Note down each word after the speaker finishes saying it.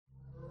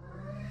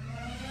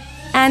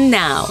And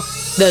now,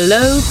 the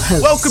Lowe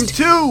Post. Welcome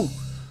to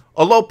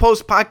a Lowe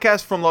Post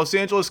podcast from Los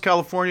Angeles,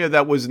 California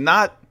that was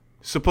not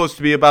supposed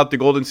to be about the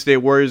Golden State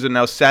Warriors and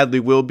now sadly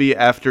will be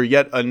after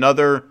yet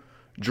another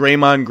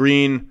Draymond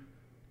Green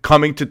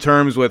coming to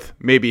terms with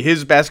maybe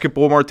his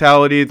basketball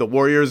mortality, the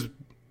Warriors'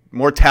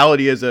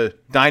 mortality as a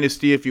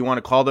dynasty, if you want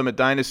to call them a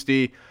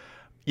dynasty.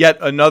 Yet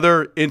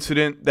another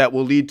incident that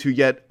will lead to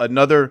yet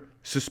another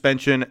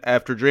suspension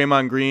after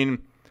Draymond Green,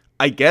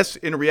 I guess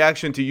in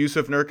reaction to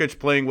Jusuf Nurkic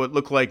playing what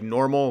looked like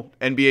normal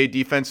NBA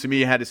defense to me,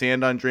 had his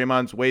hand on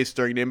Draymond's waist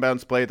during an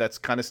inbounds play. That's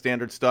kind of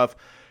standard stuff.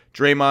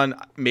 Draymond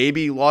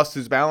maybe lost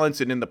his balance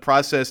and in the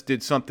process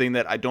did something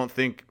that I don't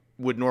think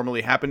would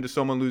normally happen to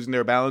someone losing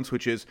their balance,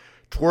 which is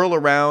twirl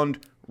around,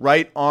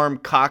 right arm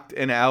cocked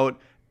and out,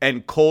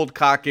 and cold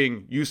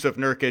cocking Jusuf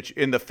Nurkic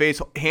in the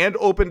face. Hand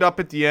opened up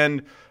at the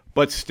end,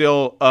 but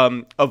still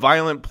a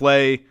violent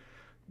play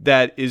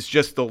that is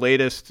just the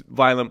latest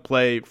violent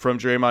play from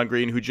Draymond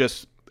Green, who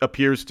just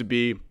appears to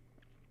be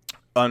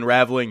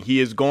unraveling.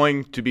 He is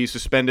going to be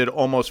suspended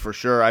almost for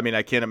sure. I mean,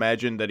 I can't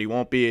imagine that he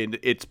won't be. And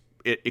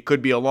it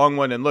could be a long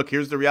one. And look,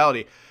 here's the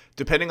reality.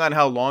 Depending on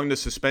how long the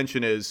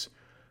suspension is,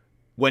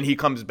 when he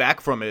comes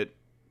back from it,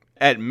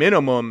 at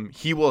minimum,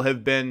 he will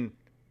have been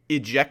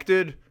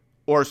ejected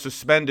or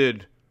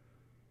suspended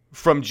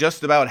from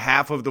just about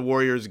half of the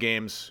Warriors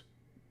games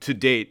to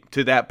date,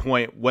 to that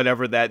point,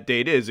 whatever that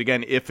date is.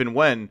 Again, if and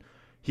when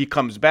he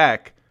comes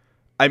back.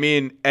 I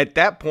mean, at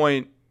that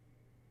point,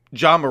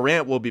 John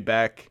Morant will be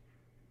back.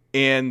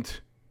 And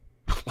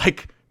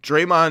like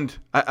Draymond,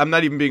 I'm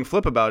not even being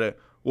flip about it,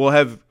 will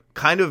have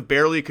kind of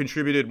barely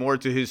contributed more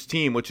to his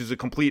team, which is a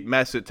complete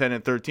mess at 10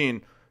 and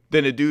 13,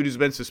 than a dude who's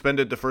been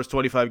suspended the first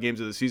 25 games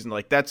of the season.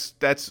 Like that's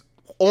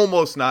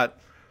almost not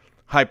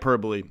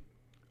hyperbole.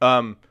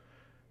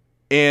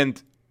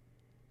 And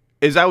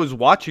as I was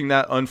watching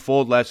that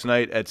unfold last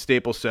night at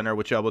Staples Center,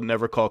 which I will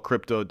never call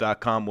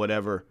crypto.com,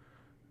 whatever,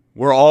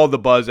 where all the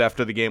buzz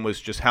after the game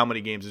was just how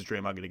many games is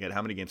Draymond going to get?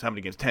 How many games?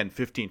 10,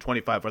 15,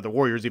 25? Are the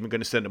Warriors even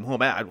going to send him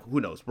home? Who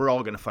knows? We're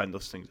all going to find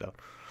those things out.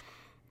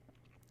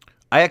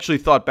 I actually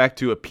thought back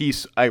to a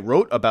piece I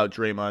wrote about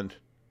Draymond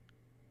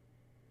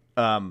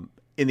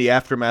in the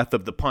aftermath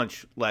of the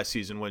punch last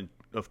season when,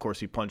 of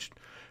course, he punched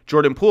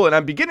Jordan Poole. And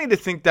I'm beginning to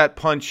think that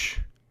punch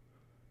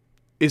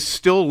is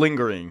still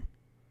lingering.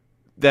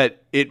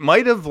 That it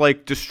might have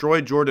like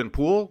destroyed Jordan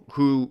Poole,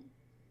 who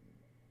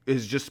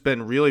has just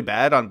been really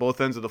bad on both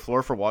ends of the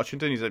floor for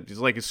Washington. He's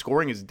like his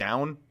scoring is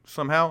down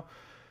somehow,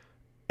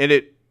 and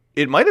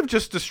it might have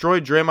just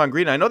destroyed Draymond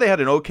Green. I know they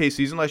had an okay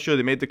season last year.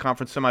 They made the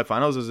conference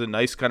semifinals as a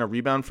nice kind of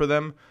rebound for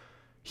them.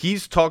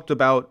 He's talked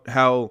about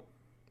how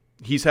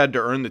he's had to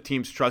earn the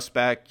team's trust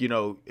back. You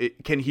know,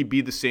 can he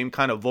be the same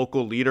kind of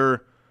vocal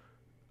leader,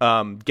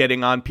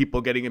 getting on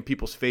people, getting in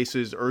people's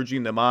faces,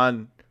 urging them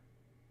on?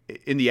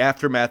 In the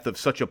aftermath of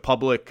such a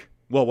public,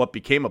 well, what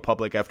became a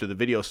public after the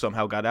video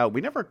somehow got out. We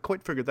never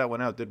quite figured that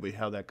one out, did we,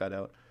 how that got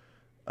out?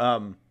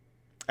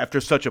 After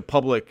such a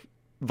public,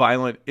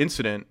 violent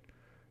incident,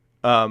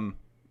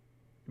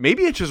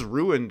 maybe it just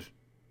ruined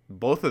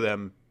both of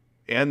them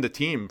and the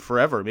team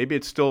forever. Maybe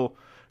it's still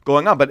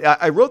going on. But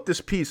I wrote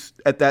this piece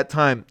at that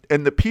time,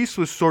 and the piece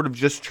was sort of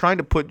just trying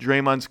to put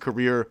Draymond's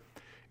career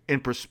in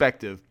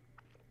perspective.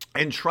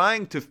 And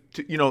trying to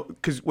you know,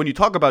 because when you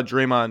talk about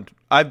Draymond,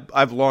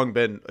 I've long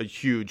been a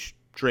huge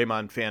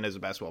Draymond fan as a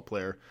basketball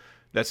player.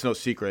 That's no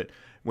secret.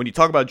 When you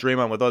talk about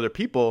Draymond with other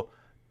people,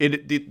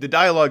 the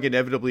dialogue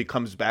inevitably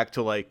comes back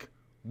to like,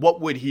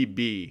 what would he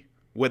be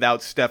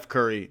without Steph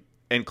Curry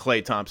and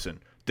Klay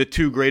Thompson, the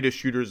two greatest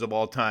shooters of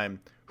all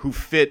time, who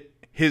fit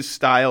his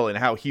style and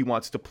how he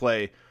wants to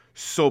play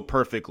so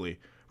perfectly.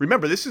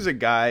 Remember, this is a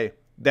guy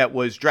that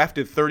was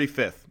drafted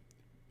 35th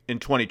in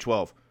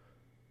 2012.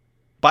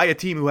 By a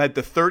team who had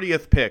the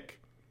 30th pick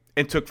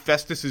and took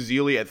Festus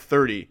Ezeli at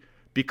 30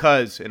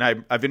 because, and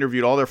I've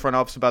interviewed all their front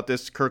office about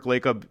this, Kirk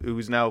Lacob,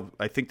 who's now,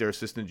 I think, their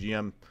assistant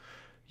GM,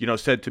 you know,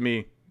 said to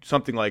me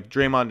something like,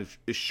 Draymond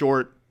is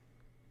short,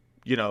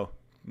 you know,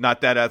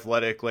 not that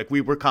athletic. Like,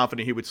 we were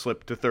confident he would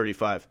slip to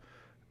 35.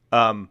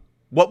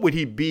 What would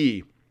he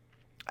be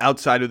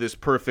outside of this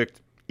perfect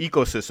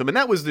ecosystem? And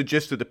that was the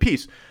gist of the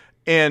piece.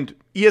 And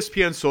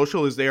ESPN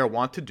Social, as they are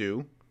wont to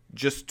do,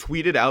 just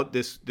tweeted out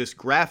this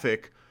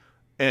graphic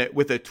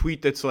with a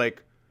tweet that's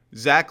like,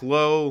 Zach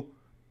Lowe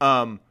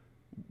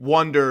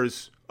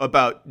wonders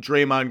about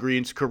Draymond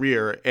Green's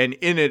career. And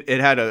in it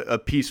had a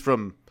piece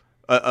from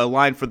a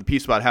line for the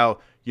piece about how,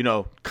 you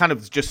know, kind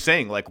of just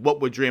saying, like,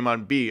 what would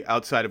Draymond be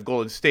outside of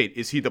Golden State?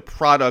 Is he the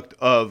product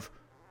of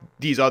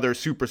these other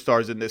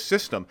superstars in this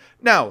system?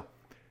 Now,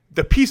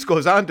 the piece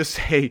goes on to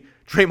say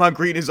Draymond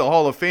Green is a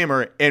Hall of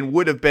Famer and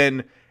would have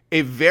been a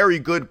very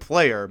good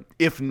player,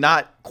 if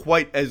not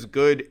quite as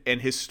good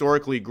and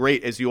historically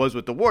great as he was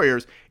with the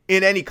Warriors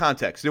in any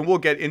context. And we'll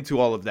get into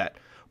all of that.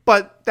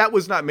 But that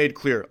was not made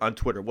clear on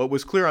Twitter. What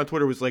was clear on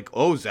Twitter was like,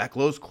 oh, Zach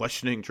Lowe's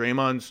questioning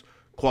Draymond's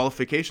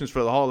qualifications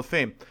for the Hall of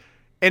Fame.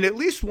 And at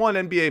least one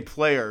NBA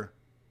player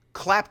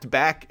clapped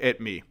back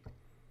at me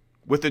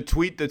with a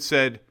tweet that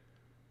said,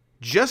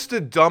 just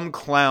a dumb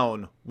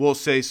clown will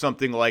say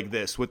something like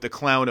this with the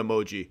clown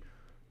emoji.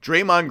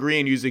 Draymond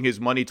Green, using his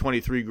Money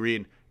 23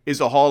 green,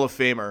 is a Hall of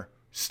Famer.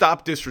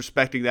 Stop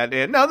disrespecting that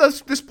man. Now,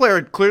 this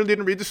player clearly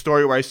didn't read the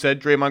story where I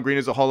said Draymond Green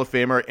is a Hall of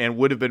Famer and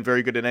would have been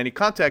very good in any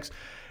context.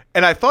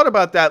 And I thought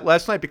about that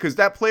last night because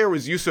that player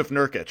was Yusuf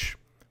Nurkic,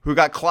 who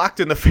got clocked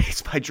in the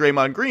face by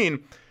Draymond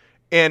Green.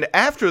 And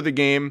after the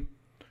game,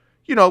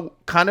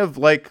 kind of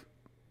like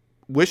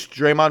wished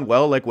Draymond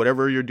well, like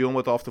whatever you're dealing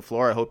with off the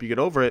floor, I hope you get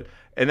over it.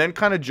 And then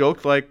kind of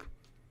joked like,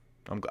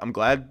 I'm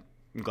glad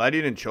he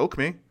didn't choke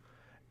me.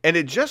 And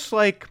it just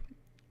like,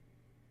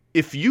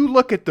 if you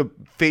look at the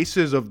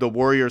faces of the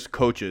Warriors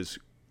coaches,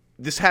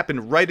 this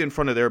happened right in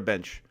front of their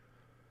bench.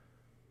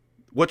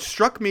 What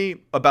struck me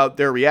about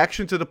their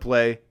reaction to the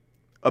play,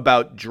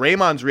 about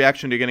Draymond's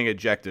reaction to getting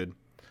ejected,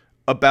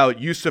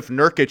 about Yusuf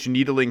Nurkic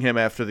needling him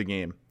after the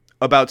game,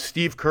 about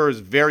Steve Kerr's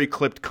very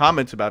clipped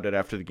comments about it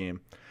after the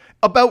game,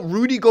 about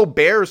Rudy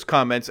Gobert's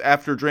comments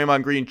after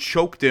Draymond Green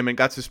choked him and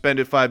got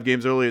suspended 5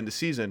 games earlier in the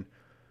season.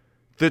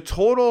 The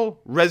total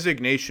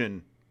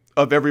resignation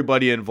of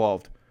everybody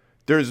involved.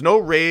 There's no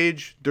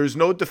rage. There's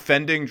no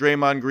defending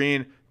Draymond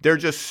Green. They're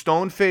just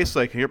stone-faced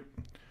like, here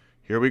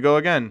we go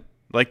again.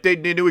 Like they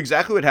knew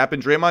exactly what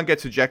happened. Draymond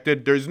gets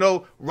ejected. There's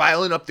no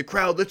riling up the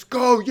crowd. Let's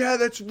go. Yeah,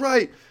 that's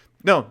right.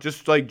 No,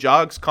 just like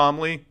jogs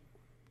calmly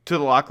to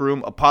the locker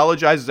room,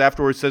 apologizes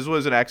afterwards, says it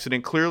was an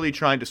accident, clearly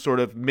trying to sort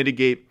of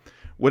mitigate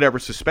whatever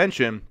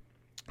suspension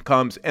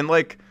comes. And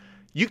like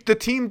the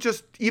team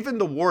just, even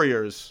the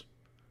Warriors,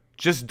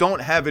 just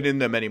don't have it in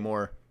them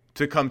anymore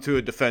to come to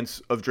a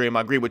defense of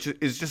Draymond Green, which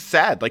is just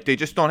sad. Like they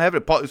just don't have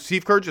it.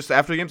 Steve Kerr just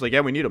after the game's like,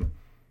 yeah, we need him.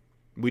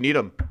 We need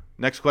him.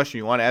 Next question.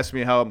 You want to ask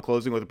me how I'm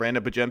closing with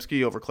Brandon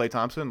Bajemski over Klay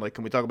Thompson? Like,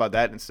 can we talk about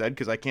that instead?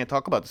 Because I can't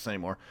talk about this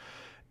anymore.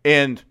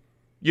 And,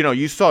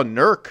 you saw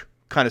Nurk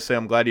kind of say,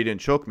 I'm glad he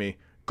didn't choke me.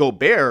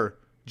 Gobert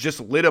just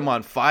lit him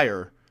on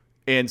fire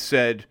and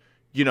said,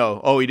 he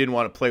didn't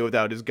want to play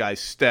without his guy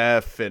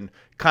Steph, and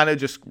kind of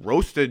just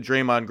roasted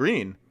Draymond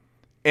Green.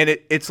 And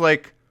it's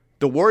like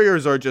the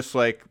Warriors are just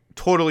like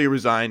totally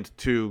resigned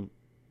to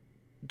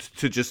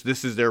just,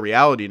 this is their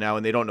reality now,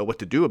 and they don't know what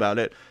to do about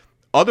it.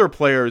 Other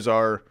players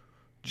are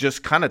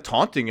just kind of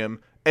taunting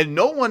him, and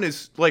no one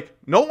is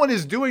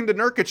doing the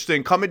Nurkic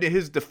thing, coming to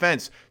his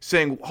defense,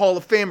 saying Hall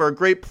of Famer,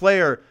 great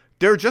player.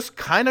 They're just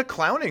kind of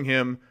clowning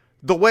him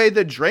the way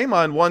that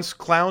Draymond once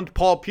clowned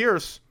Paul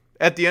Pierce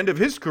at the end of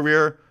his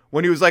career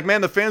when he was like,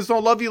 man, the fans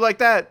don't love you like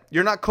that.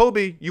 You're not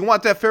Kobe. You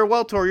want that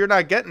farewell tour. You're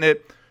not getting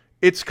it.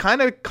 It's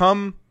kind of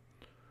come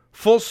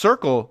full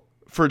circle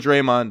for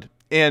Draymond.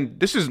 And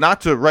this is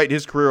not to write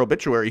his career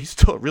obituary. He's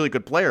still a really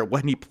good player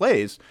when he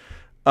plays.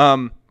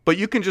 But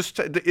you can just,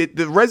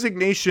 the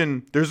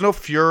resignation, there's no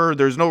furor,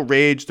 there's no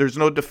rage, there's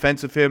no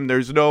defense of him,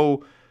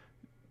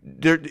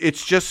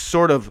 it's just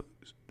sort of,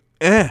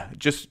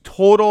 just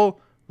total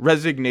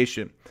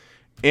resignation.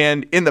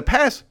 And in the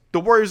past, the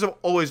Warriors have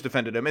always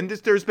defended him. And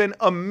there's been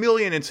a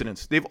million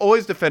incidents. They've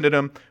always defended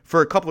him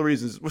for a couple of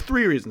reasons,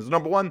 3 reasons.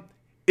 Number one,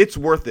 it's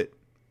worth it.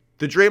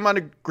 The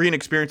Draymond Green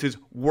experience is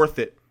worth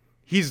it.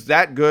 He's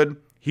that good.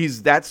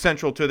 He's that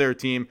central to their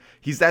team.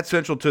 He's that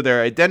central to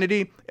their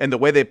identity and the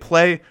way they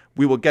play.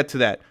 We will get to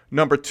that.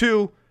 Number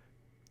 2,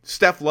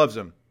 Steph loves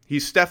him.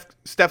 He's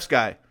Steph's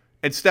guy,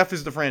 and Steph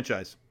is the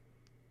franchise.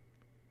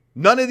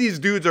 None of these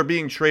dudes are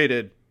being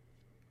traded,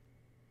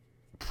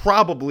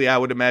 probably, I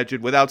would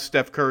imagine, without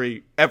Steph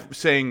Curry ever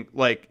saying,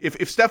 like,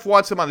 if Steph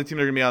wants him on the team,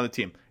 they're going to be on the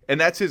team. And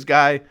that's his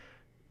guy.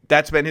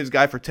 That's been his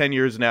guy for 10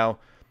 years now.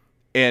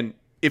 And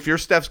if you're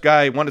Steph's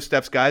guy, one of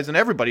Steph's guys, and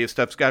everybody is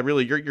Steph's guy,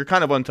 really, you're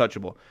kind of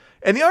untouchable.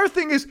 And the other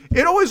thing is,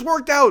 it always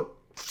worked out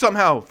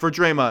somehow for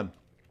Draymond.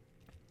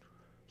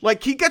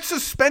 Like, he gets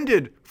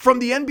suspended from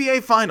the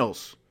NBA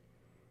Finals.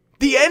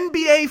 The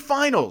NBA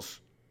Finals.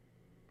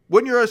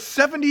 When you're a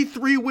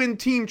 73-win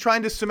team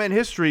trying to cement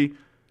history,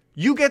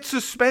 you get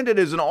suspended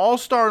as an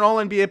all-star and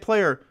all-NBA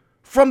player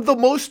from the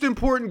most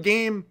important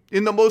game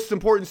in the most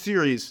important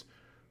series.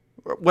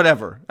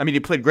 Whatever. I mean, he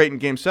played great in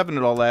Game 7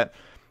 and all that.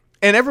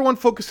 And everyone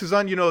focuses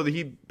on, that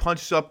he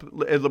punched up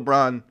at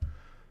LeBron.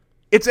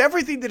 It's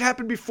everything that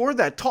happened before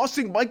that.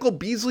 Tossing Michael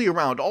Beasley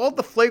around, all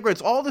the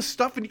flagrants, all this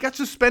stuff, and he got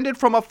suspended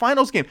from a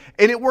finals game.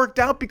 And it worked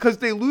out because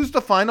they lose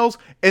the finals,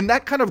 and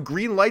that kind of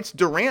green lights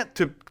Durant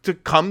to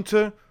come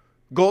to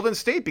Golden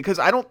State, because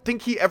I don't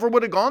think he ever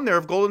would have gone there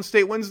if Golden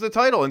State wins the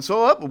title. And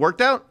so it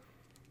worked out.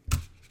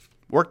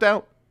 Worked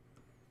out.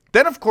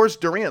 Then, of course,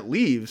 Durant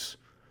leaves,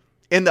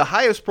 and the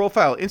highest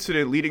profile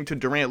incident leading to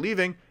Durant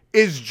leaving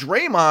is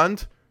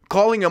Draymond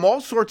calling him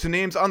all sorts of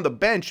names on the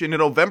bench in a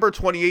November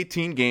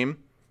 2018 game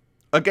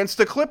against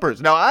the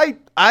Clippers. Now,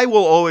 I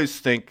will always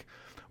think,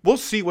 we'll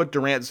see what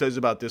Durant says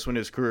about this when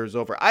his career is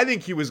over. I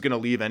think he was going to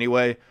leave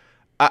anyway.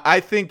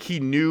 I think he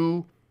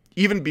knew,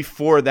 even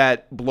before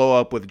that blow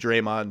up with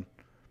Draymond,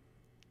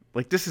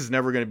 like, this is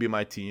never going to be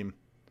my team.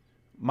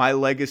 My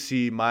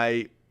legacy,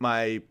 my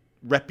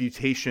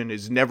reputation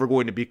is never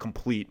going to be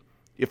complete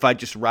if I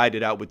just ride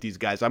it out with these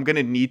guys. I'm going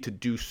to need to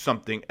do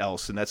something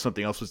else, and that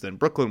something else was then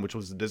Brooklyn, which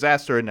was a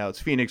disaster, and now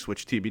it's Phoenix,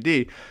 which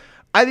TBD.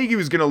 I think he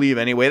was going to leave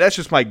anyway. That's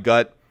just my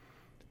gut.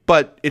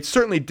 But it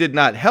certainly did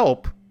not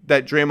help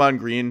that Draymond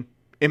Green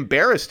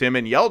embarrassed him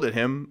and yelled at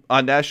him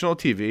on national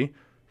TV.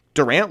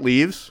 Durant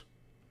leaves.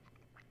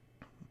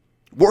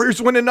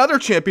 Warriors win another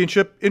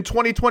championship in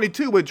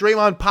 2022 with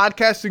Draymond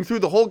podcasting through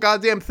the whole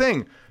goddamn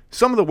thing.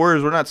 Some of the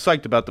Warriors were not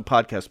psyched about the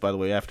podcast, by the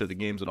way, after the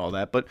games and all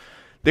that, but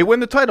they win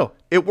the title.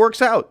 It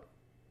works out.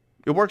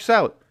 It works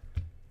out.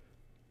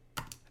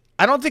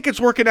 I don't think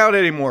it's working out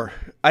anymore.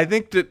 I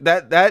think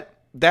that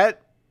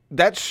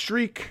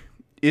streak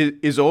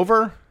is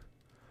over.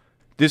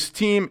 This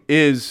team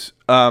is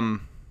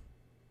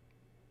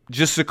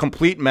just a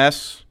complete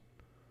mess.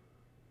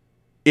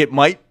 It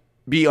might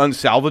be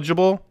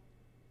unsalvageable.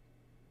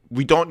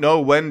 We don't know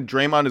when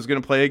Draymond is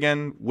going to play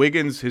again.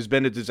 Wiggins has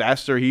been a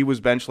disaster. He was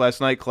benched last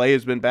night. Clay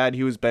has been bad.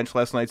 He was benched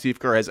last night. Steve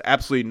Kerr has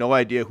absolutely no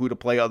idea who to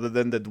play other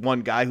than the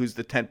one guy who's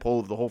the tentpole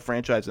of the whole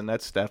franchise, and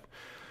that's Steph.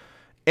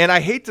 And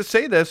I hate to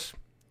say this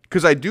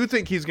because I do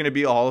think he's going to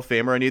be a Hall of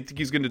Famer, and I think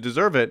he's going to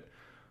deserve it.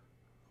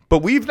 But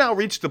we've now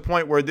reached the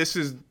point where this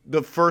is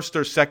the first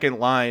or second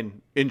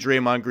line in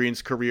Draymond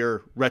Green's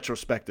career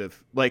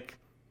retrospective. Like,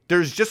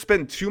 there's just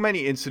been too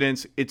many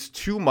incidents. It's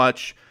too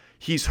much.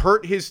 He's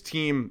hurt his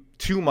team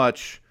too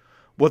much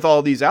with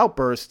all these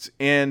outbursts,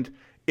 and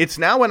it's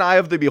now an eye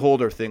of the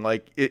beholder thing.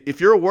 Like, if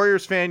you're a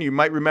Warriors fan, you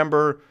might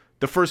remember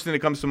the first thing that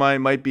comes to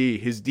mind might be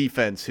his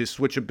defense, his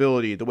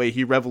switchability, the way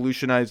he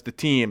revolutionized the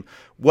team,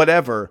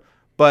 whatever.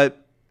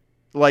 But,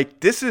 like,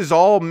 this is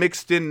all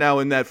mixed in now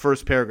in that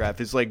first paragraph.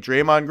 It's like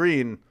Draymond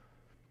Green,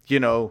 you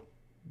know,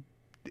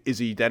 is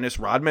he Dennis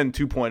Rodman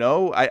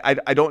 2.0?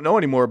 I don't know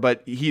anymore,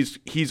 but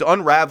he's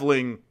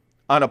unraveling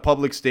on a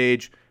public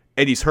stage,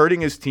 and he's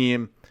hurting his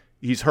team.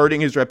 He's hurting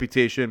his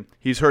reputation.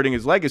 He's hurting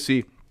his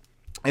legacy.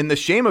 And the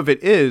shame of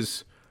it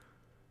is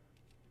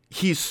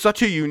he's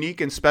such a unique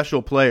and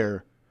special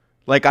player.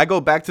 Like, I go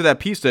back to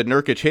that piece that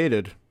Nurkic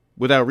hated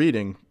without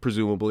reading,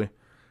 presumably.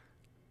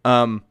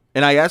 And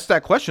I asked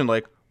that question,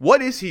 like,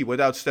 what is he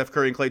without Steph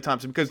Curry and Klay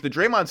Thompson? Because the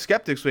Draymond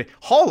skeptics say,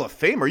 Hall of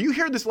Famer. You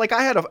hear this? Like,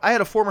 I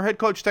had a former head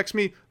coach text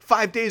me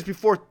 5 days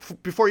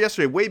before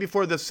yesterday, way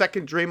before the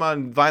second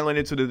Draymond violent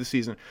incident of the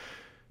season.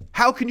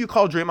 How can you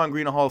call Draymond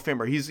Green a Hall of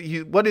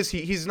Famer? What is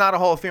he? He's not a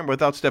Hall of Famer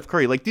without Steph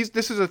Curry. Like,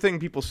 this is a thing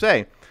people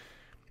say.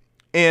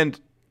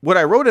 And what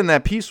I wrote in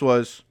that piece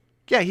was,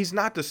 yeah, he's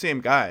not the same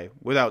guy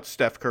without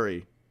Steph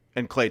Curry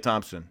and Klay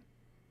Thompson.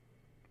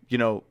 You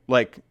know,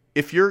 like,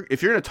 if you're going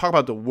to talk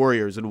about the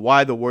Warriors and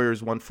why the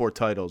Warriors won 4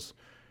 titles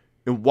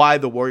and why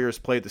the Warriors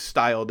play the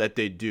style that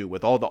they do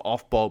with all the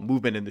off-ball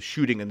movement and the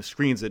shooting and the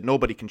screens that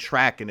nobody can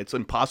track and it's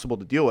impossible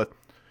to deal with,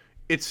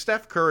 it's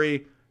Steph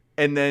Curry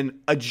and then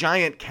a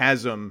giant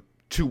chasm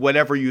to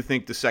whatever you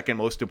think the second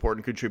most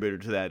important contributor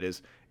to that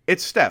is.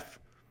 It's Steph.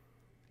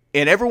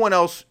 And everyone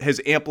else has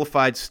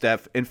amplified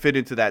Steph and fit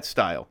into that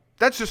style.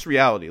 That's just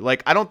reality.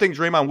 Like, I don't think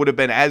Draymond would have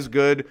been as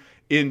good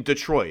in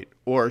Detroit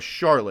or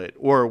Charlotte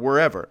or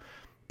wherever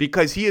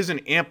because he is an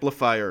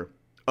amplifier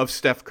of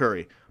Steph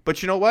Curry.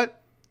 But you know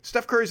what?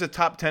 Steph Curry's a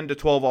top 10 to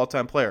 12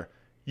 all-time player.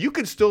 You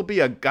could still be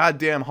a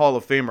goddamn Hall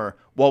of Famer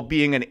while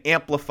being an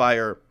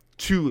amplifier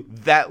to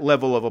that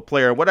level of a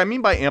player. What I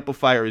mean by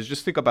amplifier is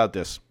just think about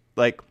this.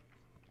 Like,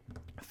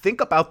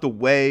 think about the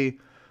way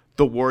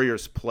the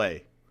Warriors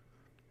play.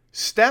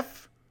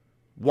 Steph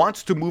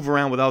wants to move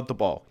around without the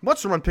ball. He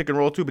wants to run pick and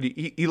roll too, but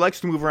he likes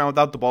to move around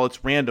without the ball.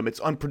 It's random. It's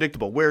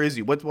unpredictable. Where is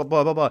he? What blah,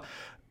 blah,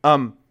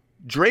 blah.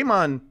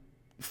 Draymond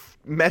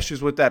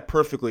meshes with that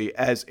perfectly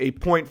as a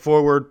point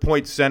forward,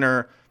 point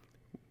center,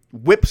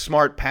 whip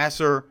smart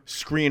passer,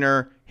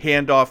 screener,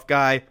 handoff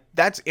guy.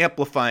 That's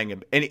amplifying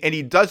him. And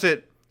he does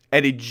it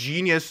at a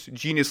genius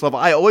level.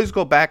 I always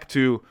go back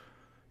to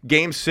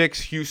Game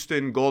 6,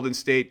 Houston, Golden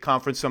State,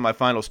 Conference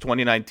Semifinals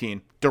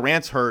 2019.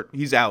 Durant's hurt.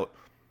 He's out.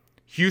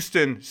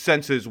 Houston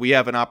senses we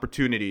have an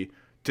opportunity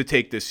to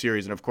take this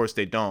series, and of course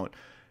they don't.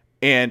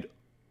 And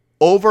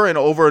over and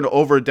over and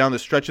over down the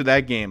stretch of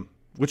that game,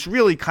 which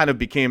really kind of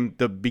became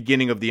the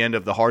beginning of the end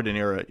of the Harden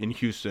era in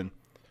Houston,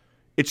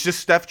 it's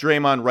just Steph,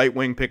 Draymond, right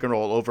wing pick and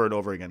roll over and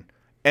over again.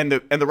 And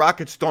the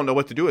Rockets don't know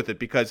what to do with it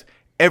because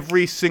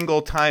every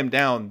single time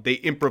down, they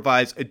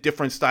improvise a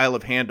different style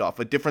of handoff,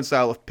 a different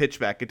style of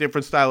pitchback, a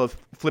different style of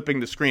flipping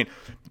the screen.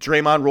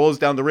 Draymond rolls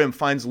down the rim,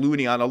 finds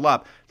Looney on a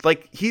lob.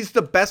 Like, he's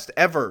the best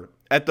ever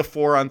at the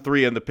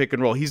 4-on-3 and the pick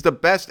and roll. He's the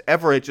best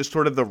ever at just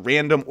sort of the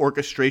random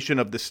orchestration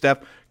of the Steph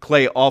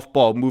Klay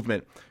off-ball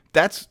movement.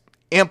 That's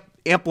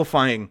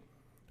amplifying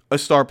a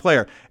star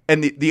player.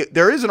 And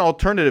there is an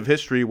alternative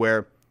history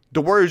where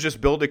the Warriors just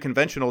build a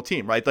conventional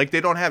team, right? Like,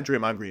 they don't have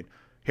Draymond Green.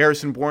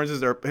 Harrison Barnes is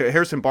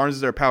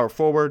their power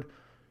forward.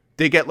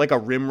 They get like a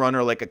rim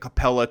runner, like a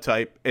Capella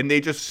type, and they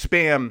just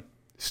spam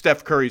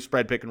Steph Curry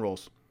spread pick and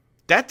rolls.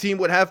 That team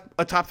would have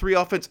a top 3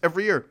 offense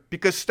every year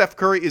because Steph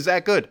Curry is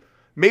that good.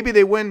 Maybe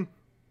they win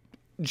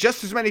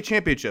just as many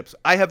championships.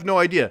 I have no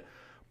idea.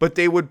 But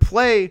they would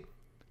play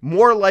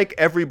more like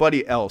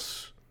everybody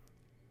else.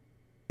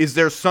 Is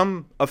there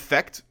some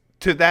effect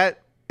to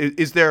that?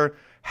 Is there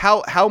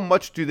how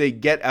much do they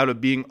get out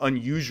of being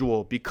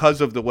unusual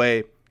because of the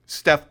way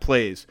Steph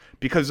plays,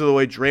 because of the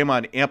way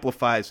Draymond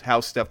amplifies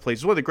how Steph plays.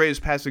 He's one of the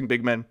greatest passing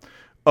big men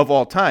of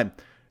all time.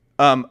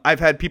 I've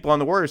had people on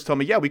the Warriors tell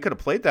me, yeah, we could have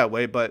played that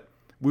way, but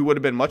we would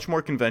have been much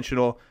more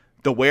conventional.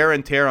 The wear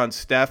and tear on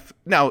Steph.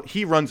 Now,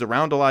 he runs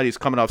around a lot. He's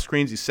coming off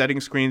screens. He's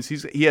setting screens.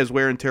 He has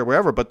wear and tear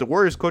wherever. But the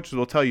Warriors coaches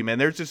will tell you, man,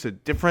 there's just a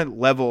different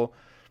level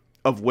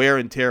of wear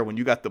and tear when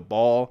you got the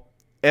ball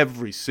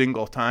every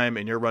single time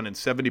and you're running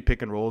 70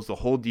 pick and rolls. The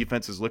whole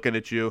defense is looking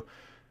at you,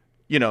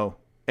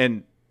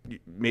 and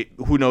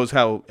who knows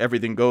how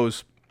everything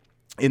goes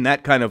in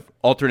that kind of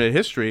alternate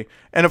history.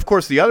 And, of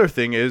course, the other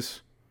thing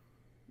is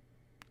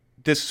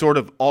this sort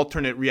of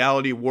alternate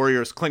reality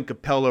Warriors, Clint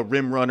Capella,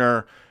 rim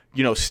runner,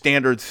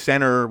 standard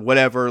center,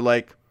 whatever.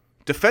 Like,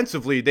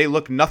 defensively, they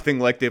look nothing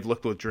like they've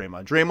looked with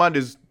Draymond. Draymond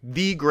is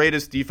the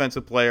greatest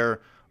defensive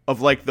player of,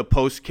 like, the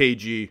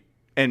post-KG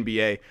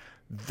NBA.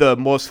 The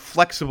most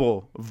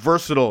flexible,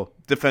 versatile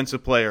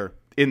defensive player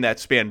in that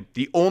span.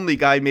 The only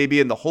guy maybe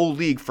in the whole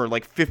league for,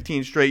 like,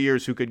 15 straight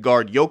years who could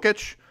guard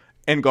Jokic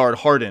and guard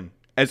Harden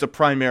as a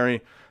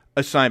primary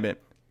assignment.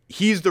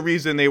 He's the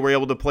reason they were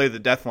able to play the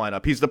death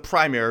lineup. He's the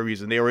primary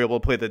reason they were able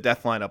to play the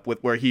death lineup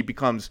with where he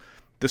becomes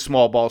the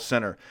small ball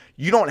center.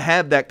 You don't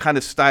have that kind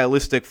of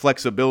stylistic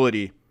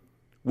flexibility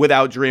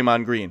without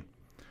Draymond Green,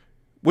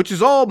 which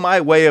is all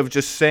my way of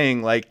just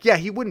saying, like, yeah,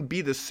 he wouldn't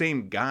be the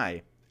same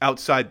guy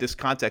outside this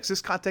context.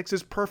 This context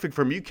is perfect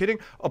for him. Are you kidding?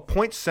 A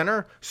point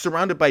center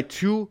surrounded by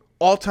two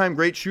all-time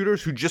great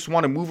shooters who just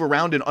want to move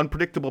around in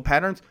unpredictable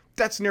patterns?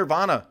 That's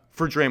nirvana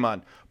for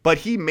Draymond. But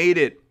he made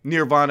it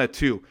nirvana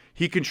too.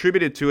 He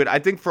contributed to it. I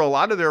think for a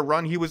lot of their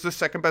run, he was the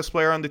second best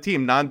player on the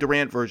team,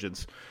 non-Durant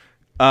versions.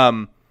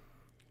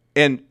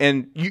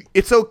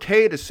 It's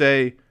okay to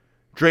say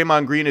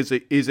Draymond Green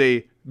is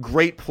a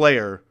great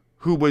player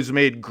who was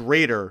made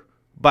greater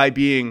by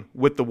being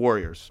with the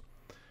Warriors.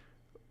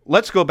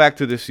 Let's go back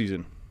to this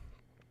season.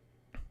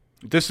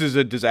 This is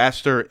a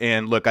disaster.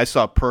 And look, I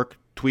saw Perk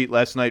tweet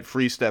last night,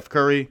 free Steph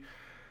Curry.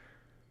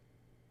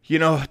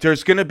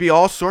 There's going to be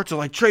all sorts of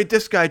like, trade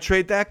this guy,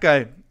 trade that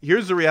guy.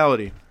 Here's the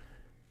reality.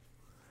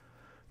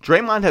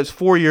 Draymond has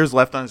 4 years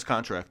left on his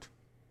contract.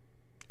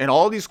 And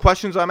all these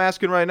questions I'm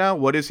asking right now,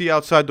 what is he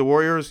outside the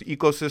Warriors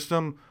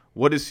ecosystem?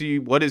 What is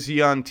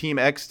he on Team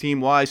X,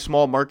 Team Y,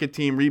 small market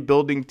team,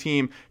 rebuilding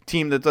team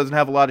that doesn't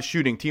have a lot of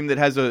shooting, team that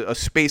has a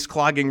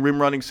space-clogging,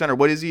 rim-running center?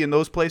 What is he in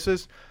those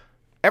places?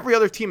 Every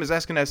other team is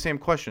asking that same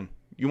question.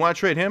 You want to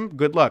trade him?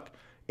 Good luck.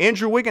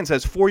 Andrew Wiggins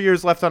has 4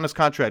 years left on his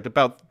contract,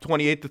 about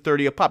 28 to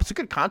 30 a pop. It's a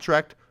good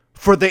contract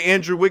for the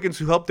Andrew Wiggins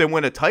who helped them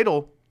win a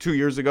title 2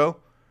 years ago.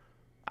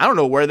 I don't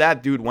know where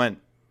that dude went.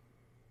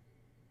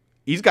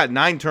 He's got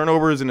 9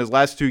 turnovers in his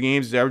last 2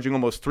 games. He's averaging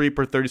almost 3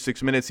 per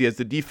 36 minutes. He has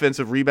the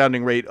defensive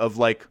rebounding rate of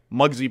like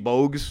Muggsy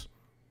Bogues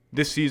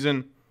this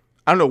season.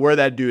 I don't know where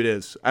that dude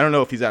is. I don't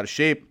know if he's out of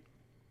shape.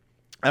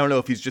 I don't know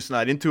if he's just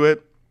not into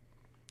it.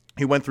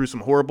 He went through some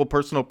horrible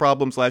personal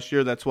problems last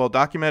year. That's well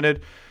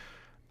documented.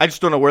 I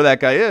just don't know where that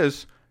guy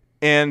is.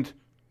 And,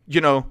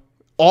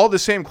 all the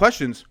same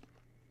questions.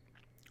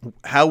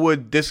 How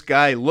would this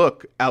guy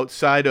look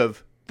outside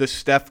of the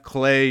Steph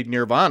Clay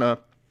nirvana?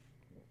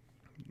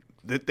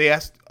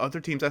 Other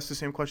teams asked the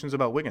same questions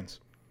about Wiggins.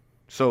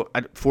 So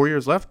 4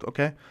 years left?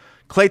 Okay.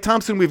 Klay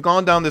Thompson, we've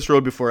gone down this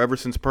road before ever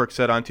since Perk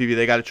said on TV,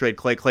 they got to trade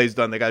Klay. Klay's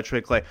done. They got to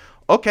trade Klay.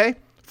 Okay.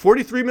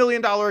 $43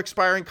 million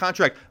expiring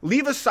contract.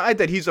 Leave aside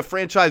that he's a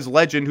franchise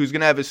legend who's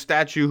going to have his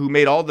statue, who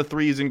made all the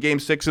threes in Game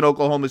 6 in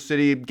Oklahoma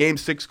City, Game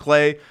 6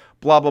 Klay,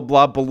 blah, blah,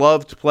 blah,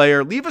 beloved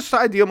player. Leave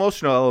aside the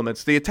emotional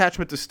elements, the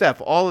attachment to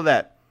Steph, all of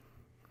that.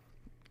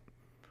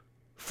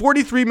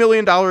 $43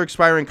 million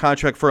expiring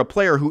contract for a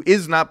player who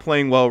is not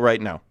playing well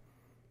right now.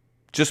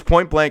 Just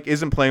point blank,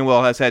 isn't playing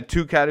well, has had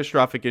 2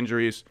 catastrophic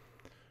injuries.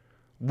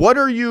 What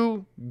are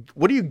you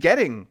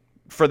getting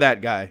for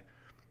that guy?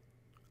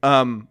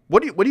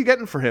 What are you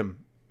getting for him?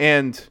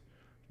 And,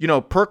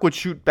 Perk would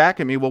shoot back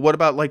at me. Well, what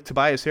about like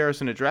Tobias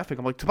Harris in a draft pick?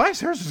 I'm like, Tobias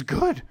Harris is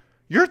good.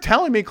 You're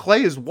telling me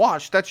Klay is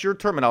washed. That's your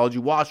terminology.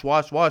 Wash.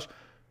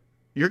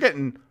 You're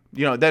getting,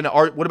 then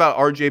what about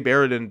RJ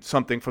Barrett and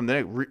something from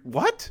the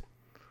what?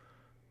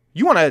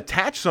 You want to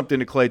attach something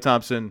to Klay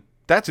Thompson?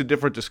 That's a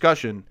different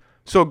discussion.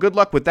 So good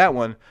luck with that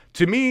one.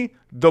 To me,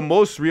 the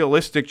most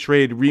realistic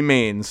trade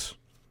remains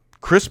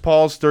Chris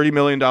Paul's $30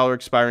 million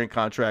expiring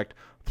contract,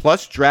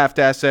 plus draft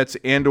assets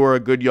and or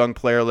a good young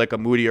player like a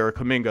Moody or a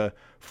Kuminga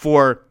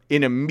for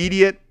an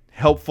immediate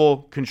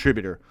helpful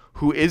contributor.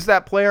 Who is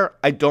that player?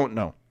 I don't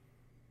know.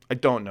 I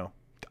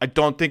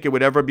don't think it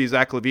would ever be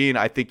Zach LaVine.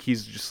 I think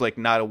he's just like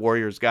not a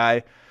Warriors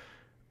guy.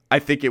 I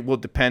think it will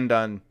depend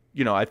on,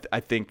 I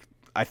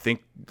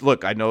think,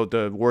 look, I know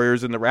the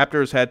Warriors and the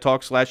Raptors had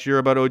talks last year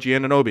about OG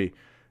Anunoby.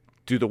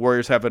 Do the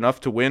Warriors have enough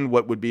to win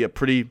what would be a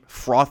pretty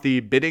frothy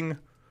bidding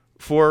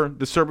for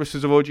the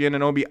services of OG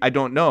Anunoby? I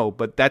don't know,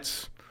 but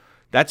that's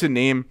a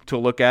name to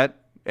look at,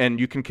 and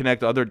you can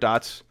connect other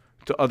dots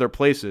to other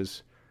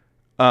places.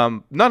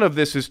 None of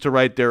this is to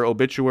write their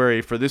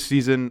obituary for this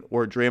season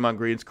or Draymond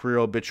Green's career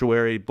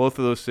obituary. Both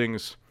of those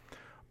things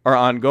are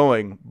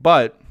ongoing,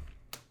 but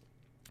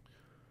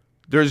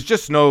There's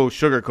just no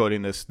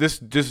sugarcoating this. This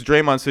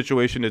Draymond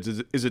situation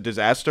is a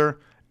disaster,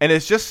 and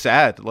it's just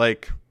sad.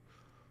 Like,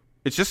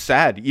 it's just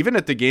sad. Even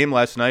at the game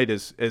last night,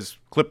 as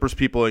Clippers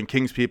people and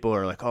Kings people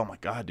are like, "Oh my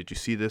God, did you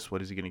see this?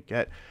 What is he going to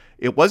get?"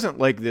 It wasn't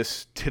like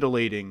this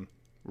titillating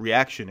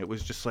reaction. It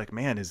was just like,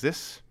 man, is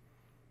this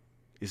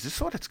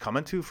what it's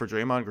coming to for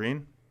Draymond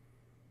Green?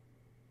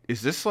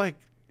 Is this like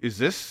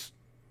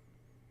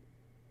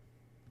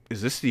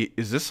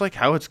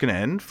how it's going to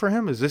end for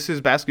him? Is this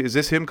Is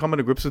this him coming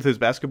to grips with his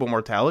basketball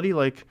mortality?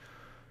 Like,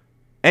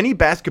 any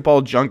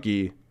basketball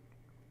junkie,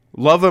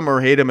 love him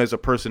or hate him as a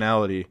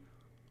personality,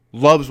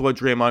 loves what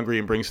Draymond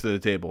Green brings to the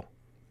table.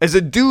 As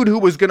a dude who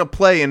was going to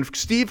play in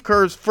Steve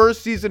Kerr's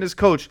first season as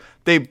coach,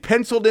 they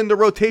penciled in the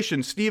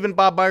rotation. Steve and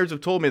Bob Myers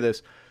have told me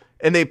this.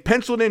 And they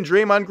penciled in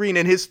Draymond Green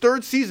in his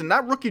third season,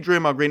 not rookie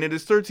Draymond Green, in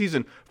his third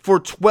season, for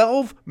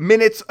 12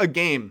 minutes a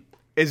game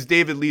as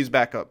David Lee's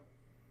backup.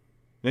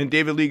 Then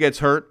David Lee gets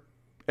hurt,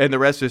 and the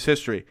rest is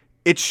history.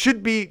 It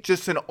should be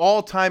just an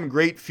all-time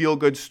great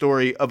feel-good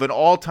story of an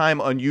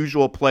all-time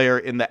unusual player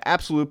in the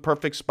absolute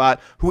perfect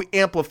spot who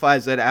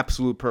amplifies that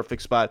absolute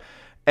perfect spot.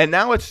 And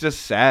now it's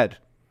just sad.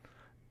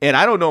 And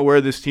I don't know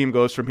where this team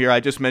goes from here. I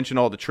just mentioned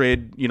all the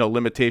trade,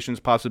 limitations,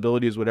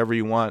 possibilities, whatever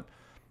you want.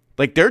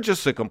 Like, they're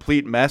just a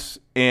complete mess.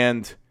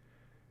 And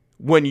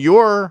when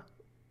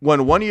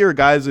one of your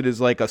guys that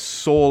is like a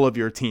soul of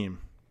your team,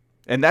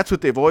 and that's what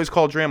they've always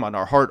called Draymond,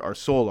 our heart, our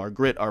soul, our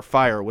grit, our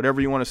fire,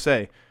 whatever you want to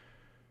say.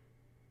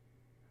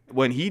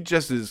 When he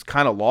just is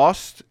kind of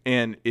lost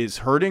and is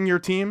hurting your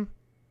team,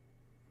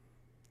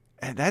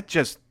 and that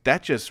just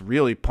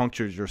really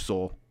punctures your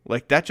soul.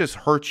 Like, that just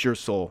hurts your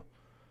soul.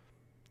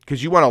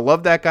 Because you want to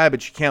love that guy,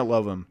 but you can't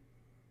love him.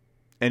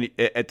 And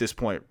at this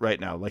point right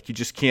now, like, you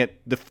just can't,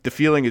 the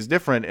feeling is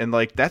different. And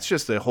like, that's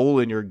just a hole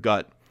in your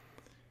gut.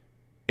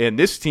 And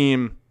this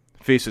team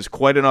faces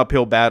quite an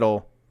uphill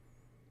battle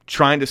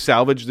trying to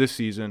salvage this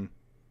season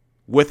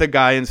with a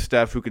guy in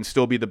Steph who can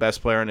still be the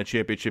best player on a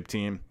championship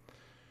team.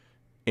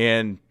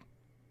 And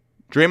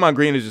Draymond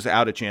Green is just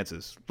out of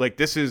chances. Like,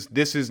 this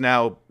is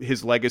now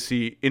his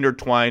legacy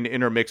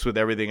intermixed with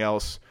everything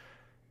else.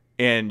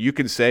 And you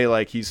can say,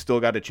 like, he's still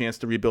got a chance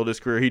to rebuild his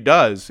career. He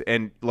does.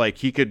 And, like,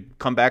 he could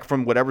come back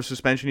from whatever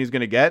suspension he's going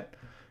to get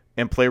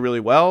and play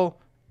really well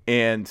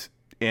and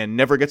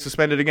never get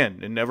suspended again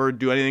and never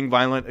do anything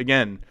violent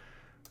again.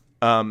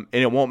 And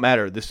it won't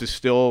matter. This is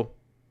still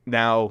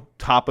now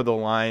top of the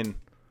line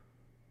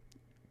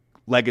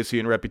legacy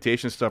and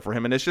reputation stuff for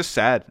him. And it's just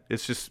sad.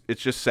 It's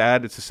just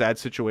sad. It's a sad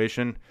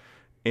situation.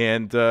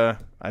 And I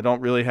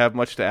don't really have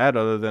much to add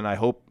other than I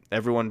hope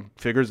everyone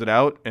figures it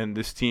out and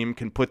this team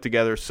can put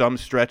together some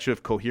stretch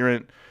of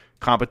coherent,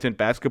 competent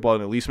basketball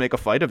and at least make a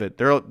fight of it.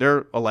 They're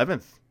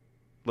 11th.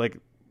 Like,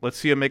 let's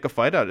see them make a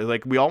fight out of it.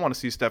 Like, we all want to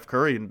see Steph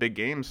Curry in big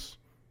games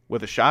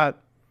with a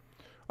shot.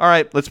 All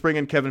right, let's bring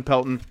in Kevin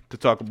Pelton to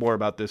talk more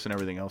about this and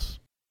everything else.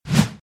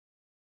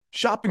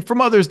 Shopping for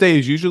Mother's Day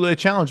is usually a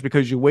challenge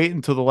because you wait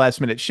until the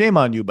last minute. Shame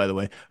on you, by the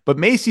way. But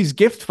Macy's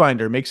Gift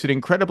Finder makes it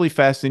incredibly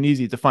fast and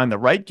easy to find the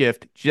right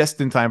gift just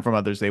in time for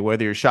Mother's Day.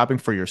 Whether you're shopping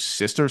for your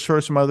sister's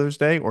first Mother's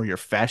Day or your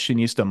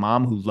fashionista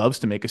mom who loves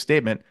to make a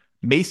statement,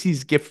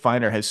 Macy's Gift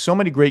Finder has so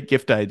many great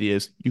gift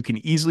ideas, you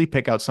can easily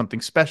pick out something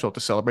special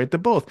to celebrate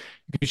them both.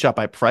 You can shop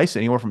by price,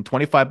 anywhere from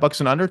 $25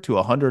 and under to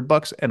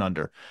 $100 and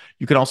under.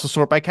 You can also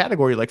sort by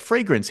category like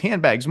fragrance,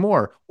 handbags,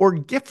 more, or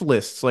gift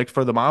lists like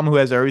for the mom who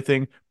has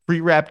everything.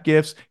 Pre-wrapped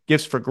gifts,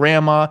 gifts for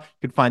grandma.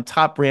 You can find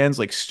top brands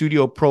like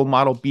Studio Pro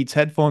model Beats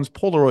headphones,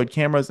 Polaroid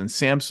cameras, and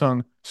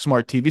Samsung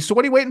Smart TV. So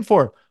what are you waiting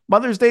for?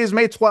 Mother's Day is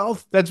May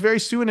 12th. That's very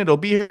soon. It'll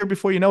be here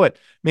before you know it.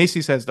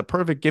 Macy's has the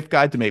perfect gift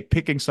guide to make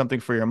picking something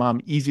for your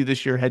mom easy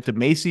this year. Head to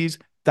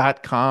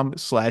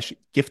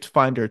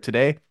Macy's.com/giftfinder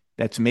today.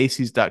 That's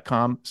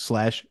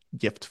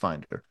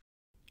Macy's.com/giftfinder.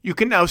 You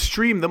can now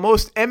stream the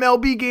most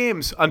MLB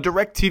games on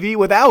DirecTV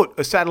without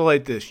a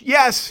satellite dish.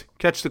 Yes!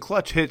 Catch the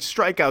clutch hits,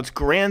 strikeouts,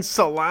 grand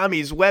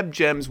salamis, web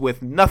gems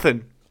with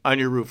nothing on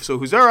your roof. So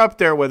who's up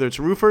there, whether it's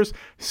roofers,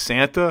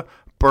 Santa,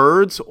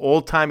 birds,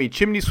 old-timey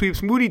chimney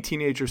sweeps, moody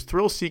teenagers,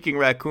 thrill-seeking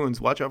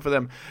raccoons, watch out for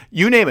them.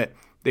 You name it,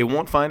 they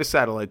won't find a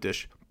satellite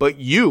dish. But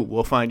you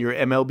will find your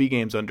MLB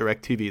games on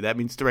DirecTV. That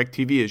means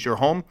DirecTV is your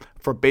home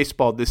for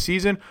baseball this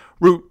season.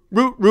 Root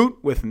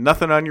with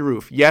nothing on your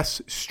roof.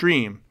 Yes,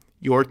 stream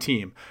your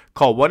team.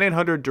 Call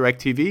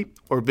 1-800-DIRECTV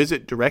or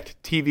visit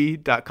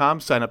directtv.com.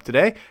 Sign up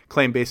today.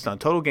 Claim based on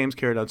total games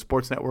carried on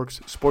sports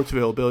networks. Sports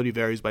availability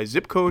varies by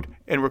zip code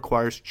and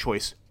requires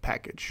choice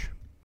package.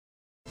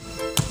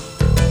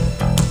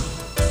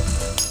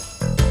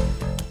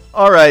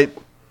 All right.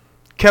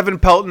 Kevin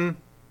Pelton,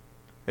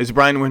 as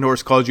Brian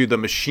Windhorst calls you, the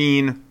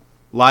machine,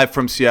 live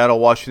from Seattle,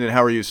 Washington.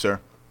 How are you,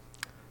 sir?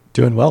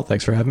 Doing well.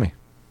 Thanks for having me.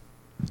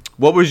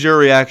 What was your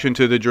reaction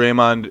to the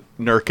Draymond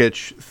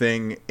Nurkic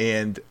thing,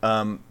 and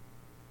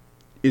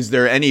is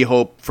there any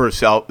hope for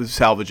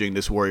salvaging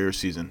this Warriors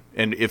season?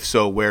 And if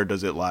so, where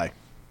does it lie?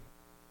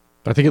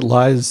 I think it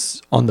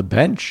lies on the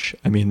bench.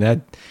 I mean,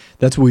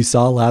 that's what we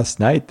saw last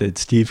night, that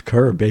Steve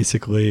Kerr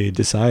basically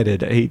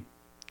decided, hey,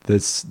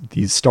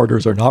 these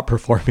starters are not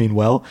performing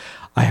well,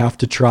 I have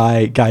to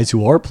try guys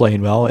who are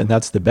playing well, and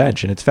that's the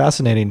bench. And it's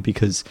fascinating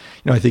because,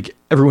 I think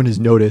everyone has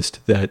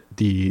noticed that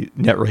the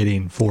net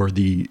rating for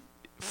the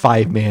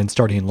 5-man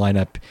starting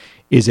lineup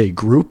is a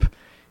group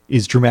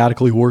is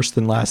dramatically worse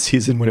than last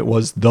season when it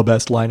was the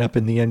best lineup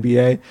in the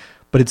NBA.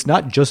 But it's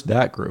not just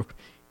that group.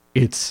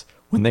 It's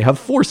when they have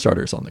 4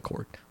 starters on the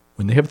court,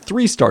 when they have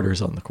 3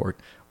 starters on the court,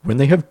 when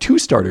they have 2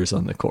 starters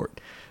on the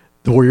court,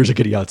 the Warriors are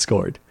getting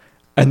outscored.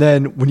 And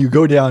then when you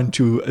go down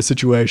to a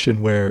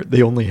situation where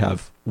they only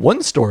have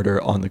 1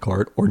 starter on the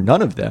court or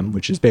none of them,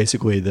 which is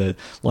basically the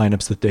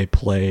lineups that they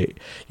play,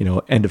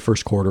 end of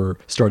first quarter,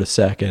 start of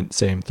second,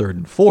 same third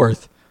and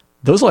fourth,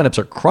 those lineups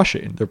are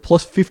crushing. They're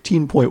plus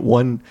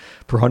 15.1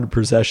 per 100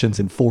 possessions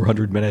in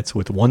 400 minutes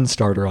with 1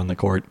 starter on the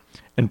court,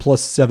 and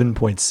plus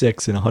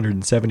 7.6 in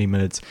 170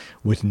 minutes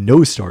with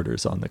no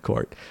starters on the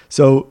court.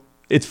 So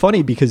it's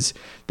funny because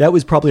that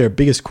was probably our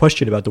biggest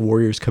question about the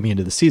Warriors coming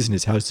into the season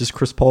is, how's this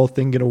Chris Paul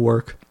thing going to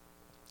work?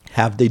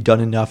 Have they done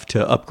enough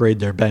to upgrade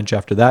their bench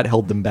after that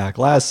held them back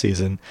last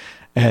season?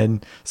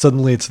 And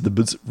suddenly it's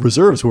the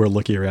reserves who are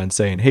looking around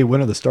saying, hey,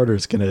 when are the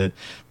starters going to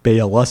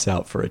bail us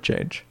out for a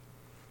change?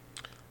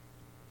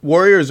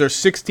 Warriors are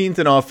 16th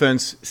in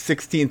offense,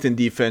 16th in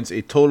defense,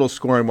 a total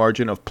scoring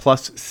margin of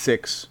plus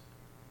 6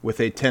 with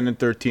a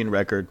 10-13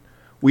 record.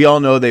 We all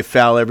know they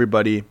foul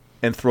everybody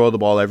and throw the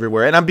ball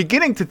everywhere. And I'm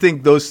beginning to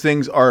think those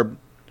things are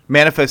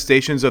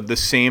manifestations of the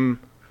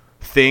same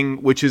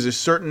thing, which is a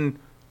certain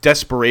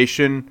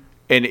desperation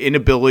and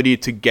inability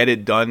to get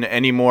it done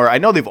anymore. I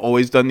know they've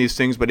always done these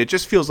things, but it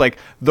just feels like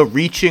the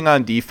reaching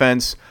on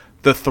defense,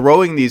 the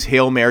throwing these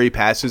Hail Mary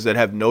passes that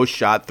have no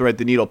shot, thread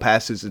the needle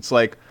passes, it's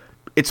like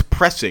it's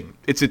pressing.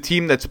 It's a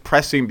team that's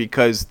pressing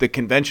because the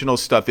conventional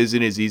stuff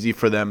isn't as easy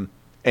for them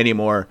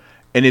anymore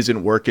and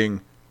isn't working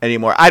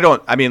anymore.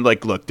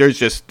 Look, there's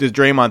just the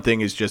Draymond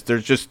thing is just,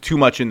 there's just too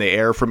much in the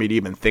air for me to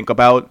even think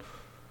about.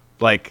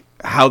 Like,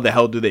 how the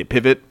hell do they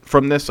pivot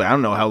from this? I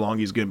don't know how long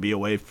he's going to be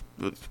away,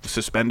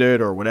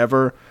 suspended or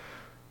whatever.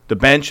 The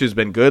bench has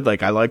been good.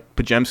 Like, I like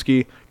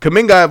Pajemski.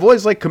 Kuminga, I've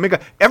always liked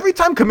Kuminga. Every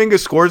time Kuminga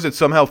scores, it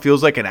somehow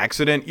feels like an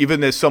accident,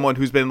 even as someone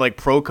who's been, like,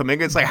 pro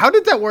Kuminga. It's like, how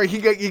did that work?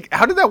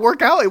 How did that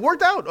work out? It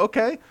worked out.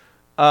 Okay.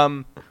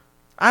 I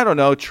don't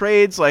know.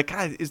 Trades, like,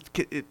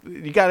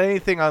 you got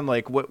anything on,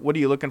 like, what are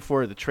you looking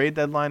for at the trade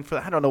deadline for?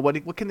 I don't know.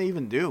 What can they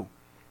even do?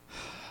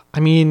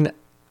 I mean,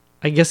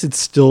 I guess it's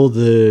still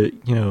the,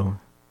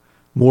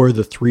 more of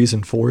the 3s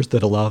and 4s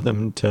that allow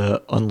them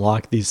to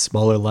unlock these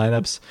smaller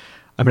lineups.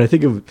 I mean, I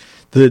think of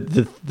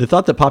the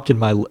thought that popped in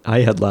my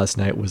head last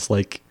night was,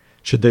 like,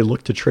 should they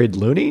look to trade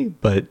Looney?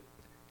 But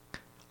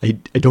I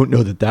don't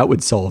know that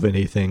would solve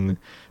anything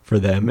for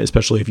them,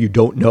 especially if you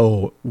don't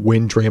know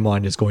when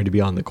Draymond is going to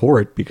be on the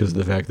court because of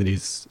the fact that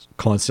he's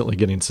constantly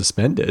getting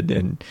suspended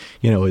and,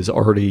 has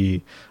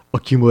already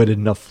accumulated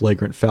enough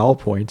flagrant foul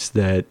points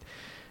that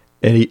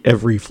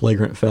every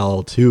flagrant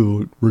foul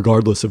too,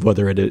 regardless of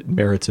whether it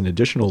merits an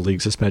additional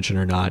league suspension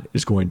or not,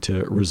 is going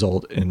to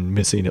result in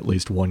missing at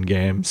least 1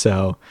 game.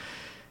 So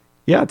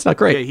yeah, it's not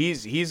great. Yeah,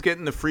 he's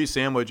getting the free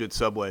sandwich at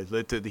Subway.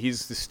 The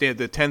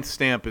 10th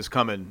stamp is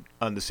coming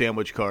on the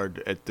sandwich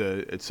card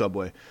at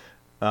Subway.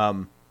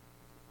 I'm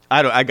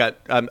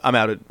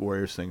out at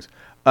Warriors things.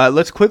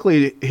 Let's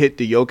quickly hit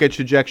the Jokic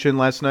ejection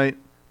last night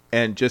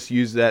and just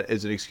use that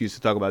as an excuse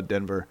to talk about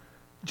Denver.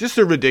 Just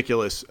a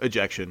ridiculous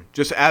ejection.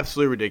 Just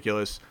absolutely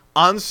ridiculous.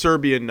 On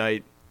Serbian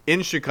night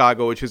in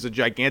Chicago, which is a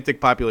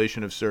gigantic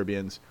population of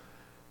Serbians.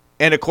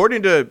 And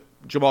according to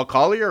Jamal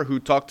Collier, who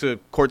talked to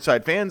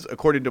courtside fans,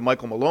 according to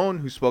Michael Malone,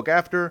 who spoke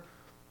after,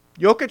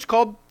 Jokic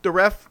called the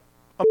ref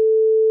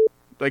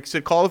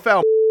said, call a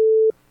foul.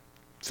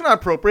 It's not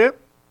appropriate.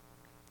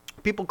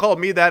 People called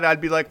me that, I'd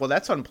be like, well,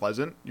 that's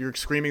unpleasant. You're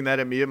screaming that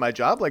at me at my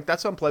job? Like,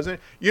 that's unpleasant.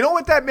 You know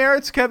what that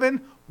merits,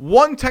 Kevin?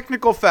 1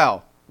 technical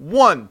foul.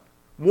 1.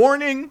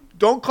 Warning,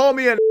 don't call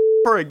me a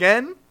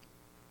again.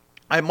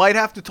 I might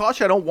have to toss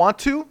you. I don't want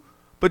to,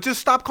 but just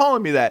stop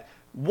calling me that.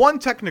 1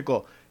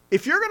 technical.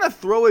 If you're going to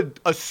throw a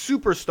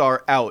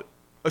superstar out,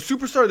 a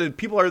superstar that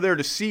people are there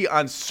to see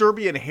on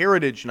Serbian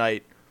Heritage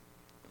Night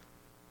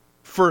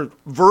for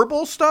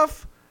verbal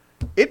stuff,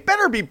 it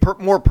better be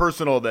more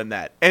personal than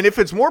that. And if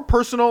it's more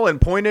personal and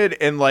pointed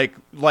and like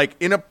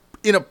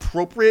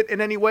inappropriate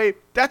in any way,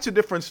 that's a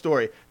different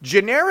story.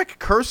 Generic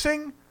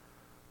cursing,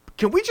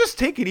 can we just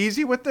take it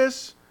easy with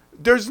this?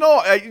 There's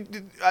no...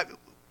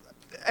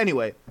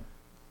 anyway,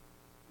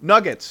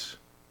 Nuggets.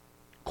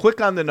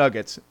 Quick on the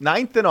Nuggets.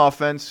 9th in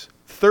offense,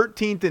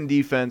 13th in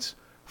defense,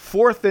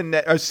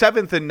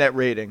 7th in net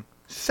rating.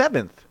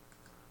 7th.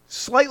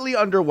 Slightly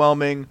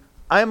underwhelming.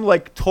 I'm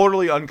like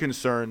totally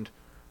unconcerned.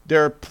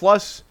 They're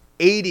plus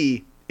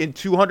 80 in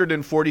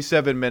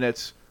 247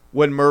 minutes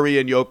when Murray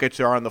and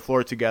Jokic are on the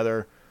floor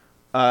together.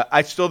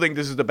 I still think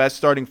this is the best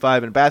starting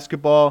 5 in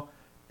basketball.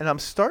 And I'm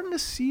starting to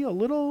see a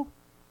little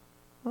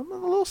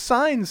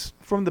signs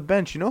from the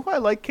bench. You know who I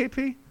like,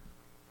 KP?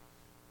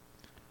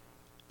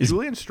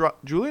 Julian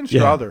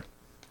Strawther.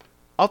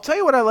 I'll tell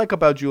you what I like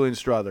about Julian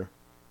Strawther.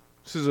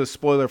 This is a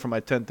spoiler for my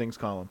 10 Things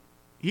column.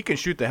 he can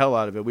shoot the hell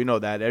out of it. We know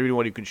that.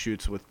 Everyone who can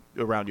shoot with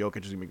around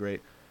Jokic is going to be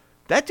great.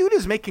 That dude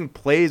is making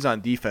plays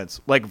on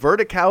defense, like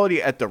verticality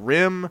at the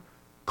rim,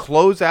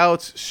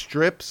 closeouts,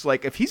 strips.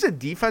 Like, if he's a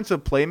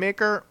defensive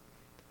playmaker,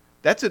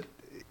 that's a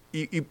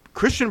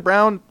Christian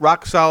Brown,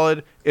 rock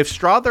solid. If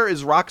Strother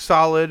is rock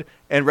solid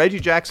and Reggie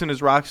Jackson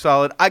is rock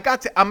solid,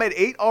 I'm at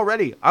 8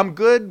 already. I'm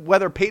good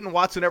whether Peyton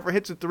Watson ever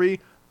hits a 3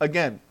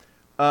 again.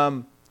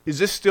 Is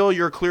this still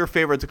your clear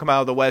favorite to come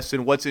out of the West,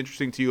 and what's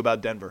interesting to you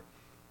about Denver?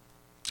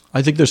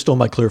 I think they're still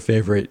my clear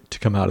favorite to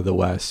come out of the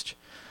West.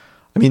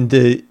 I mean,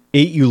 the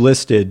 8 you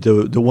listed,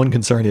 the one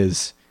concern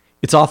is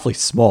it's awfully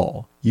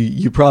small.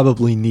 You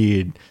probably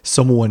need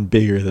someone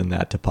bigger than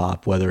that to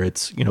pop, whether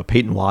it's,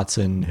 Peyton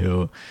Watson,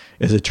 who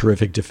is a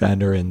terrific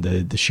defender and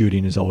the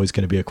shooting is always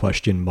going to be a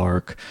question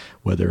mark,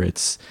 whether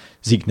it's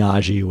Zeke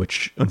Naji,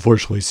 which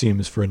unfortunately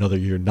seems for another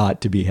year not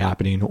to be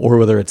happening, or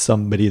whether it's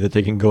somebody that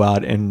they can go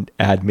out and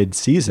add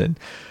mid-season.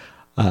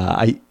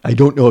 I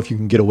don't know if you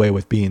can get away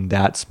with being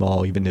that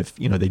small, even if,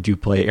 they do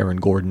play Aaron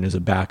Gordon as a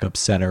backup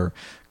center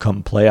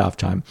come playoff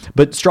time.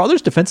 But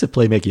Strother's defensive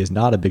playmaking is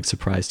not a big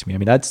surprise to me. I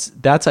mean,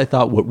 that's I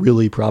thought what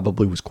really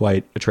probably was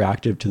quite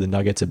attractive to the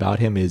Nuggets about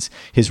him is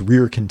his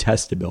rear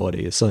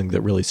contestability is something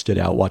that really stood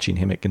out watching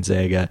him at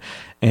Gonzaga.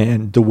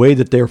 And the way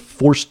that they're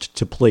forced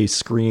to play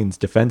screens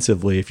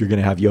defensively if you're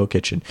going to have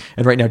Jokic.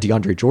 And right now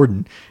DeAndre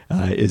Jordan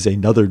is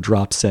another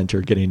drop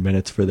center getting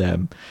minutes for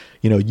them.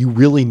 You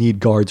really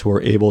need guards who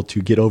are able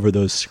to get over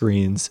those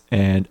screens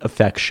and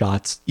affect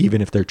shots,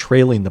 even if they're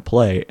trailing the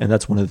play. And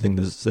that's one of the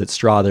things that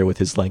Strother, with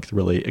his length,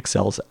 really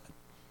excels at.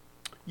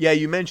 Yeah,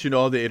 you mentioned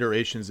all the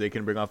iterations they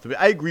can bring off the.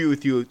 I agree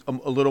with you.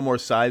 A little more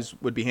size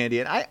would be handy,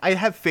 and I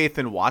have faith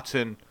in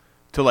Watson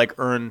to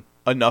earn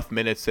enough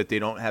minutes that they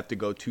don't have to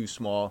go too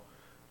small.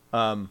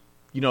 The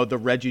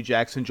Reggie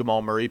Jackson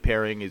Jamal Murray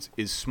pairing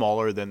is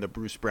smaller than the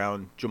Bruce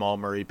Brown Jamal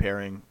Murray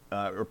pairing,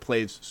 or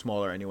plays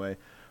smaller anyway.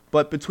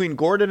 But between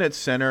Gordon at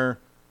center,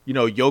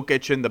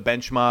 Jokic and the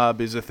bench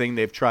mob is a thing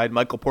they've tried.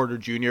 Michael Porter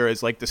Jr.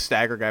 is like the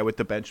stagger guy with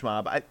the bench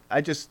mob.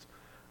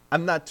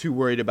 I'm not too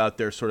worried about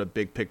their sort of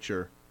big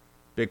picture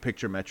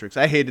metrics.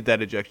 I hated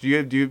that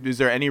ejection. Is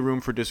there any room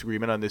for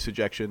disagreement on this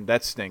ejection?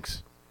 That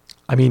stinks.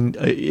 I mean,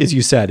 as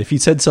you said, if he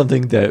said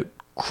something that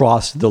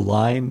crossed the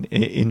line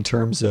in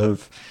terms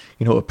of,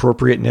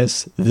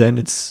 appropriateness, then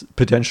it's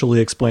potentially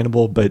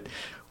explainable. But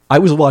I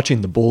was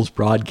watching the Bulls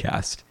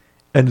broadcast,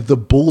 and the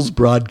Bulls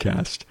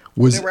broadcast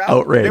was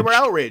outraged.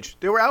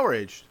 They were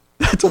outraged.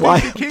 That's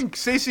why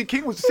Stacey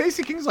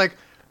King's like,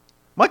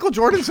 Michael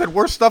Jordan said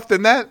worse stuff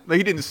than that.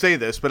 He didn't say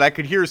this, but I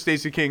could hear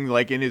Stacey King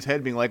in his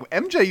head being like,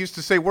 MJ used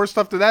to say worse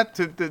stuff than that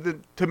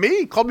to me.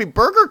 He called me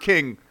Burger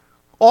King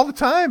all the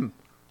time.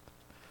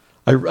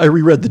 I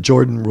reread the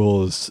Jordan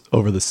rules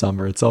over the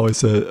summer. It's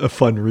always a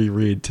fun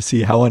reread to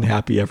see how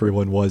unhappy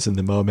everyone was in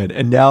the moment.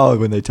 And now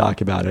when they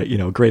talk about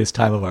it, greatest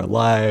time of our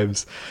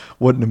lives,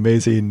 what an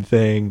amazing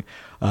thing.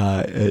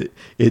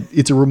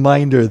 It's a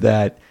reminder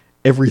that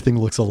everything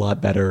looks a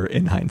lot better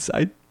in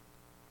hindsight.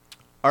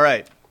 All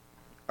right.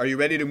 Are you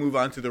ready to move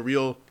on to the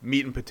real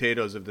meat and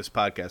potatoes of this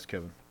podcast,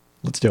 Kevin?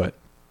 Let's do it.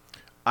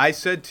 I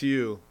said to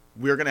you,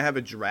 we're going to have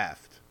a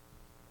draft.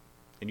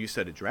 And you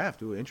said a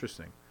draft? Ooh,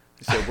 interesting.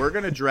 I said, we're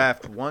going to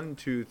draft 1,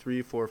 2,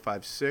 3, 4,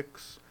 5,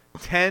 6,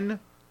 10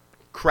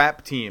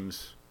 crap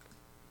teams.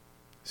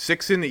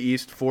 6 in the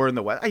East, 4 in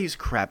the West. I use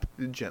crap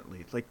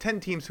gently. 10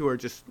 teams who are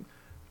just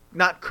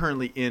not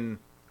currently in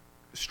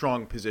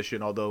strong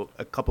position, although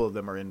a couple of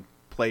them are in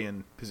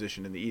play-in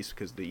position in the East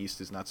because the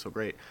East is not so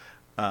great.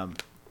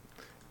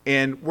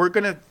 And we're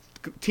going to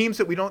teams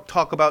that we don't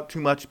talk about too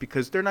much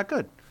because they're not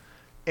good.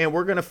 And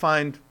we're going to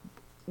find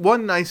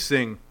one nice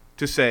thing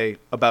to say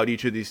about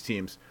each of these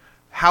teams.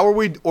 How are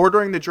we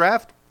ordering the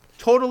draft?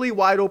 Totally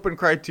wide open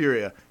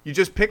criteria. You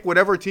just pick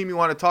whatever team you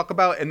want to talk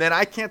about, and then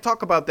I can't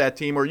talk about that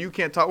team, or you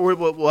can't talk.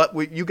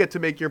 You get to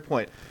make your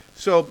point.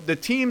 So the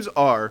teams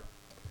are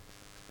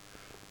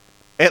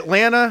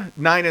Atlanta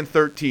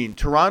 9-13,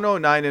 Toronto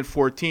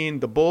 9-14,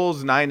 the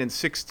Bulls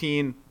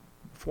 9-16,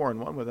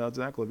 4-1 without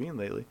Zach LaVine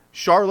lately.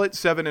 Charlotte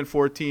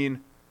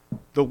 7-14,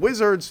 the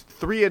Wizards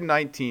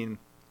 3-19,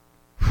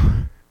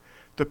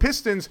 the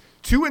Pistons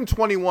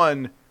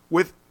 2-21.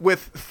 With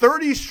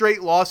 30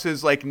 straight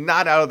losses,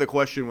 not out of the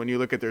question when you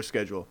look at their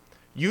schedule.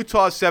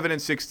 Utah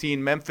 7-16,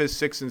 Memphis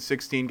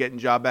 6-16, getting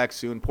job back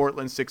soon.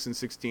 Portland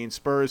 6-16,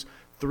 Spurs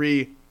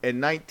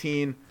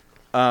 3-19.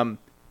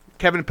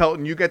 Kevin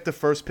Pelton, you get the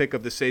first pick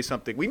of the Say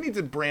Something. We need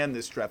to brand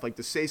this draft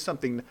the Say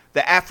Something,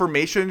 the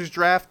affirmations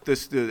draft,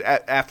 the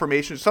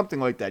affirmations, something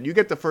like that. You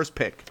get the first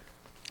pick.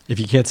 If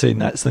you can't say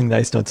something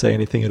nice, don't say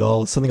anything at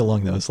all. Something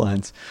along those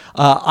lines.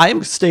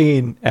 I'm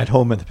staying at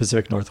home in the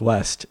Pacific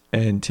Northwest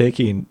and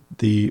taking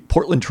the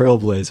Portland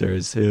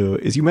Trailblazers, who,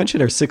 as you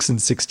mentioned, are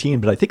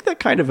 6-16. But I think that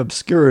kind of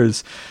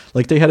obscures,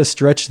 they had a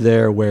stretch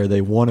there where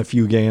they won a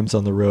few games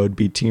on the road,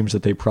 beat teams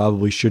that they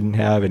probably shouldn't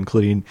have,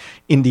 including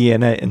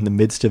Indiana in the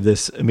midst of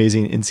this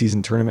amazing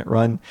in-season tournament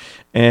run.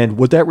 And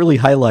what that really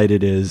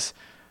highlighted is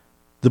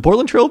the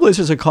Portland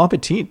Trailblazers are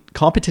a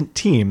competent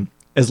team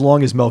as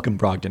long as Malcolm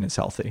Brogdon is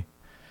healthy.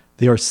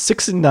 They are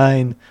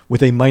 6-9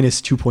 with a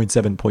minus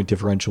 2.7 point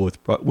differential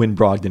when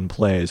Brogdon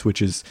plays, which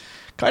is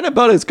kind of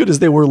about as good as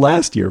they were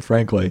last year,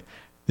 frankly.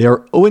 They are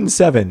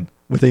 0-7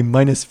 with a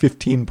minus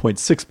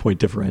 15.6 point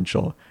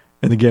differential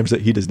in the games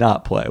that he does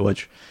not play,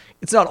 which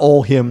it's not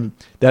all him.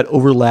 That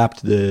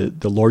overlapped the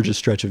largest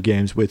stretch of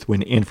games with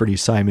when Anthony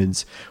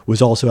Simons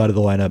was also out of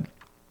the lineup.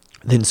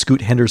 Then Scoot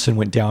Henderson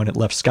went down. It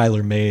left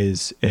Skylar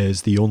Mays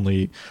as the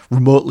only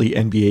remotely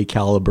NBA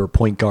caliber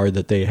point guard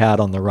that they had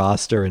on the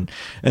roster. And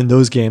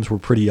those games were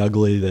pretty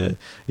ugly.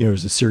 It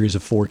was a series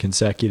of 4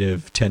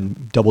 consecutive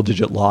 10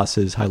 double-digit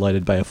losses,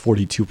 highlighted by a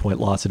 42-point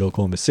loss at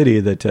Oklahoma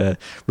City that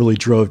really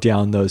drove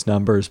down those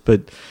numbers.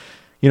 But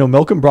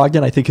Malcolm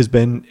Brogdon, I think, has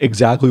been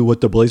exactly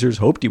what the Blazers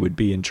hoped he would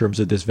be in terms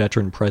of this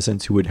veteran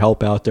presence who would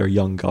help out their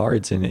young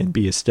guards and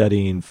be a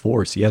steadying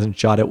force. He hasn't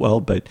shot it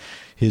well, but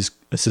his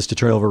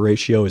assist-to-turnover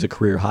ratio is a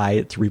career high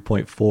at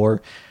 3.4.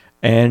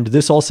 And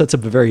this all sets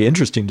up a very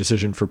interesting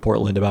decision for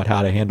Portland about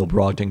how to handle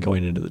Brogdon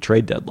going into the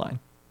trade deadline.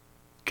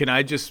 Can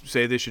I just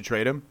say they should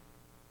trade him?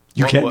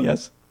 You can,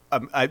 yes.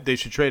 They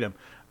should trade him.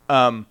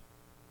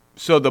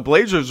 So the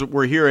Blazers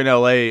were here in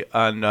L.A.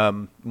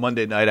 on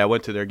Monday night. I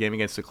went to their game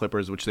against the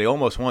Clippers, which they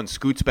almost won.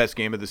 Scoot's best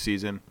game of the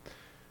season.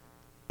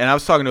 And I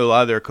was talking to a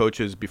lot of their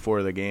coaches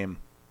before the game.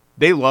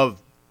 They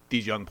love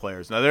these young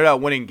players. Now, they're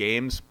not winning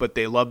games, but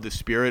they love the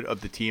spirit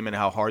of the team and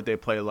how hard they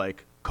play.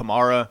 Like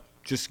Kamara,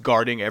 just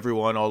guarding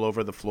everyone all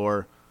over the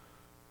floor.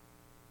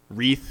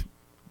 Reith,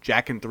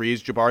 jacking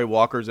threes. Jabari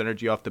Walker's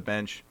energy off the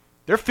bench.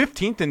 They're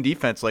 15th in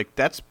defense. Like,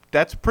 that's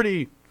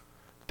pretty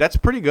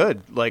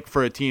good, like,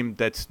 for a team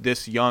that's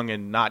this young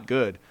and not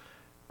good.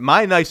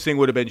 My nice thing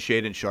would have been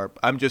Shaedon Sharpe.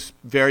 I'm just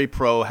very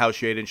pro how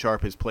Shaedon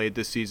Sharpe has played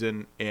this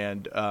season,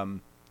 and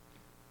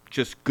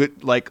just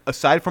good. Like,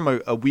 aside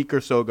from a week or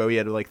so ago, he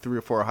had like 3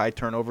 or 4 high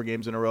turnover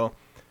games in a row.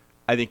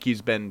 I think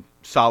he's been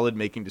solid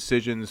making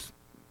decisions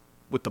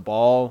with the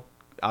ball.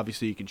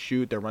 Obviously, he can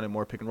shoot. They're running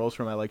more pick and rolls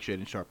for him. I like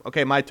Shaedon Sharpe.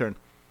 Okay, my turn.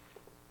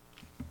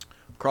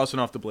 Crossing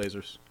off the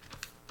Blazers.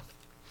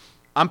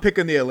 I'm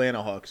picking the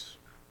Atlanta Hawks.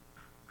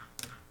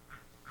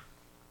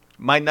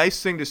 My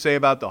nice thing to say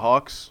about the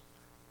Hawks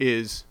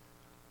is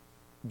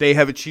they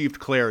have achieved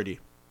clarity.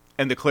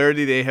 And the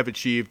clarity they have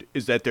achieved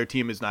is that their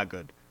team is not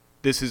good.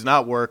 This has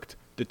not worked.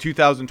 The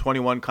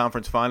 2021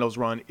 Conference Finals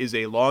run is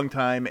a long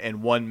time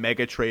and one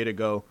mega trade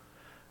ago.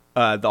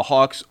 The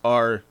Hawks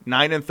are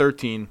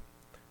 9-13.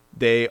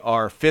 They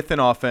are 5th in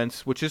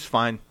offense, which is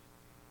fine.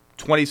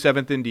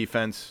 27th in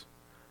defense.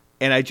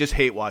 And I just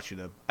hate watching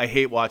them. I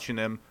hate watching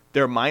them.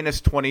 They're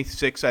minus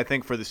 26, I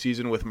think, for the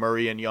season with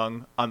Murray and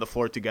Young on the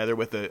floor together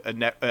with a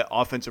net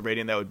offensive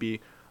rating that would be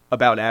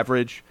about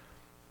average.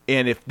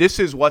 And if this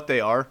is what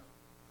they are,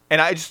 and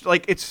I just,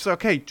 like, it's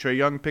okay. Trae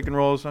Young pick and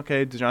rolls.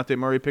 Okay, DeJounte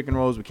Murray pick and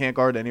rolls. We can't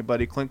guard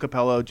anybody. Clint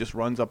Capella just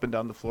runs up and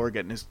down the floor,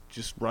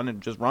 just running,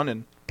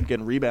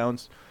 getting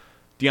rebounds.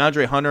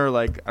 DeAndre Hunter,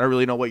 like, I don't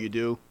really know what you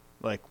do.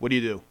 Like, what do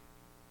you do?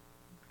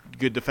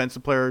 Good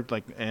defensive player?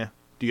 Like,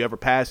 Do you ever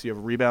pass? Do you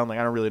ever rebound? Like,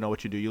 I don't really know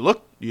what you do. You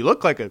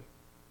look like a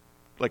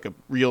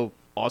real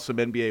awesome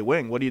NBA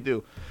wing. What do you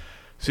do?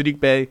 Sadiq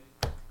Bey.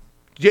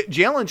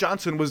 Jalen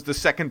Johnson was the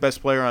second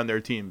best player on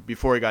their team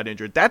before he got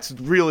injured. That's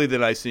really the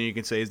nice thing you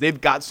can say is they've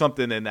got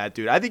something in that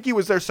dude. I think he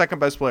was their second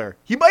best player.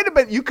 He might have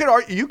been. You could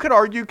argue,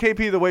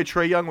 KP, the way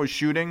Trae Young was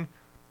shooting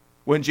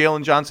when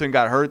Jalen Johnson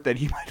got hurt, that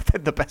he might have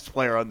been the best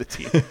player on the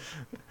team.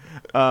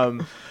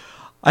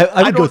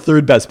 I would go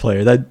third best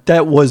player.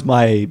 That was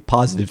my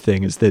positive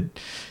thing, is that,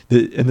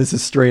 and this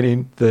is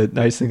straining the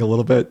nice thing a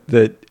little bit,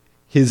 that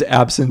his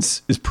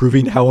absence is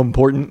proving how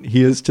important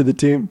he is to the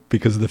team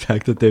because of the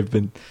fact that they've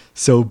been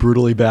so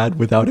brutally bad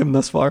without him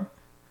thus far.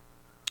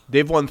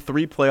 They've won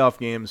 3 playoff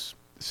games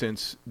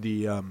since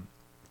the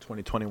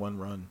 2021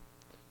 run.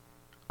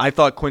 I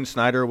thought Quinn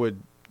Snyder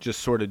would just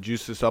sort of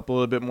juice this up a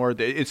little bit more.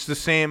 It's the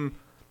same.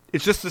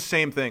 It's just the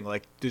same thing.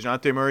 Like,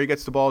 DeJounte Murray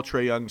gets the ball,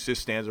 Trae Young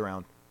just stands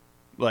around.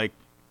 Like,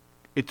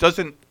 it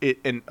doesn't.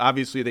 And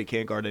obviously they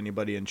can't guard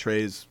anybody, and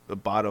Trae's the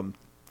bottom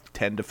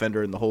 10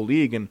 defender in the whole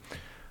league, and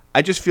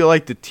I just feel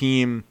like the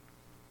team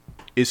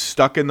is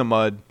stuck in the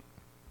mud.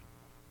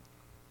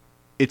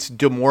 It's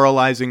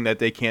demoralizing that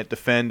they can't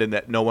defend and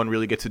that no one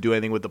really gets to do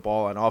anything with the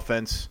ball on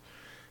offense.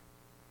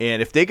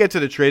 And if they get to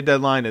the trade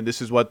deadline and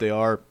this is what they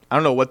are, I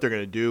don't know what they're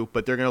going to do,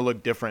 but they're going to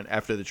look different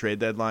after the trade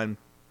deadline,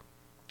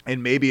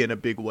 and maybe in a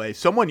big way.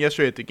 Someone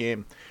yesterday at the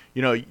game,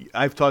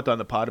 I've talked on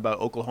the pod about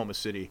Oklahoma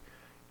City,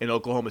 and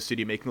Oklahoma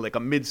City making like a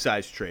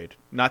mid-sized trade.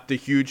 Not the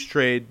huge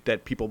trade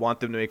that people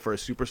want them to make for a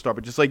superstar,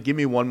 but just like give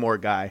me one more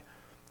guy.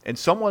 And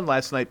someone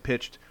last night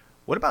pitched,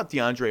 what about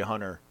DeAndre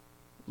Hunter,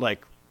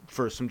 like,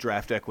 for some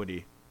draft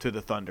equity to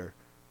the Thunder?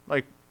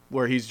 Like,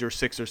 where he's your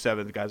 6th or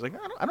 7th guy. Like,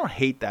 I don't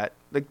hate that.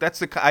 Like,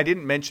 I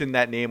didn't mention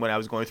that name when I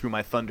was going through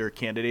my Thunder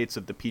candidates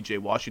of the P.J.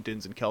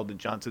 Washingtons and Keldon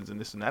Johnsons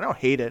and this and that. I don't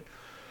hate it.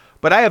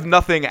 But I have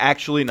nothing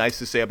actually nice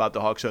to say about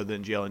the Hawks other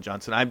than Jalen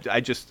Johnson.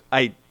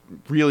 I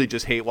really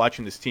just hate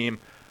watching this team.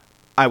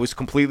 I was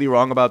completely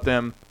wrong about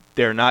them.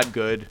 They're not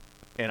good,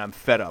 and I'm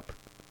fed up.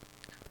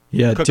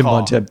 Yeah, Good Tim call.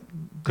 Bontemps.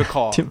 Good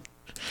call.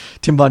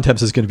 Tim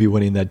Bontemps is going to be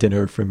winning that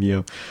dinner from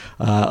you,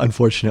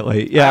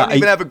 unfortunately. Yeah, I don't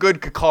even have a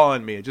good cacaw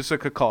in me, just a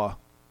cacaw.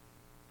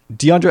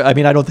 DeAndre, I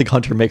mean, I don't think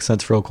Hunter makes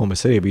sense for Oklahoma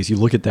City because you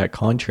look at that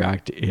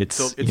contract,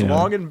 it's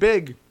long and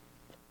big.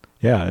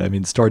 Yeah, I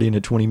mean, starting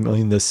at $20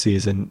 million this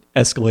season,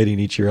 escalating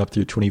each year up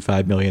through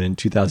 $25 million in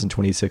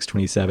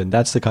 2026-27.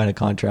 That's the kind of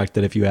contract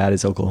that if you add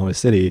as Oklahoma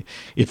City,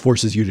 it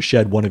forces you to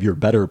shed one of your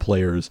better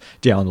players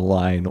down the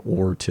line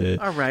or to.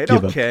 All right,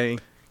 okay.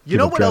 You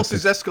know what else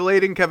is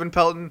escalating, Kevin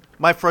Pelton?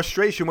 My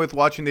frustration with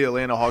watching the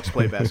Atlanta Hawks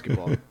play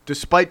basketball,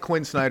 despite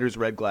Quinn Snyder's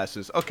red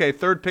glasses. Okay,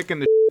 third pick in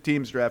the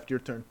team's draft. Your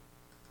turn.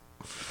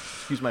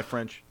 Excuse my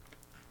French.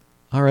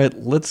 All right,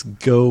 let's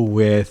go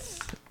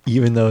with,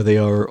 even though they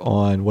are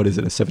on, what is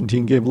it, a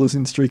 17-game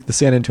losing streak, the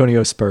San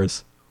Antonio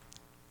Spurs.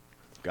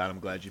 God, I'm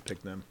glad you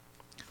picked them.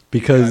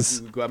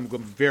 Because I'm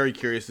very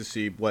curious to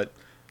see what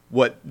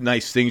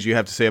nice things you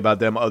have to say about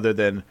them other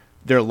than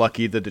they're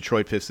lucky the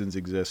Detroit Pistons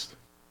exist.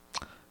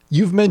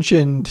 You've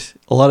mentioned,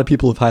 a lot of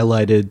people have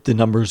highlighted the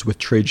numbers with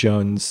Trey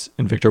Jones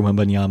and Victor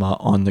Wembanyama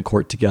on the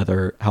court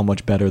together, how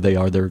much better they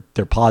are.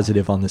 They're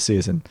positive on the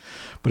season.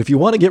 But if you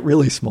want to get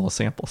really small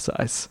sample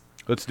size,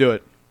 let's do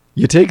it.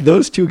 You take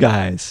those two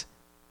guys,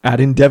 add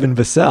in Devin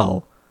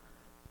Vassell,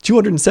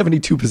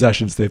 272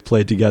 possessions they've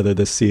played together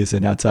this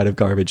season outside of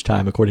garbage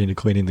time, according to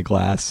Cleaning the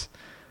Glass.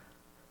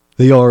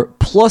 They are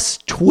plus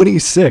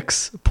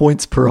 26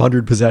 points per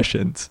 100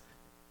 possessions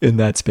in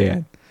that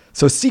span.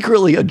 So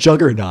secretly a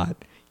juggernaut.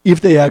 If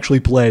they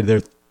actually played,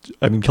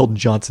 Keldon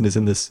Johnson is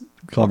in this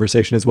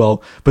conversation as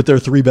well, but they're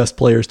three best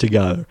players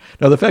together.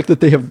 Now, the fact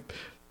that they have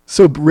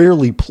so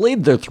rarely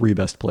played their three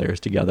best players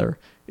together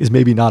is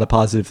maybe not a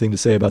positive thing to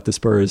say about the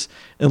Spurs,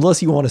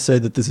 unless you want to say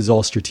that this is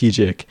all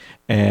strategic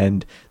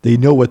and they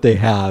know what they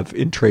have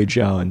in Trey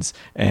Jones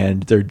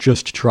and they're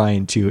just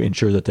trying to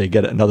ensure that they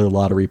get another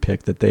lottery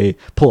pick, that they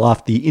pull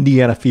off the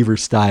Indiana Fever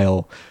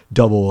style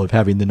double of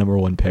having the number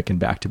one pick in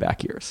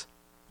back-to-back years.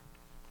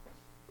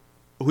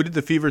 Who did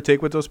the Fever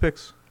take with those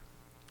picks?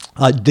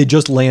 They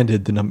just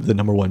landed the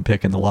number one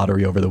pick in the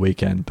lottery over the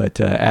weekend, but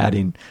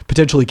adding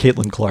potentially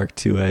Caitlin Clark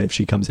to, if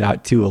she comes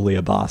out, to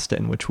Aaliyah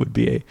Boston, which would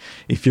be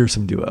a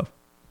fearsome duo.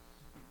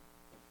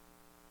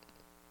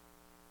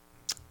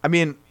 I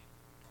mean,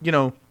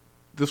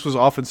 this was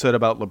often said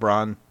about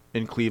LeBron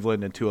in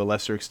Cleveland and to a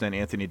lesser extent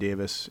Anthony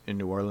Davis in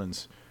New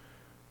Orleans.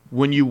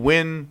 When you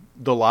win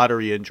the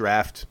lottery and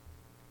draft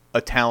a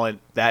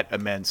talent that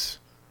immense,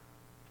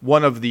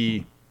 one of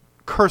the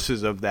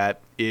curses of that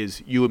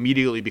is you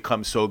immediately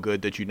become so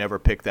good that you never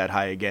pick that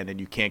high again, and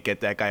you can't get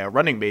that guy a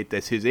running mate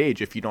that's his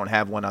age if you don't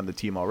have one on the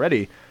team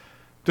already.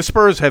 The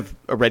Spurs have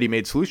a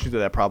ready-made solution to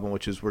that problem,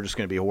 which is we're just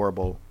going to be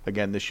horrible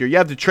again this year.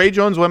 Yeah, the Trey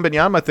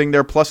Jones-Wembanyama thing,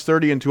 they're plus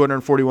 30 in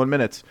 241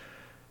 minutes.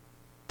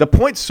 The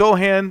Point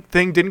Sohan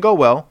thing didn't go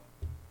well.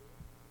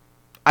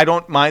 I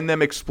don't mind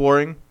them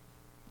exploring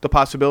the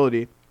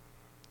possibility.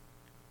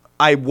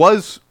 I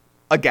was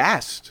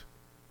aghast,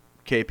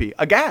 KP,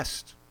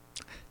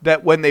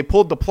 that when they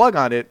pulled the plug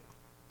on it,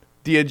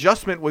 the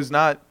adjustment was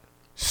not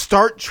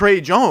start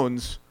Trey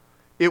Jones.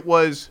 It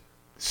was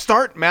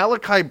start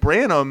Malachi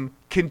Branham,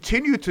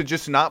 continue to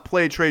just not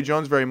play Trey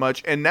Jones very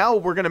much, and now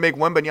we're going to make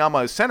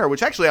Wembanyama a center,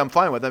 which actually I'm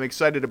fine with. I'm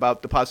excited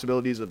about the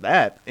possibilities of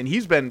that, and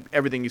he's been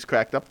everything he's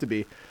cracked up to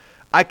be.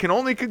 I can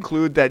only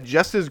conclude that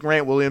just as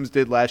Grant Williams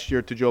did last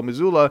year to Joe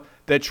Mazzulla,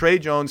 that Trey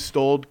Jones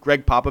stole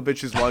Greg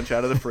Popovich's lunch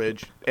out of the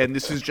fridge, and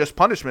this is just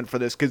punishment for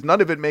this because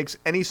none of it makes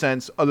any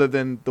sense other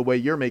than the way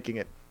you're making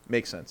it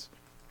make sense.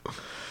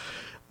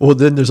 Well,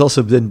 then there's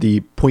also been the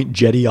Point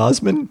Jetty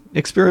Osman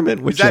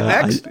experiment, which is that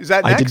next? Is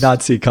that next? I did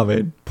not see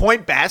coming.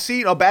 Point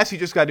Bassie? Oh, Bassie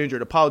just got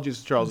injured. Apologies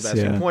to Charles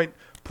Bassie. Yeah. Point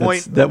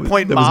that was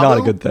not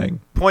a good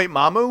thing. Point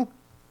Mamu?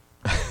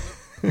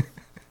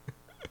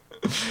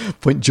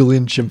 Point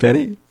Julian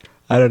Champagny?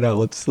 I don't know.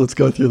 Let's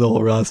go through the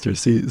whole roster.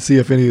 See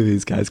if any of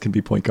these guys can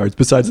be point guards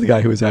besides the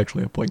guy who is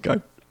actually a point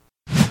guard.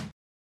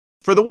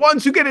 For the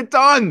ones who get it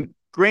done,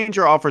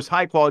 Grainger offers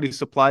high-quality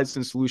supplies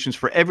and solutions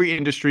for every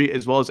industry,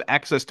 as well as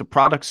access to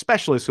product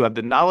specialists who have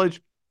the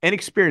knowledge and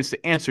experience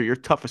to answer your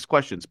toughest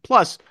questions.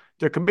 Plus,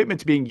 their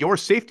commitment to being your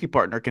safety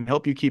partner can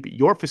help you keep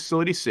your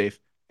facility safe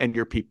and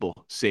your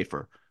people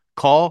safer.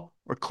 Call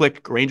or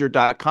click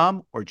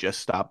Grainger.com or just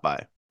stop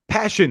by.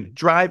 Passion,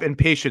 drive, and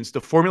patience,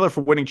 the formula for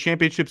winning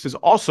championships, is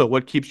also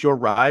what keeps your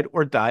ride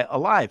or die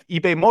alive.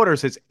 eBay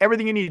Motors has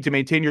everything you need to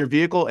maintain your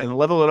vehicle and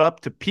level it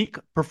up to peak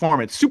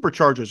performance.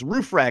 Superchargers,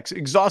 roof racks,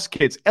 exhaust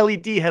kits,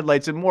 LED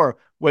headlights, and more.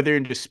 Whether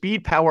into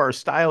speed, power, or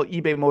style,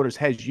 eBay Motors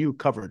has you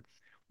covered.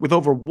 With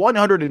over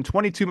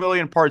 122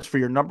 million parts for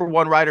your number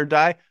one ride or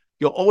die,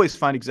 you'll always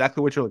find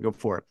exactly what you're looking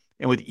for.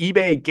 And with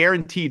eBay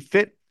Guaranteed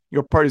Fit,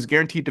 your part is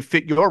guaranteed to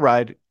fit your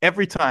ride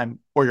every time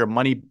or your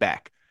money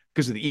back.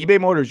 Because with eBay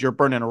Motors, you're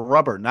burning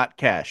rubber, not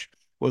cash.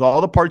 With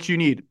all the parts you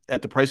need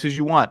at the prices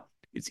you want,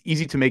 it's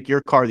easy to make your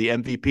car the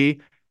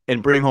MVP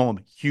and bring home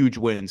huge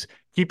wins.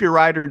 Keep your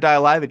ride or die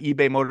alive at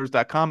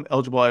ebaymotors.com.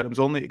 Eligible items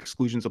only.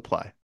 Exclusions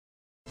apply.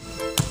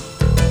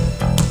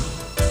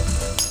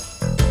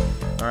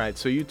 All right,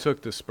 so you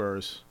took the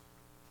Spurs.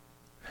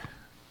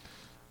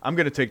 I'm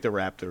going to take the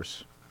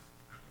Raptors.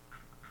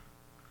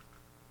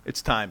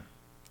 It's time.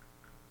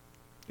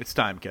 It's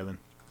time, Kevin.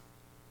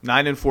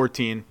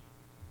 9-14.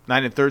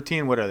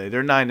 9-13. What are they?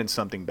 They're 9 and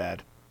something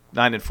bad.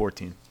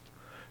 9-14.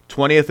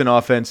 20th in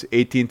offense,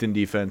 18th in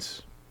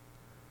defense.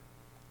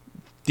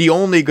 The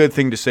only good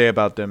thing to say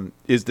about them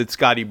is that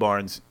Scotty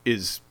Barnes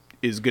is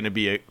going to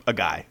be a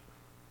guy.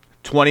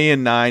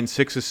 20-9,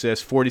 6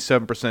 assists,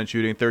 47%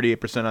 shooting,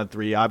 38% on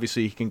three.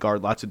 Obviously, he can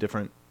guard lots of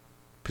different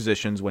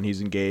positions when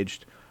he's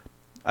engaged.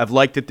 I've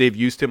liked that they've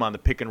used him on the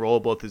pick and roll,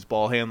 both as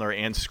ball handler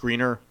and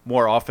screener,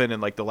 more often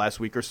in like the last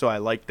week or so. I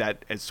like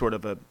that as sort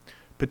of a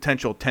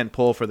potential tent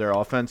pole for their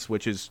offense,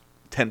 which is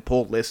tent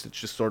pole list. It's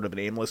just sort of an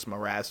aimless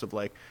morass of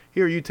like,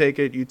 here, you take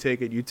it, you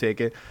take it, you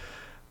take it.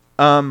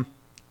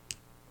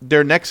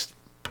 Their next,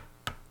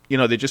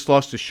 they just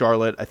lost to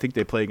Charlotte. I think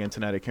they play again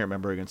tonight. I can't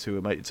remember against who.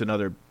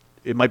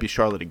 It might be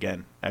Charlotte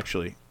again,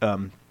 actually.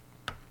 And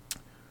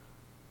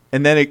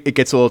then it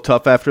gets a little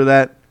tough after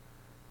that.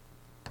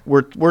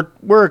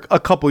 We're a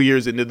couple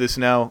years into this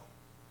now.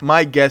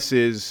 My guess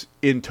is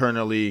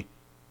internally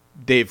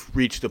they've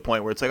reached the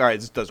point where it's like, all right,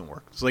 this doesn't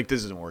work. It's like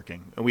this isn't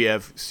working. And we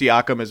have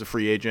Siakam as a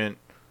free agent,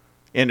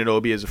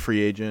 Anunoby as a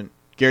free agent,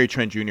 Gary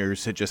Trent Jr.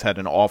 has just had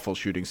an awful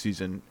shooting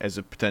season as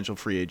a potential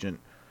free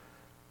agent.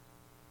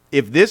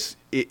 If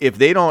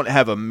they don't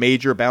have a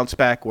major bounce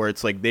back where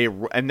it's like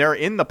they're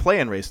in the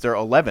play-in race, they're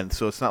 11th,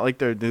 so it's not like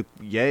they're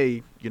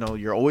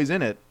you're always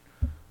in it.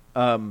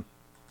 They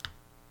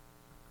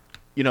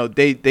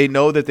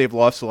know that they've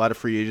lost a lot of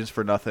free agents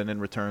for nothing in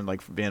return,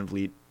 like Van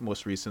Vliet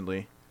most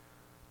recently.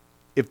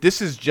 If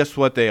this is just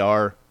what they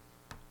are,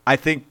 I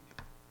think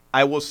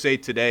I will say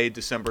today,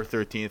 December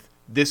 13th,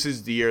 this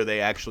is the year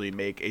they actually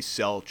make a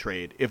sell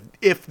trade.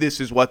 If this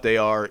is what they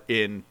are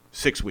in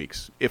 6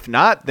 weeks. If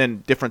not,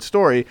 then different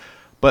story.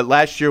 But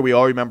last year we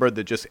all remember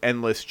the just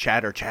endless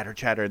chatter,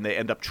 and they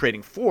end up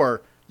trading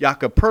for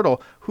Jakob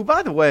Poeltl, who,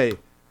 by the way,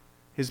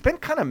 has been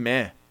kind of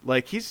meh.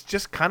 Like, he's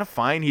just kind of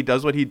fine. He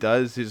does what he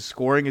does. His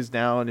scoring is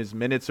down. His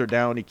minutes are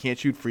down. He can't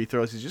shoot free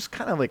throws. He's just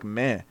kind of like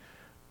meh.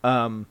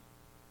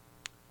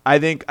 I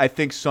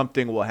think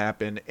something will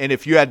happen. And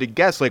if you had to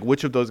guess, like,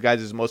 which of those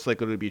guys is most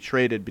likely to be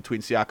traded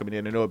between Siakam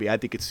and Anunoby, I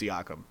think it's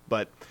Siakam.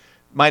 But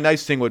my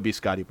nice thing would be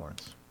Scotty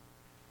Barnes.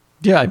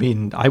 Yeah, I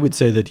mean, I would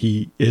say that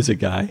he is a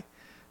guy.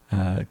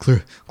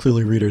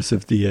 Clearly readers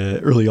of the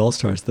early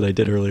All-Stars that I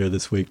did earlier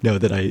this week know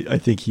that I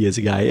think he is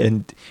a guy.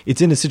 And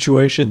it's in a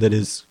situation that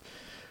is,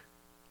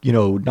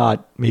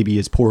 not maybe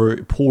as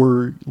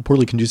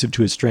poorly conducive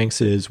to his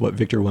strengths as what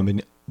Victor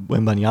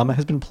Wembanyama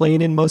has been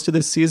playing in most of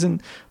this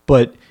season.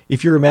 But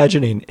if you're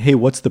imagining, hey,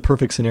 what's the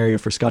perfect scenario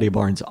for Scotty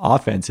Barnes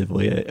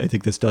offensively? I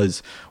think this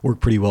does work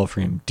pretty well for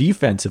him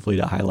defensively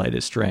to highlight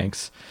his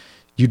strengths.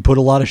 You'd put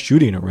a lot of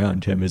shooting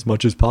around him as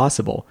much as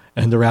possible.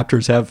 And the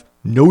Raptors have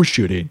no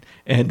shooting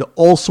and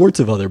all sorts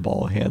of other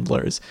ball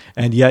handlers.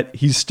 And yet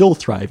he's still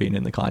thriving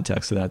in the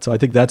context of that. So I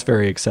think that's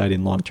very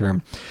exciting long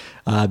term.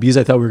 Because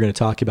I thought we were going to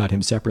talk about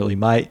him separately.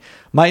 My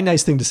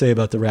nice thing to say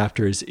about the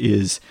Raptors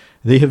is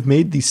they have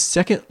made the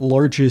second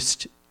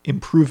largest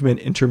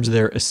improvement in terms of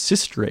their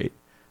assist rate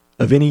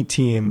of any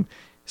team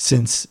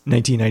since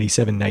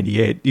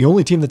 1997-98. The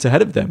only team that's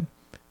ahead of them,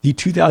 the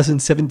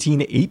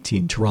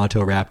 2017-18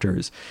 Toronto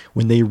Raptors,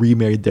 when they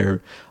remade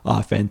their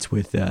offense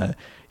with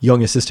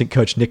young assistant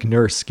coach Nick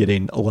Nurse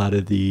getting a lot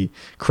of the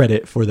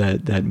credit for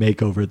that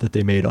makeover that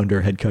they made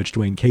under head coach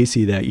Dwayne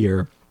Casey that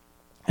year.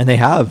 And they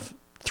have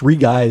 3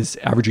 guys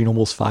averaging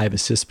almost 5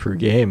 assists per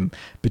game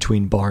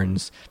between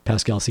Barnes,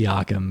 Pascal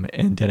Siakam,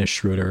 and Dennis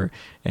Schroeder.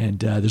 And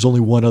there's only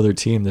one other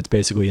team that's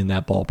basically in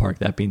that ballpark,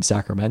 that being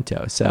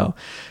Sacramento. So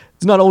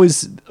it's not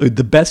always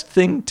the best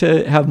thing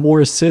to have more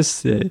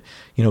assists.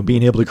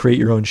 Being able to create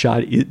your own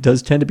shot, it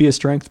does tend to be a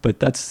strength, but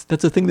that's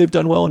a thing they've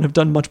done well and have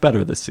done much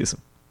better this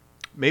season.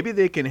 Maybe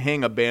they can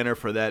hang a banner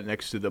for that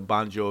next to the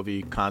Bon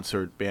Jovi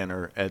concert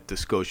banner at the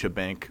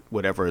Scotiabank,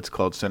 whatever it's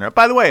called, center.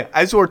 By the way,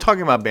 as we're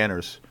talking about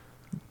banners,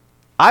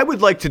 I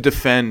would like to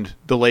defend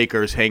the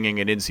Lakers hanging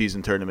an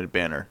in-season tournament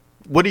banner.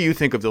 What do you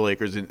think of the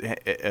Lakers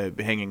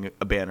hanging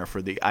a banner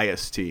for the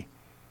IST?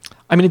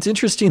 I mean, it's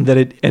interesting that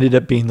it ended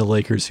up being the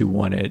Lakers who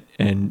won it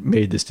and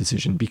made this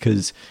decision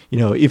because,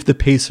 if the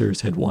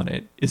Pacers had won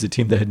it, is a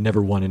team that had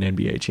never won an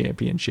NBA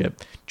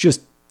championship,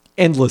 just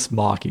endless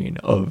mocking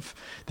of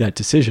that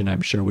decision,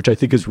 I'm sure, which I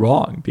think is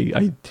wrong.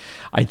 I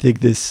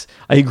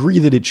agree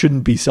that it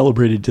shouldn't be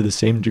celebrated to the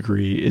same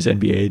degree as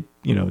NBA,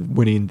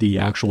 winning the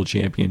actual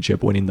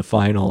championship, winning the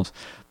finals.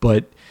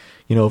 But,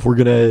 if we're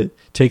going to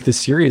take this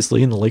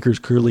seriously, and the Lakers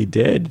clearly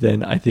did,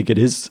 then I think it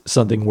is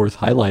something worth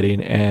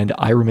highlighting. And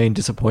I remain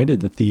disappointed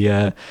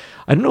that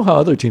I don't know how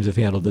other teams have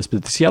handled this,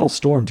 but the Seattle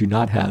Storm do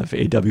not have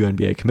a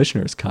WNBA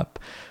Commissioner's Cup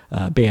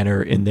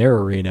banner in their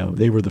arena.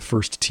 They were the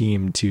first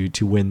team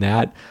to win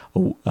that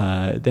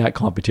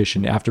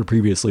competition after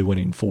previously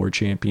winning 4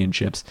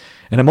 championships.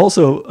 And I'm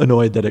also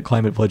annoyed that at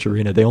Climate Pledge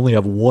Arena, they only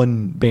have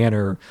one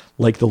banner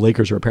like the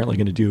Lakers are apparently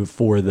going to do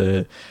for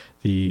the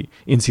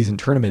in-season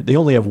tournament. They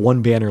only have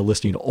one banner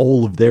listing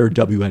all of their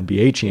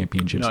WNBA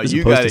championships as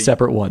opposed to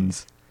separate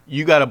ones.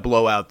 You got to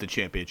blow out the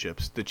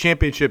championships. The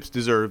championships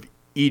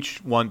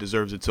each one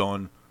deserves its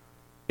own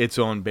its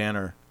own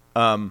banner.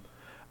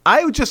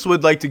 I just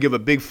would like to give a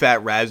big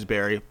fat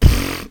raspberry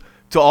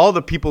to all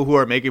the people who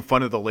are making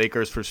fun of the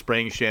Lakers for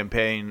spraying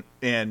champagne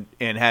and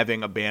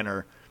having a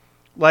banner.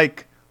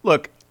 Like,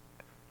 look,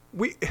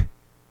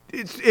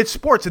 it's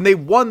sports, and they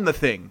won the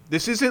thing.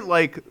 This isn't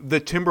like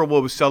the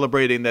Timberwolves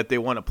celebrating that they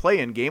won a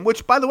play-in game,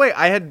 which, by the way,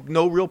 I had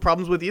no real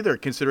problems with either,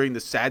 considering the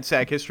sad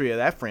sack history of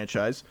that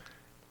franchise.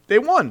 They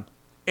won,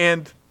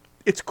 and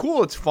it's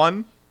cool. It's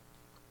fun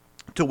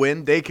to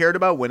win. They cared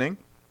about winning,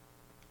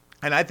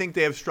 and I think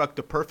they have struck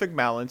the perfect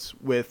balance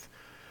with.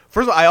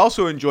 First of all, I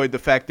also enjoyed the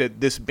fact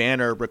that this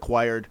banner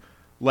required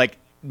like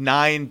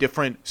 9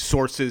 different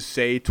sources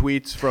say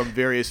tweets from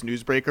various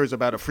newsbreakers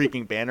about a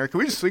freaking banner. Can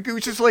we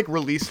just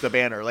release the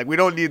banner? Like, we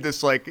don't need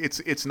this. Like,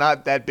 it's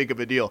not that big of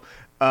a deal.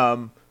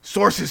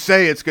 Sources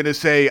say it's going to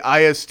say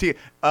IST.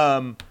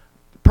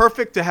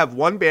 Perfect to have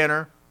one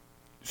banner,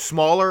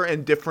 smaller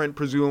and different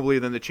presumably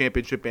than the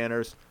championship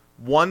banners.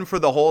 One for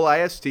the whole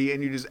IST,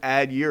 and you just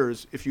add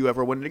years if you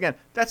ever win it again.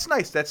 That's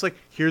nice. That's like,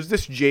 here's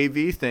this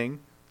JV thing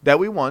that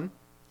we won.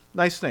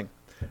 Nice thing.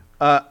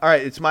 All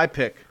right, it's my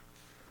pick.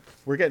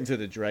 We're getting to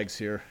the dregs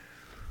here.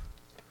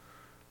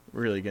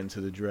 Really getting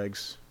to the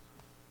dregs.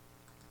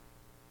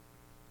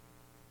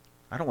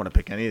 I don't want to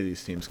pick any of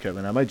these teams,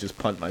 Kevin. I might just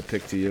punt my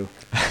pick to you.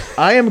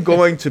 I am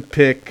going to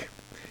pick...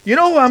 You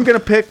know who I'm going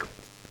to pick?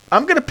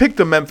 I'm going to pick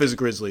the Memphis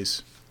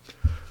Grizzlies,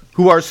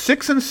 who are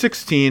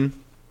 6-16,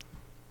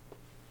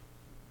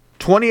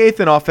 28th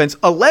in offense,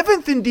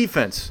 11th in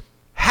defense.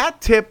 Hat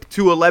tip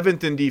to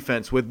 11th in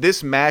defense with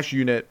this MASH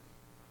unit,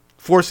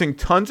 forcing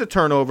tons of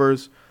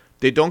turnovers.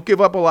 They don't give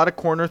up a lot of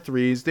corner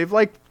threes. They've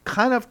like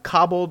kind of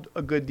cobbled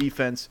a good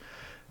defense.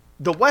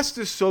 The West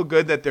is so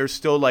good that they're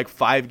still like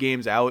 5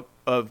 games out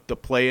of the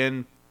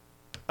play-in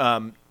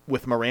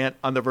with Morant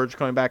on the verge of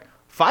coming back.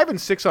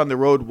 5-6 on the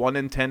road,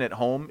 1-10 at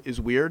home is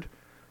weird.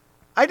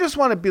 I just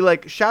want to be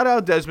like, shout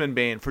out Desmond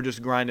Bane for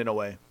just grinding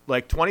away.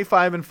 Like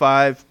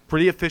 25-5,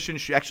 pretty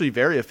efficient, actually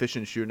very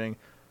efficient shooting.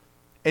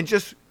 And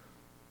just,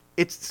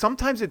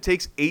 sometimes it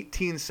takes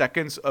 18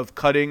 seconds of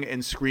cutting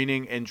and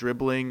screening and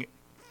dribbling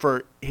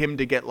for him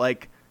to get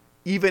like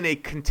even a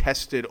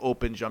contested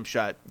open jump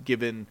shot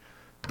given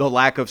the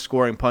lack of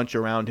scoring punch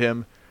around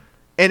him.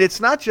 And it's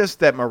not just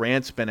that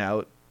Morant's been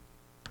out.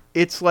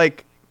 It's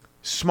like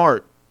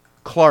Smart,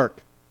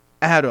 Clark,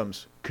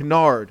 Adams,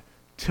 Kennard,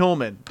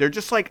 Tillman. They're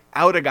just like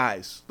out of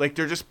guys. Like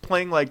they're just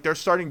playing like they're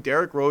starting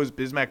Derrick Rose,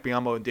 Bismack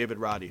Biyombo, and David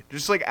Roddy. They're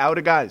just like out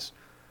of guys.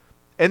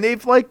 And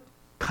they've like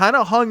kind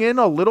of hung in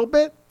a little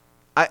bit.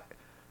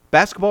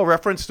 Basketball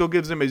Reference still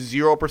gives them a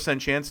 0%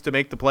 chance to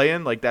make the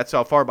play-in. Like, that's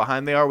how far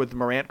behind they are with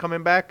Morant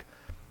coming back.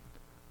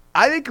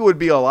 I think it would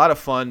be a lot of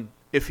fun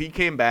if he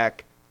came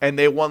back and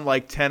they won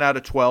like 10 out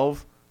of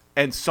 12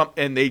 and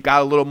they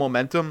got a little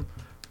momentum.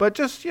 But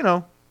just, you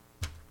know,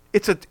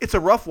 it's a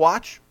rough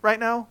watch right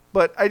now.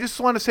 But I just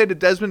want to say to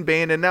Desmond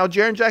Bane, and now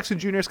Jaren Jackson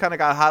Jr. has kind of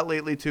got hot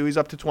lately too. He's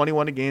up to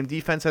 21 a game.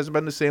 Defense hasn't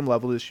been the same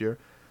level this year.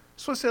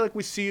 Just want to say, like,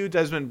 we see you,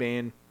 Desmond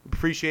Bane.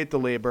 Appreciate the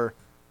labor.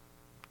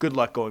 Good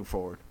luck going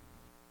forward.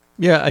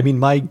 Yeah, I mean,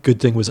 my good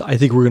thing was I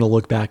think we're going to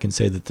look back and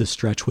say that this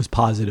stretch was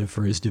positive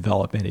for his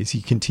development as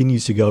he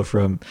continues to go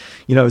from,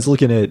 you know, I was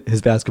looking at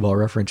his Basketball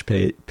Reference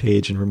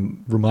page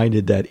and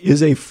reminded that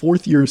is a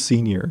 4th-year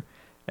senior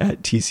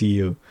at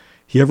TCU.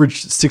 He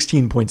averaged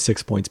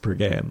 16.6 points per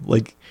game.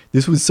 Like,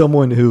 this was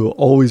someone who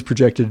always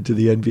projected to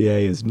the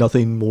NBA as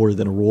nothing more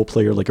than a role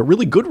player, like a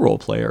really good role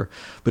player,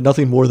 but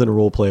nothing more than a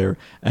role player.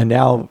 And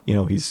now, you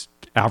know, he's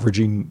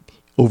averaging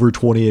over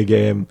 20 a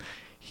game.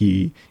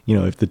 He, you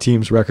know, if the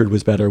team's record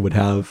was better, would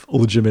have a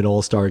legitimate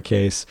all-star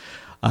case.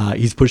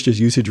 He's pushed his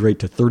usage rate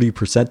to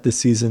 30% this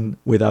season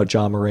without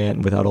John Morant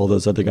and without all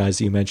those other guys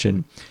that you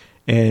mentioned.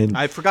 And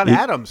I forgot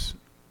Adams.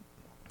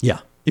 Yeah.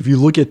 If you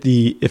look at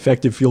the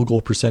effective field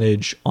goal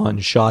percentage on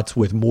shots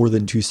with more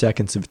than 2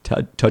 seconds of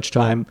touch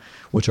time,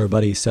 which our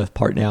buddy Seth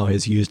Partnow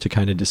has used to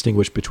kind of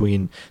distinguish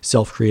between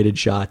self-created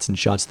shots and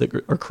shots that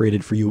are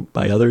created for you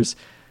by others,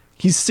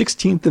 he's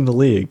 16th in the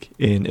league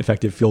in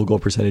effective field goal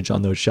percentage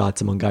on those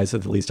shots among guys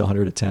with at least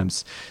 100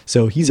 attempts.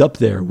 So he's up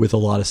there with a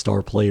lot of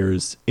star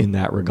players in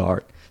that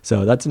regard.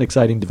 So that's an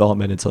exciting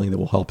development and something that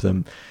will help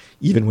them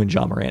even when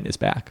John Morant is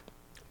back.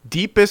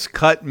 Deepest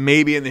cut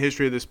maybe in the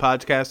history of this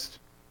podcast.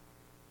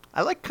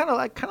 I kind of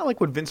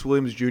like what Vince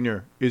Williams Jr.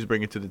 is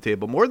bringing to the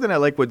table more than I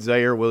like what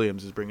Zaire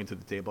Williams is bringing to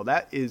the table.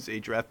 That is a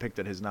draft pick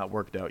that has not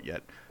worked out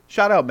yet.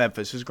 Shout out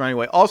Memphis, is grinding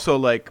away. Also,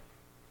 like,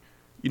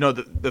 you know,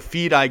 the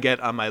feed I get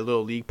on my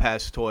little League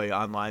Pass toy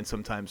online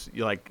sometimes,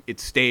 like,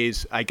 it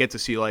stays. I get to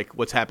see, like,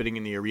 what's happening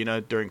in the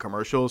arena during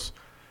commercials.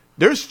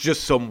 There's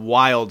just some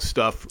wild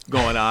stuff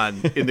going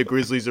on in the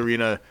Grizzlies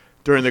arena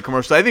during the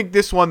commercials. I think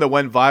this one that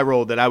went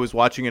viral that I was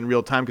watching in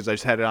real time because I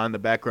just had it on in the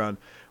background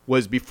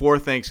was before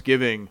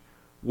Thanksgiving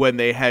when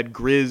they had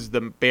Grizz, the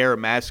bear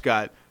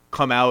mascot,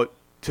 come out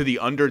to the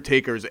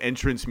Undertaker's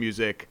entrance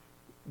music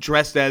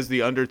dressed as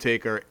the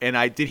Undertaker, and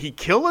did he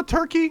kill a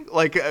turkey?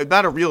 Like,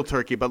 not a real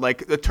turkey, but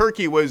like the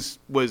turkey was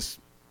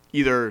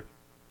either,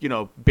 you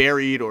know,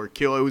 buried or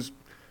killed. It was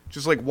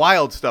just like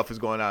wild stuff is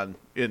going on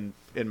in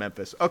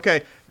Memphis.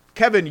 Okay,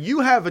 Kevin,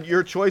 you have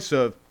your choice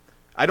of,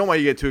 I don't want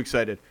you to get too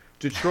excited,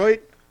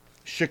 Detroit,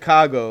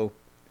 Chicago,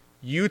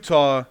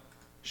 Utah,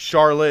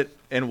 Charlotte,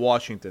 and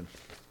Washington.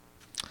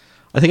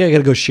 I think I got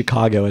to go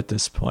Chicago at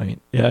this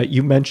point. Yeah,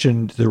 you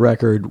mentioned the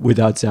record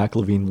without Zach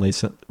LaVine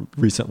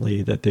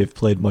recently, that they've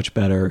played much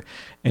better.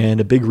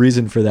 And a big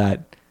reason for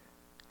that,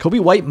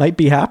 Coby White might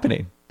be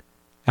happening.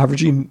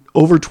 Averaging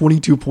over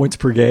 22 points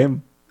per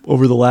game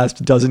over the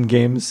last dozen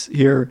games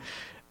here.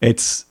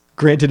 It's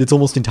granted, it's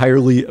almost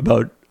entirely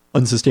about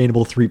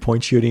unsustainable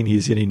three-point shooting.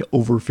 He's hitting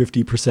over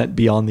 50%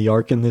 beyond the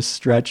arc in this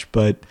stretch,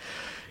 but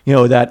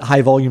that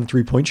high volume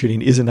three-point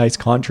shooting is a nice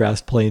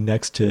contrast playing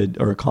next to,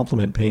 or a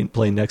compliment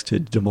playing next to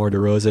DeMar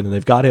DeRozan. And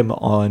they've got him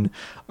on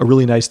a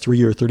really nice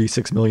 3-year,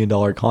 $36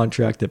 million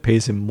contract that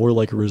pays him more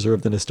like a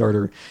reserve than a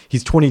starter.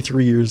 He's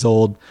 23 years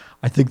old.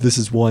 I think this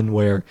is one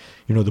where,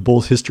 the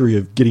Bulls' history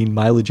of getting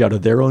mileage out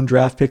of their own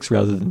draft picks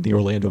rather than the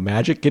Orlando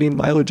Magic getting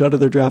mileage out of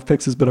their draft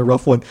picks has been a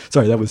rough one.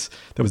 Sorry, that was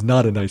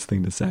not a nice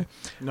thing to say.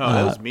 No,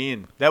 that was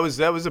mean. That was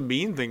a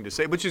mean thing to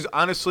say, which is,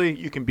 honestly,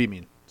 you can be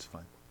mean. It's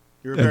fine.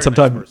 You're a very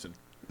nice person.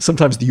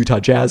 Sometimes the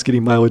Utah Jazz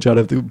getting mileage out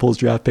of the Bulls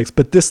draft picks,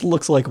 but this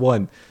looks like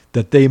one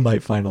that they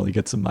might finally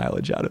get some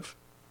mileage out of.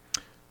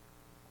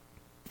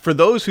 For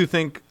those who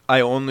think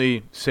I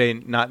only say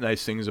not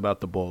nice things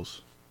about the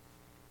Bulls,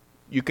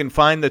 you can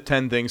find the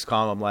 10 things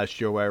column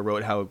last year where I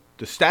wrote how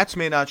the stats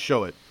may not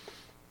show it.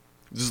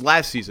 This is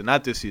last season,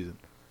 not this season.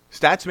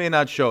 Stats may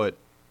not show it,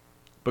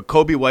 but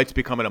Coby White's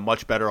becoming a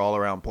much better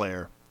all-around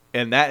player,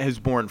 and that has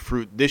borne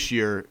fruit this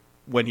year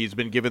when he's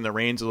been given the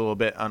reins a little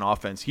bit on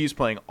offense. He's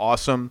playing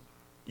awesome.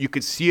 You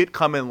could see it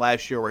coming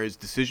last year where his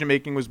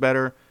decision-making was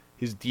better,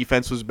 his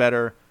defense was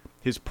better,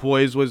 his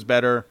poise was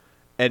better,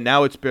 and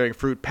now it's bearing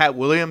fruit. Pat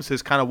Williams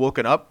has kind of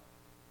woken up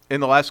in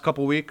the last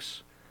couple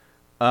weeks.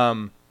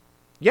 They're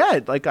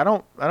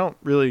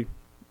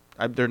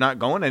not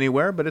going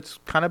anywhere, but it's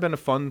kind of been a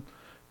fun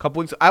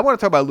couple weeks. I want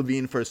to talk about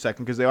LaVine for a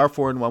second because they are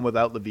 4-1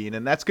 without LaVine,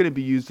 and that's going to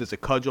be used as a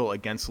cudgel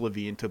against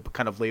LaVine to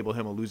kind of label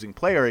him a losing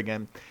player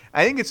again.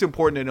 I think it's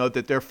important to note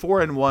that they're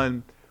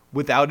 4-1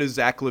 without a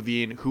Zach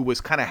LaVine who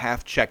was kind of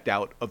half checked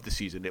out of the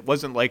season. It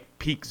wasn't like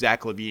peak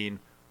Zach LaVine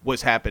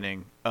was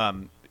happening,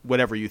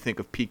 whatever you think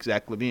of peak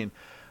Zach LaVine.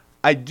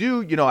 I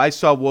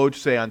saw Woj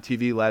say on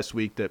TV last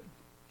week that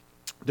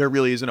there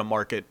really isn't a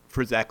market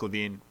for Zach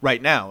LaVine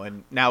right now,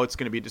 and now it's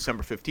going to be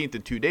December 15th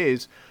in 2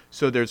 days,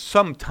 so there's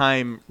some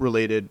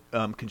time-related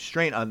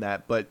constraint on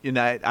that. But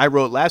I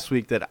wrote last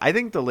week that I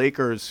think the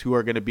Lakers, who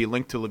are going to be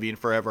linked to LaVine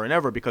forever and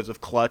ever because of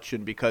clutch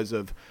and because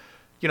of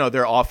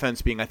their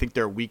offense being, I think,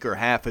 their weaker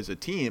half as a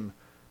team.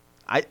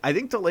 I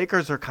think the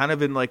Lakers are kind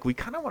of in, we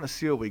kind of want to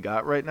see what we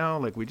got right now.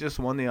 We just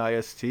won the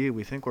IST.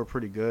 We think we're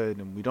pretty good,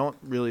 and we don't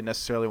really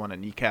necessarily want to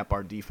kneecap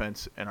our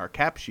defense and our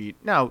cap sheet.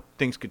 Now,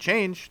 things could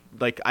change.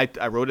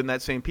 I wrote in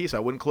that same piece, I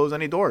wouldn't close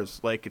any doors.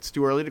 It's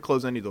too early to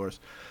close any doors.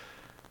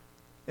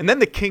 And then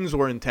the Kings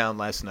were in town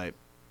last night.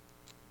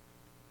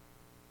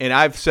 And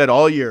I've said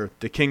all year,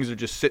 the Kings are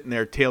just sitting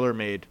there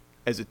tailor-made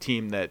as a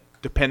team that,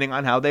 depending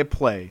on how they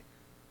play,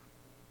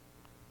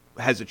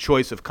 has a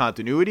choice of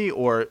continuity,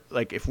 or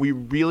if we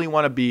really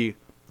want to be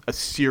a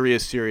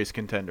serious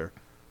contender,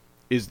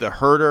 is the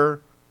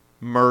Herter,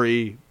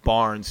 Murray,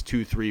 Barnes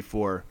 2, 3,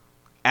 4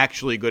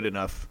 actually good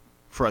enough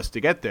for us to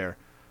get there?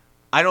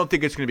 I don't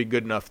think it's going to be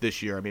good enough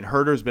this year. I mean,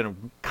 Herter's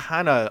been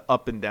kind of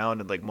up and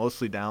down and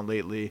mostly down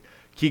lately.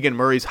 Keegan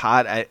Murray's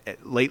hot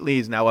lately.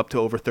 He's now up to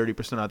over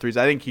 30% on threes.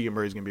 I think Keegan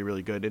Murray's going to be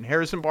really good, and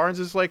Harrison Barnes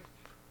is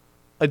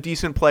a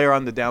decent player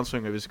on the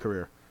downswing of his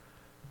career.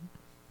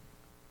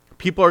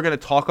 People are going to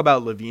talk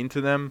about LaVine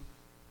to them.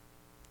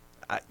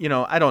 I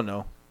don't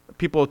know.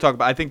 People will talk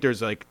about. I think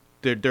there's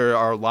there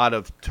are a lot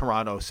of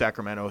Toronto,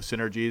 Sacramento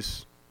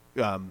synergies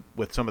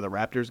with some of the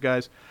Raptors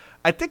guys.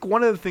 I think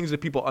one of the things that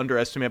people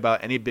underestimate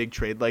about any big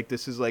trade like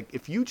this is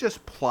if you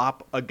just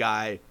plop a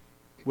guy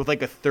with a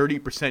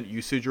 30%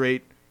 usage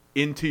rate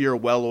into your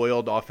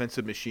well-oiled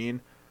offensive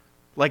machine,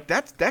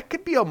 that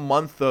could be a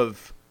month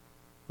of.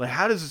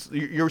 How does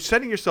this, you're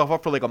setting yourself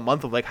up for a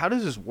month of how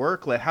does this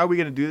work? How are we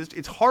going to do this?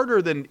 It's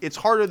harder than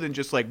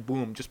just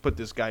boom, just put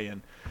this guy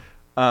in.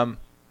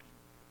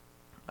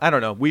 I don't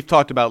know. We've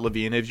talked about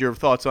LaVine. Have your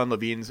thoughts on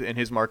LaVine's and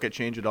his market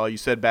change at all? You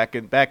said back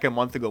a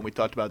month ago when we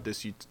talked about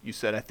this, you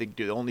said I think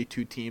the only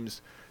two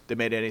teams that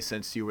made any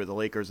sense to you were the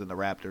Lakers and the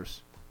Raptors.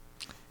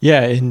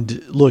 Yeah,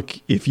 and look,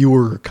 if you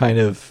were kind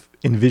of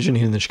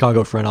envisioning in the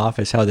Chicago front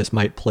office how this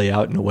might play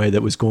out in a way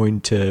that was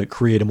going to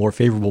create a more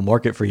favorable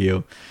market for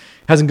you,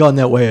 hasn't gone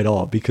that way at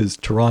all, because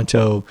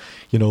Toronto,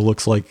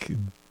 looks like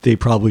they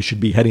probably should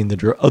be heading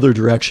the other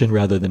direction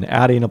rather than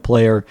adding a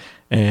player.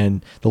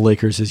 And the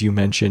Lakers, as you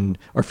mentioned,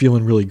 are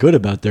feeling really good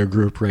about their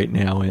group right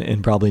now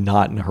and probably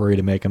not in a hurry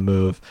to make a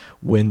move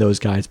when those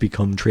guys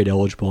become trade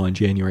eligible on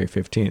January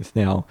 15th.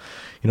 Now,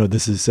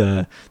 this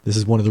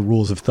is one of the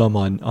rules of thumb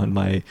on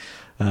my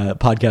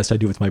podcast I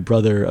do with my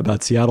brother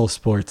about Seattle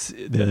sports.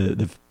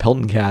 The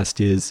Pelton cast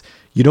is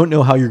you don't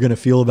know how you're going to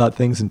feel about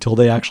things until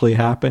they actually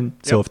happen.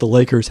 Yep. So if the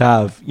Lakers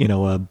have,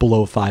 a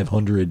below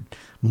 500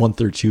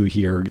 month or two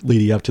here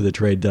leading up to the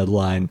trade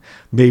deadline,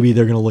 maybe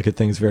they're going to look at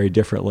things very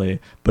differently.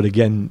 But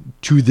again,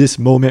 to this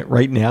moment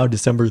right now,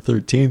 December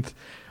 13th,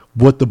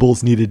 what the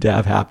Bulls needed to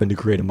have happen to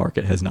create a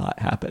market has not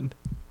happened.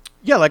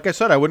 Yeah, like I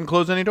said, I wouldn't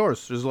close any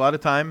doors. There's a lot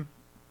of time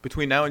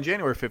between now and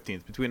January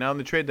 15th, between now and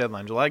the trade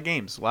deadline. There's a lot of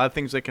games, a lot of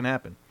things that can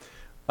happen.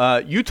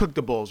 You took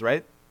the Bulls,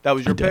 right? That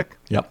was your pick?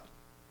 Yep.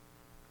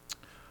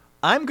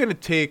 I'm going to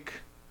take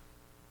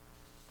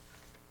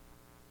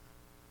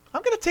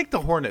the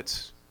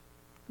Hornets.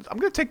 I'm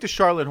going to take the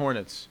Charlotte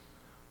Hornets,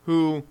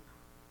 who,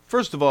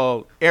 first of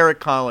all, Eric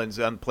Collins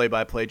on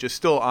play-by-play, just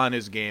still on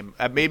his game.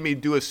 That made me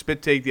do a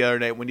spit take the other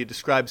night when he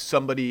described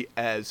somebody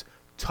as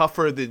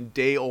tougher than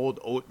day-old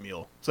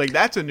oatmeal. It's like,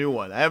 that's a new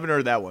one. I haven't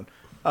heard that one.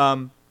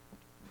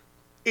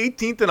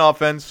 18th in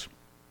offense,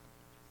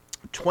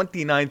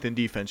 29th in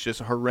defense,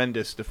 just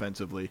horrendous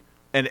defensively,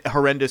 and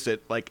horrendous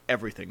at, like,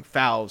 everything.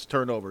 Fouls,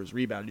 turnovers,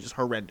 rebounds, just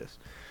horrendous.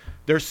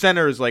 Their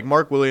centers, like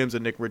Mark Williams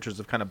and Nick Richards,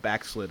 have kind of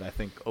backslid, I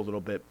think, a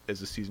little bit as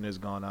the season has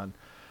gone on.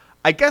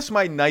 I guess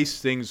my nice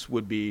things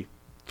would be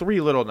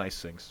three little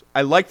nice things.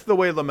 I liked the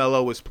way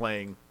LaMelo was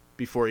playing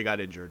before he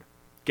got injured.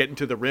 Getting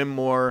to the rim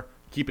more,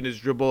 keeping his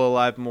dribble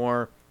alive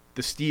more,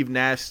 the Steve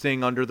Nash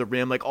thing under the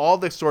rim, like all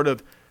this sort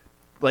of,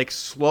 like,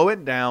 slow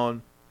it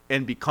down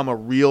and become a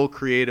real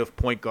creative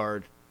point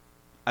guard,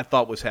 I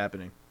thought was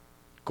happening.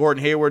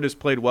 Gordon Hayward has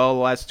played well the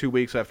last 2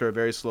 weeks after a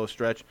very slow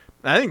stretch.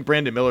 And I think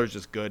Brandon Miller is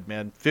just good,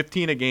 man.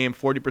 15 a game,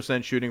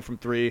 40% shooting from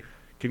three,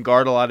 can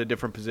guard a lot of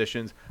different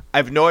positions. I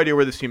have no idea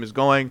where this team is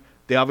going.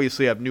 They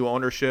obviously have new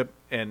ownership,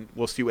 and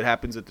we'll see what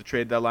happens at the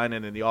trade deadline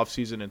and in the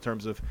offseason in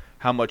terms of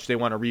how much they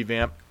want to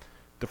revamp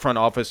the front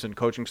office and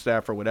coaching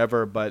staff or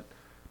whatever. But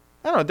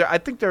I don't know. I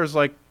think there's,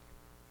 like,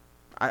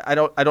 I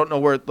don't know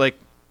where, like,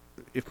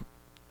 if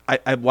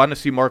I want to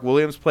see Mark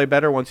Williams play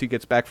better once he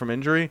gets back from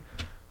injury.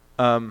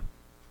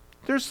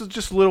 There's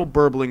just little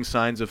burbling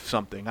signs of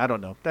something. I don't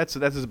know. That's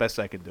the best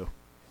I can do.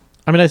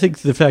 I mean, I think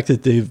the fact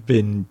that they've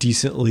been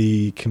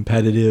decently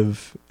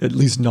competitive, at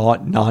least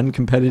not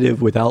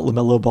non-competitive without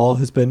LaMelo Ball,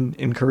 has been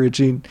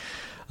encouraging.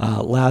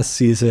 Last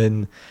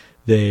season,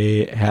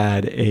 they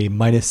had a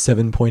minus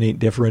 7.8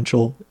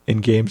 differential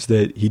in games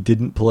that he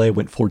didn't play,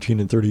 went 14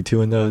 and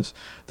 32 in those.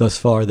 Thus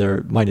far,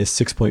 they're minus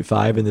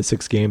 6.5 in the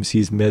 6 games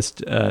he's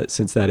missed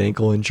since that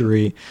ankle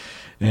injury.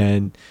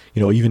 And,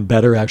 you know, even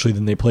better actually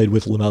than they played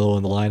with LaMelo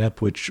in the lineup,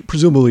 which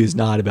presumably is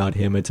not about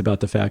him. It's about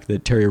the fact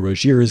that Terry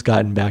Rozier has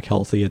gotten back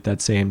healthy at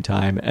that same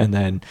time. And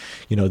then,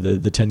 you know,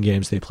 the 10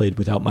 games they played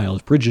without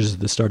Miles Bridges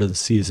at the start of the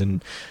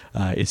season,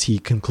 as he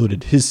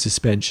concluded his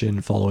suspension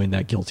following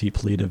that guilty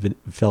plea of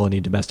felony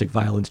domestic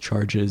violence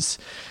charges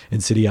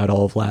and sitting out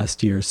all of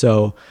last year.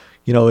 So,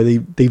 you know,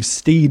 they've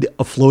stayed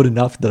afloat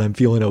enough that I'm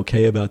feeling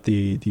okay about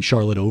the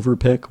Charlotte over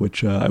pick,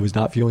 which I was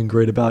not feeling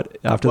great about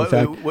after the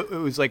fact. It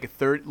was like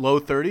low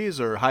 30s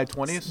or high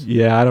 20s?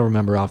 Yeah, I don't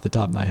remember off the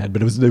top of my head,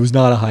 but it was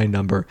not a high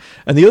number.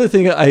 And the other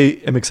thing I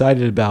am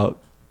excited about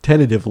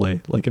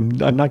tentatively, like I'm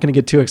not going to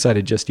get too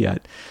excited just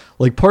yet.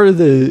 Like part of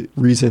the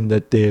reason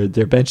that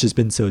their bench has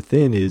been so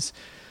thin is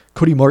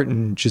Cody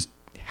Martin just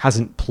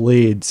hasn't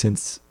played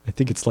since I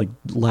think it's like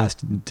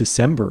last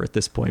December at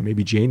this point,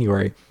 maybe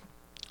January.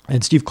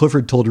 And Steve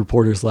Clifford told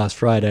reporters last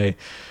Friday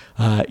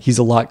he's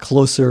a lot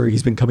closer.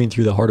 He's been coming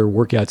through the harder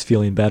workouts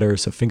feeling better,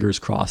 so fingers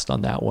crossed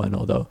on that one,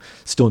 although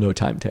still no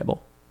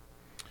timetable.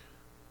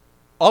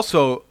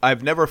 Also,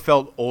 I've never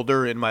felt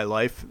older in my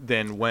life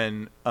than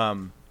when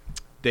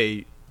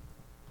they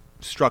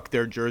struck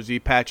their jersey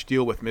patch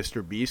deal with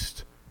Mr.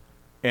 Beast,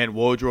 and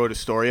Woj wrote a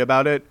story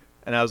about it,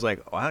 and I was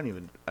like, oh, I don't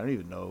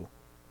even know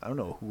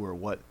who or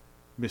what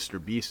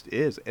Mr. Beast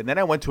is. And then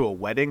I went to a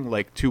wedding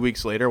like 2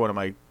 weeks later. One of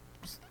my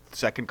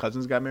second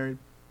cousins got married,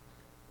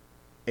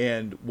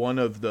 and one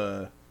of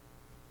the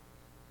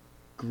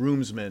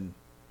groomsmen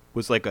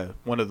was like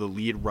one of the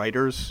lead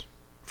writers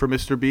for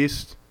Mr.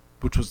 Beast,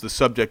 which was the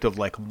subject of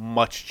like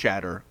much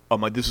chatter.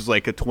 Like this is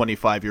like a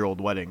 25-year-old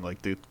wedding,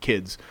 like the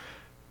kids,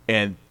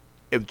 and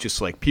it was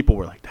just like people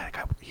were like, that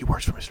guy, he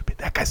works for Mr.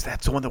 Beast.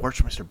 That's the one that works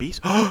for Mr.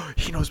 Beast. Oh,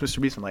 he knows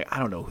Mr. Beast. I'm like, I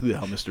don't know who the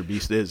hell Mr.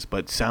 Beast is,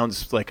 but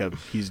sounds like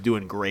he's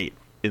doing great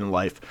in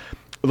life.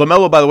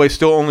 LaMelo, by the way,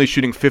 still only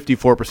shooting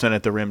 54%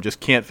 at the rim. Just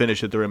can't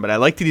finish at the rim. But I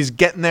like that he's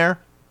getting there.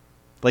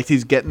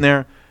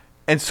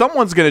 And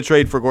someone's going to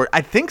trade for Gordon.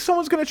 I think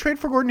someone's going to trade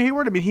for Gordon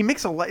Hayward. I mean, he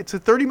makes it's a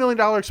 $30 million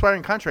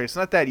expiring contract. It's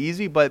not that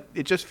easy, but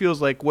it just feels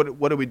like,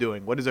 what are we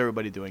doing? What is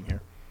everybody doing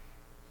here?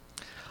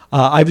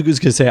 I was going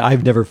to say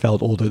I've never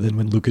felt older than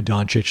when Luka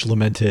Doncic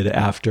lamented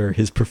after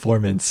his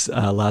performance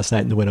last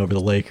night in the win over the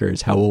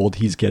Lakers, how old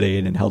he's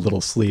getting and how little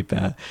sleep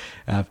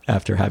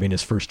after having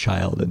his first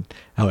child and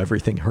how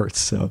everything hurts.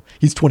 So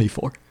he's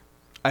 24.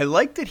 I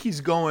like that he's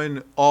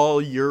going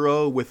all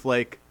Euro with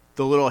like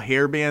the little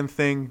hairband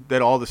thing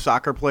that all the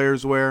soccer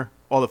players wear,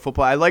 all the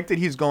football. I like that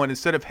he's going,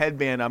 instead of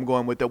headband, I'm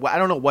going with I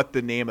don't know what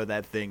the name of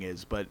that thing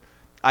is, but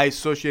I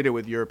associate it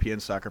with European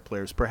soccer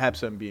players.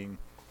 Perhaps I'm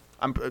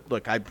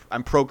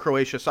pro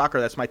Croatia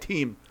soccer. That's my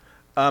team.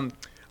 All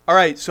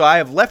right, so I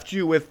have left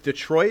you with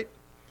Detroit,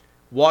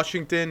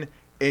 Washington,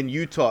 in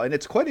Utah, and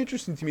it's quite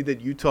interesting to me that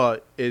Utah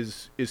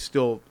is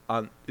still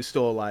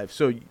alive.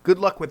 So good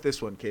luck with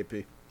this one,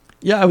 KP.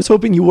 Yeah, I was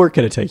hoping you were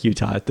going to take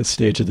Utah at this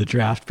stage of the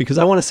draft because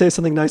I want to say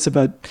something nice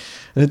about.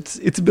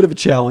 It's a bit of a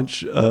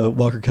challenge.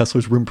 Walker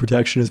Kessler's rim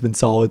protection has been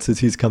solid since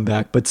he's come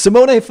back, but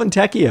Simone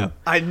Fontecchio.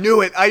 I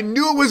knew it. I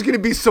knew it was going to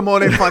be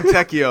Simone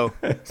Fontecchio.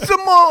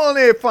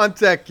 Simone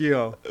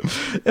Fontecchio.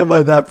 Am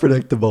I that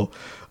predictable?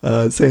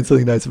 Saying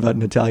something nice about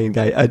an Italian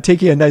guy.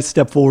 Taking a nice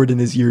step forward in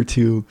his year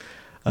two.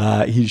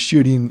 He's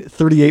shooting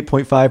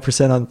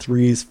 38.5% on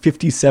threes,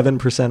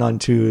 57% on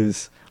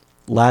twos.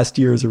 Last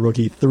year as a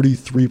rookie,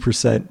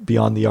 33%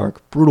 beyond the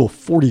arc, brutal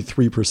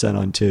 43%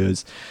 on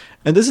twos.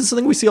 And this is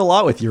something we see a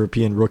lot with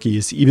European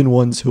rookies, even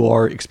ones who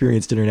are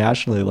experienced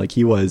internationally like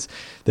he was,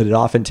 that it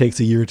often takes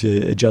a year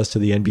to adjust to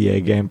the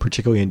NBA game,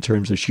 particularly in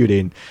terms of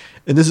shooting.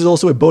 And this is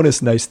also a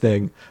bonus nice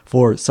thing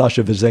for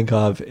Sasha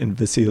Vezenkov and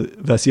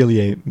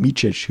Vasilije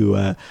Micic, who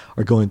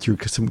are going through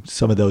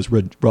some of those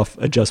rough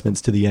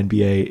adjustments to the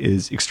NBA,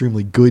 is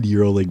extremely good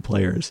EuroLeague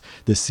players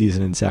this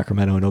season in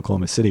Sacramento and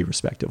Oklahoma City,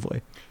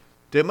 respectively.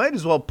 They might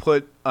as well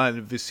put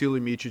on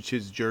Vasilije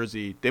Micic's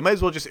jersey, they might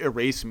as well just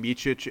erase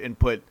Micic and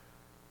put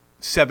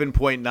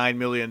 $7.9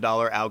 million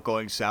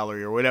outgoing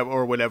salary or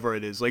whatever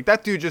it is. Like,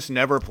 that dude just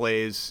never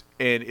plays,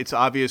 and it's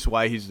obvious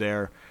why he's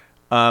there.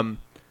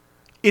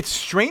 It's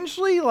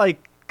strangely,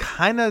 like,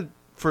 kind of,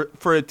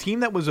 for a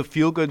team that was a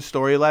feel-good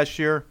story last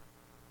year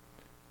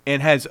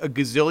and has a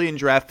gazillion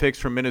draft picks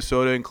from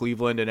Minnesota and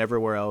Cleveland and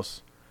everywhere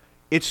else,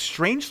 it's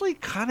strangely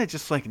kind of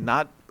just, like,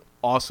 not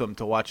awesome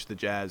to watch the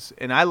Jazz.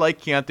 And I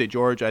like Keontae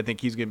George. I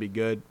think he's going to be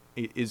good.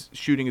 His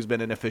shooting has been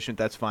inefficient.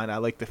 That's fine. I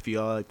like the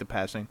feel. I like the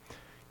passing.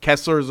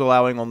 Kessler is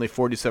allowing only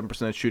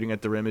 47% shooting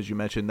at the rim, as you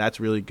mentioned. That's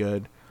really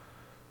good.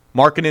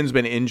 Markkanen's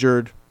been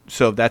injured,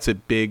 so that's a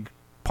big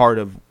part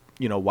of,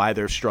 why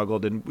they're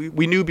struggled. And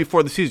we knew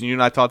before the season, you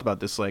and I talked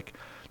about this, like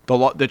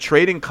the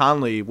trade in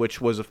Conley,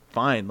 which was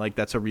fine, like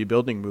that's a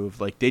rebuilding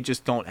move. Like, they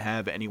just don't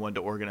have anyone to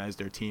organize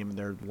their team.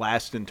 They're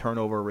last in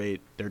turnover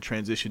rate. Their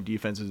transition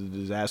defense is a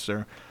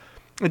disaster.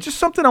 It's just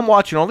something I'm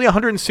watching. Only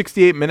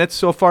 168 minutes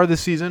so far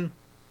this season.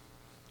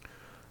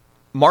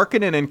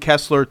 Markkanen and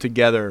Kessler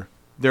together,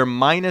 they're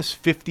minus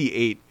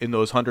 58 in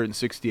those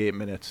 168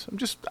 minutes.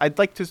 I'd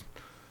like to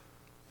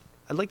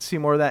see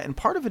more of that. And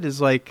part of it is,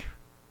 like,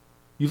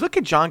 you look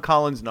at John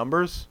Collins'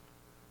 numbers,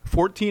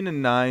 14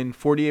 and 9,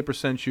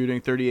 48% shooting,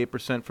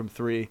 38% from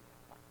three.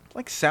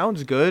 Like,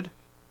 sounds good.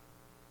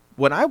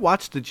 When I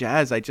watch the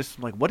Jazz, I just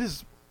like, what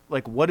is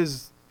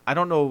I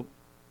don't know.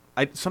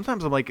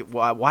 Sometimes I'm like,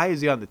 why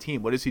is he on the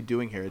team? What is he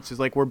doing here? It's just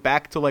like we're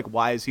back to, like,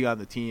 why is he on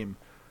the team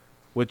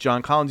with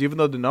John Collins, even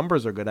though the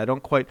numbers are good. I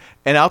don't quite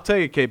 – and I'll tell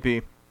you,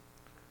 KP,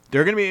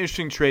 they're going to be an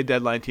interesting trade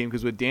deadline team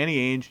because with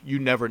Danny Ainge, you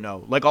never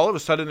know. Like, all of a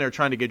sudden they're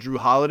trying to get Drew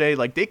Holiday.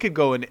 Like, they could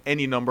go in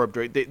any number of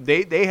 –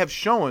 they have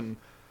shown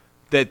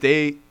that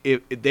they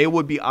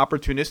would be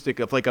opportunistic.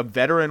 If, like, a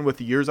veteran with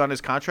years on his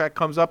contract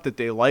comes up that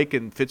they like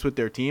and fits with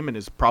their team and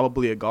is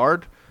probably a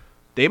guard –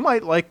 they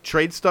might, like,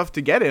 trade stuff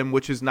to get him,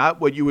 which is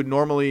not what you would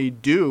normally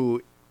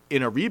do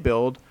in a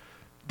rebuild.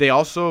 They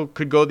also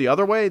could go the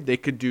other way. They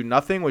could do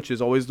nothing, which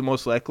is always the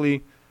most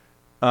likely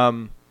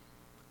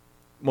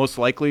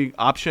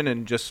option,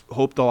 and just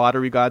hope the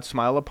lottery gods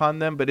smile upon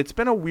them. But it's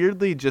been a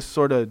weirdly just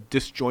sort of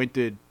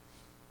disjointed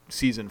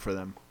season for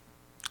them.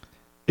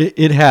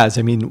 It has.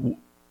 I mean,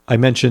 I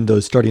mentioned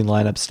those starting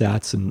lineup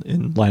stats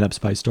and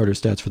lineups by starter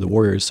stats for the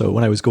Warriors. So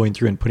when I was going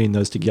through and putting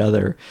those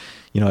together,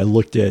 I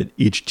looked at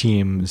each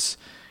team's,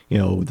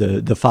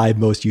 the 5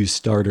 most used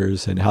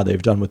starters and how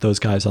they've done with those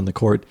guys on the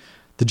court.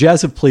 The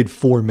Jazz have played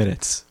 4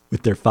 minutes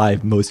with their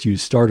 5 most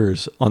used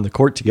starters on the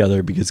court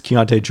together because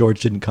Keontae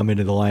George didn't come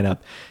into the lineup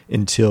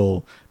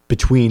until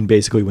between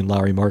basically when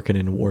Lauri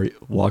Markkanen and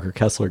Walker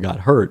Kessler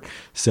got hurt.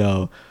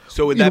 So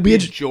would that be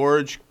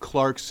George,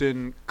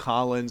 Clarkson,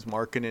 Collins,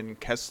 Markkanen,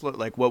 Kessler?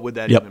 Like, what would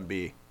that even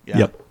be? Yeah.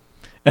 Yep.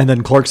 And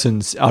then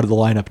Clarkson's out of the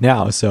lineup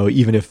now, so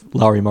even if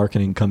Lauri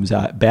Markkanen comes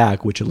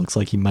back, which it looks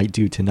like he might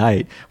do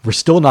tonight, we're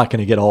still not going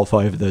to get all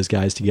 5 of those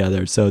guys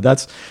together. So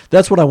that's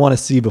what I want to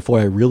see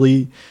before I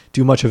really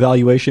do much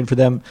evaluation for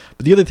them.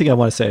 But the other thing I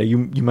want to say, you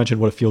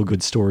mentioned what a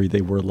feel-good story they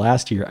were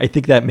last year. I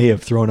think that may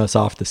have thrown us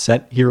off the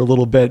scent here a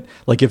little bit.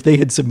 Like, if they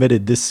had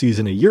submitted this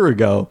season a year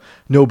ago,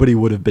 nobody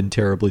would have been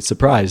terribly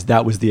surprised.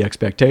 That was the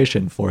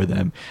expectation for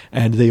them,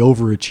 and they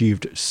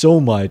overachieved so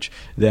much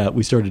that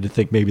we started to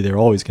think maybe they're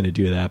always going to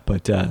do that,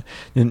 but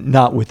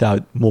not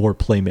without more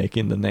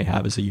playmaking than they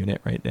have as a unit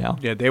right now.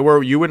 Yeah, they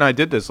were. You and I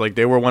did this. Like,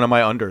 they were one of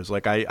my unders.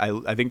 Like,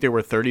 I think they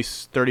were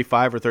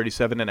 35 or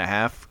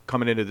 37.5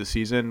 coming into the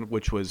season,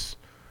 which was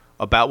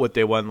about what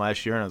they won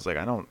last year. And I was like,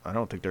 I don't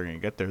think they're going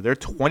to get there. They're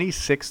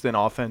 26th in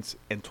offense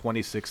and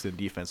 26th in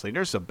defense. Like,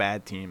 they're just a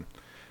bad team,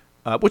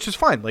 which is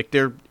fine. Like,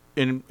 they're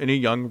in a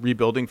young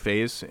rebuilding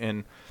phase,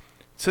 and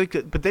so.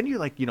 But then you're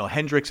like,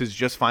 Hendricks has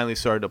just finally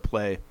started to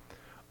play.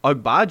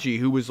 Agbaji,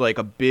 who was like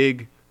a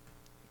big,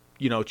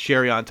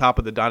 cherry on top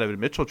of the Donovan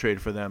Mitchell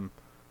trade for them,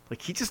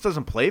 like, he just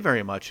doesn't play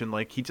very much, and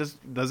like he just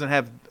doesn't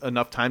have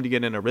enough time to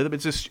get in a rhythm.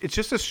 It's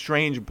just a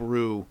strange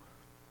brew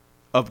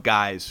of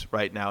guys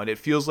right now, and it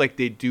feels like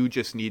they do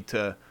just need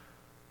to,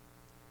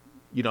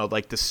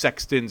 like the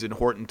Sextons and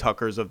Horton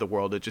Tuckers of the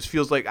world. It just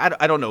feels like,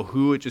 I don't know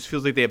who, it just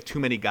feels like they have too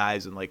many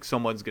guys, and like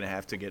someone's going to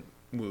have to get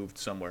moved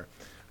somewhere.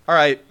 All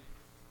right.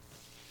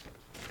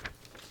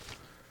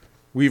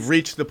 We've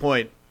reached the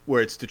point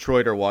where it's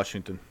Detroit or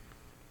Washington.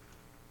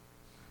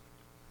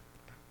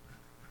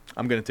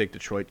 I'm going to take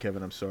Detroit,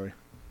 Kevin. I'm sorry.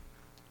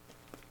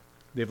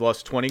 They've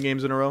lost 20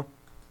 games in a row.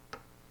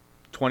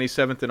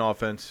 27th in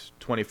offense,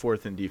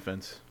 24th in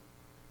defense.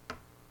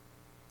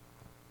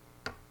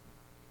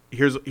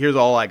 Here's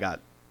all I got.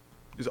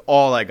 Here's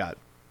all I got.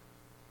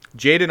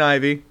 Jaden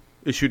Ivey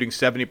is shooting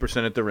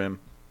 70% at the rim.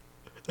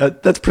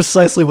 That's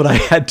precisely what I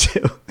had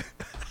to.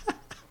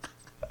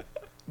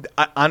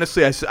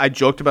 Honestly, I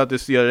joked about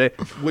this the other day.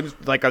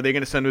 Are they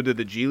going to send him to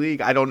the G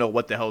League? I don't know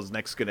what the hell is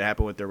next going to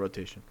happen with their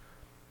rotation.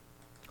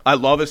 I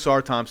love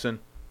Asar Thompson.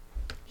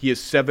 He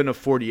is 7 of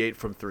 48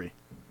 from 3.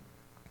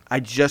 I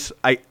just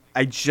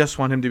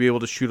want him to be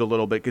able to shoot a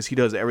little bit because he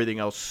does everything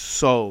else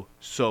so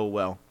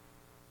well.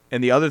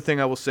 And the other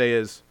thing I will say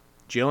is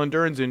Jalen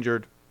Duren's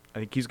injured. I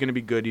think he's going to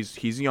be good.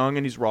 He's young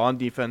and he's raw on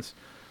defense.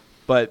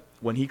 But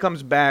when he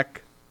comes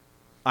back,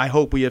 I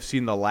hope we have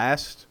seen the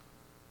last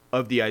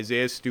of the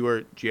Isaiah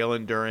Stewart,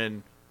 Jalen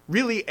Duren,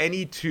 really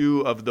any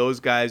two of those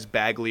guys,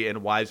 Bagley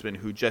and Wiseman,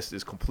 who just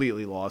is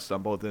completely lost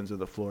on both ends of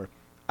the floor.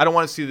 I don't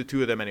want to see the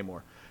two of them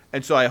anymore.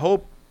 And so I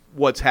hope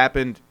what's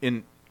happened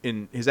in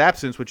his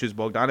absence, which is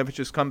Bogdanovic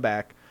has come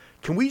back,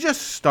 can we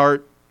just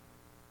start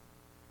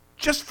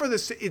just for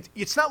this?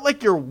 It's not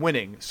like you're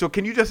winning. So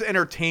can you just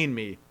entertain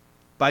me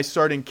by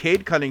starting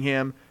Cade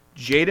Cunningham,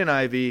 Jaden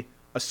Ivey,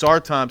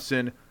 Asar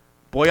Thompson,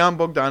 Bojan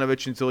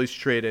Bogdanovic until he's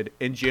traded,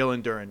 and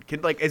Jalen Duren?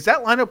 Is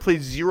that lineup play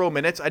 0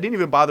 minutes? I didn't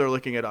even bother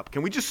looking it up.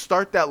 Can we just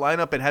start that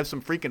lineup and have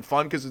some freaking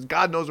fun? Because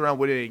God knows around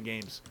winning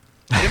games.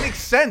 And it makes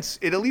sense.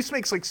 It at least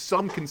makes like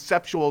some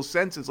conceptual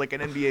sense as like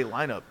an NBA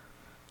lineup.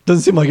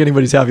 Doesn't seem like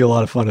anybody's having a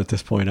lot of fun at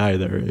this point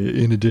either,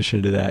 in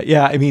addition to that.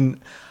 Yeah, I mean,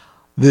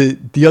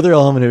 the other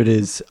element of it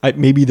is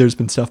maybe there's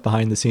been stuff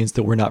behind the scenes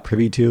that we're not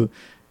privy to.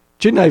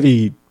 Jaden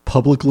Ivey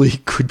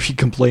publicly could be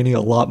complaining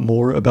a lot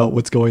more about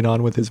what's going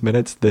on with his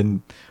minutes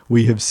than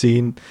we have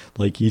seen.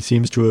 Like, he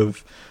seems to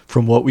have,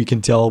 from what we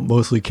can tell,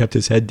 mostly kept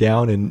his head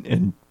down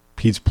and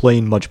he's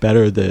playing much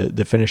better,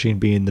 the finishing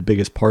being the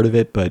biggest part of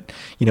it. But,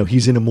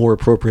 he's in a more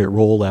appropriate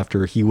role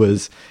after he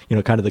was,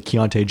 kind of the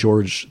Keontae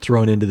George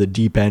thrown into the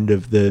deep end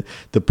of the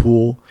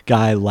pool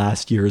guy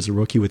last year as a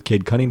rookie with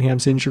Cade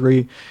Cunningham's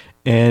injury.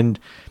 And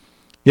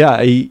yeah,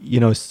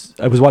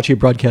 I was watching a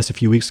broadcast a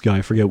few weeks ago,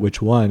 I forget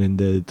which one, and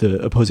the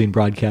opposing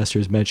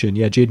broadcasters mentioned,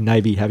 Jaden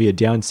Ivey having a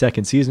down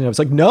second season. I was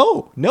like,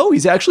 no,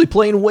 he's actually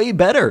playing way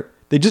better.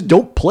 They just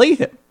don't play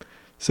him.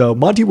 So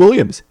Monty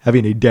Williams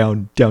having a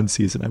down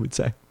season, I would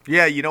say.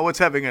 Yeah, what's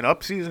having an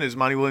up season is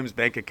Monty Williams'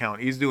 bank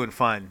account. He's doing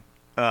fine.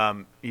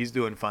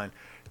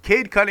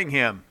 Cade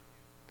Cunningham,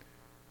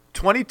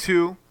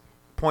 22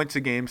 points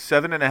a game,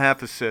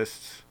 7.5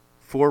 assists,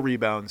 4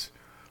 rebounds,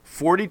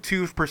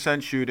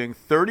 42% shooting,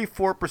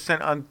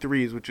 34% on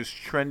threes, which is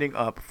trending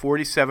up,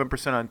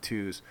 47% on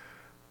twos,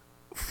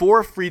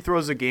 4 free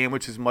throws a game,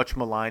 which is much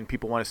maligned.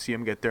 People want to see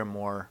him get there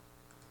more.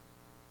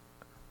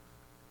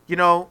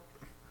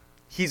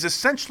 He's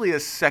essentially a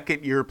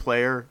second-year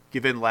player,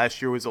 given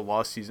last year was a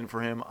lost season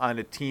for him, on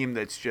a team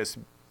that's just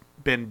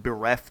been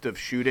bereft of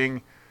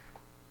shooting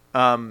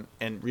and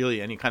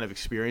really any kind of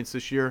experience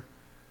this year.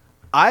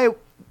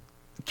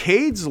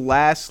 Cade's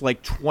last,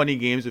 20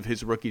 games of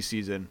his rookie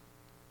season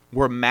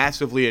were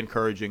massively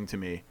encouraging to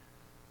me.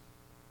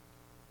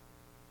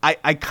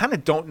 I kind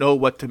of don't know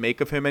what to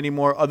make of him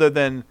anymore, other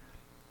than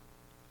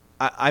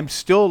I'm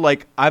still,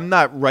 I'm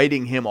not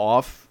writing him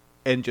off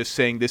and just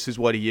saying this is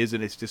what he is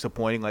and it's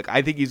disappointing.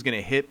 I think he's going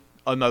to hit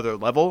another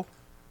level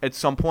at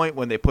some point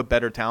when they put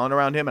better talent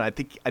around him, and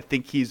I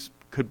think he's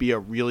could be a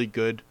really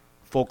good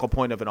focal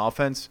point of an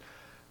offense.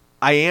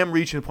 I am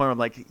reaching the point where I'm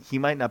like, he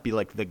might not be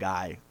the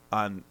guy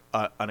on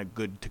a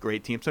good to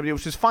great team, somebody,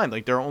 which is fine.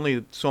 There are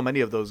only so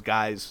many of those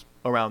guys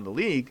around the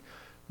league.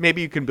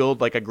 Maybe you can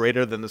build a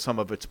greater than the sum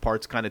of its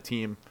parts kind of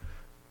team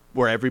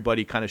where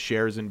everybody kind of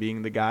shares in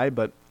being the guy.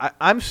 But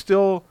I'm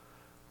still,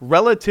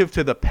 relative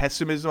to the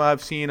pessimism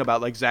I've seen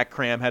about Zach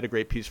Cram had a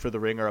great piece for The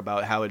Ringer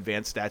about how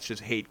advanced stats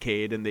just hate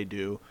Cade, and they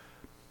do.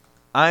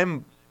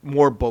 I'm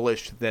more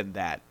bullish than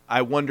that.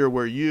 I wonder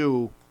where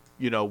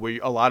where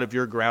a lot of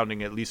your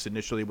grounding, at least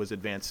initially, was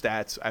advanced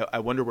stats. I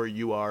wonder where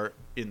you are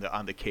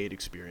on the Cade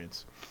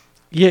experience.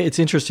 Yeah, it's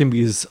interesting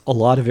because a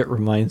lot of it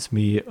reminds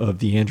me of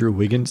the Andrew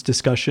Wiggins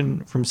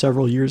discussion from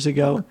several years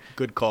ago.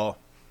 Good call.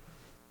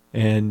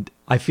 And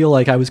I feel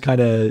like I was kind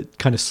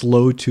of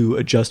slow to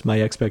adjust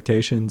my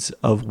expectations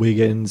of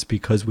Wiggins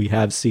because we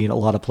have seen a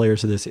lot of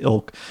players of this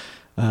ilk,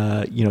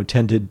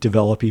 tend to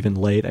develop even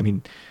late. I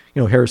mean,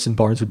 Harrison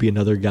Barnes would be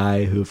another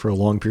guy who, for a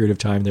long period of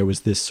time, there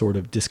was this sort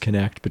of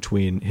disconnect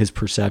between his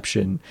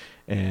perception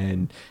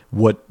and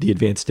what the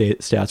advanced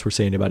stats were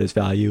saying about his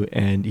value.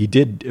 And he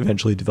did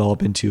eventually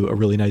develop into a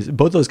really nice,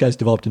 both those guys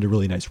developed into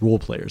really nice role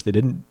players. They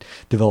didn't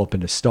develop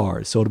into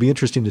stars. So it'll be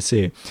interesting to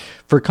see.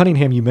 For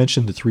Cunningham, you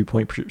mentioned the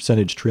 3-point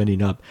percentage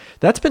trending up.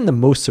 That's been the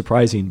most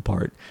surprising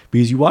part,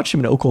 because you watched him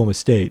in Oklahoma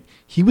State.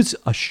 He was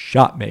a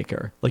shot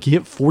maker. Like, he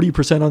hit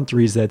 40% on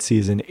threes that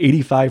season,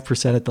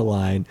 85% at the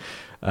line.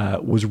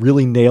 Was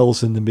really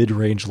nails in the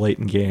mid-range late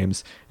in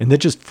games, and that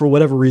just, for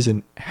whatever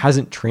reason,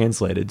 hasn't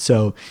translated.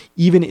 So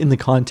even in the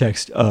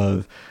context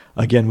of,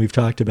 again, we've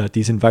talked about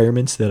these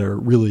environments that are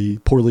really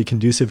poorly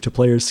conducive to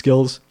players'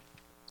 skills,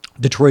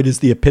 Detroit is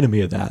the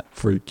epitome of that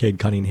for Cade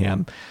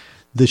Cunningham.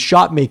 The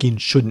shot making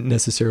shouldn't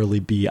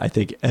necessarily be, I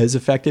think, as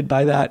affected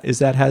by that as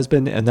that has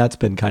been, and that's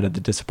been kind of the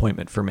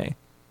disappointment for me.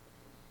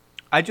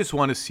 I just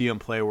want to see him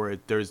play where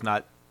there's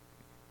not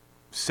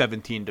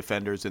 17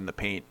 defenders in the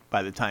paint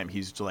by the time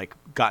he's like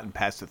gotten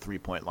past the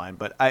 3-point line.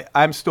 But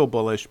I'm still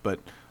bullish,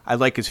 but I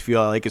like his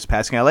feel. I like his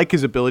passing. I like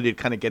his ability to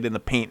kind of get in the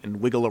paint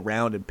and wiggle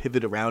around and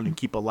pivot around and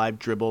keep a live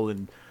dribble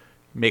and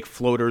make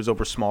floaters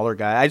over smaller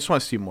guys. I just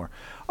want to see more.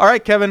 All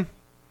right, Kevin.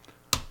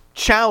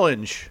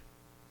 Challenge.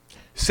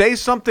 Say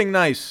something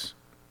nice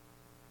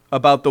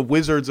about the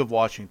Wizards of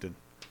Washington.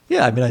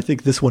 Yeah, I mean, I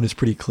think this one is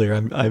pretty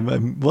clear.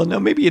 Well, no,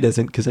 maybe it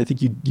isn't, because I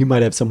think you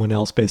might have someone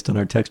else based on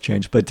our text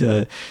change. But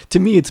to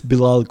me, it's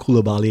Bilal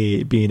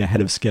Coulibaly being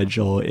ahead of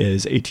schedule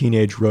is a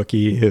teenage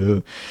rookie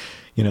who,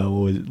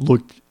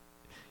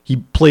 he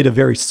played a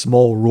very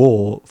small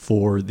role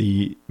for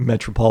the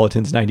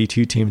Metropolitans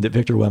 92 team that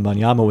Victor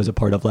Wembanyama was a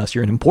part of last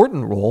year. An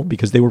important role,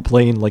 because they were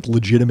playing like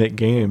legitimate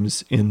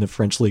games in the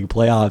French League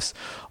playoffs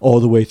all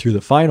the way through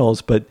the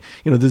finals. But,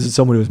 this is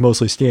someone who was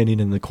mostly standing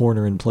in the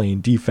corner and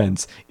playing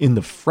defense in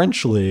the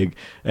French League.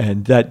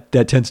 And that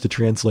tends to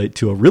translate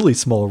to a really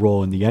small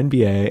role in the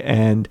NBA.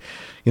 And,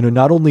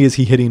 not only is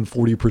he hitting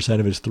 40%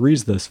 of his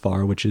threes thus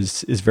far, which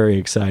is very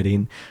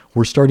exciting,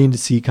 we're starting to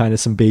see kind of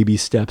some baby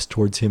steps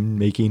towards him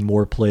making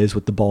more plays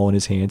with the ball in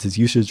his hands. His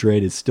usage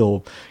rate is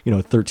still,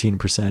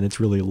 13%. It's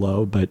really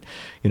low, but,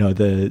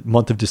 the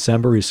month of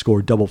December, he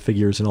scored double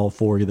figures in all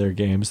 4 of their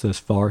games thus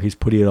far. He's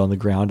putting it on the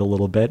ground a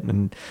little bit,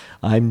 and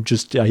I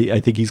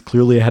think he's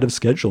clearly ahead of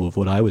schedule of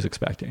what I was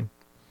expecting.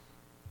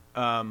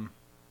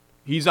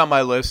 He's on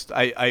my list.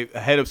 I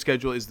ahead of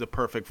schedule is the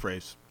perfect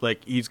phrase.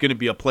 Like, he's going to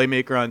be a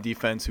playmaker on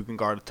defense who can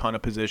guard a ton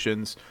of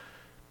positions.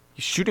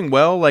 He's shooting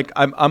well. Like,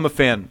 I'm a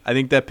fan. I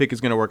think that pick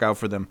is going to work out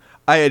for them.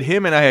 I had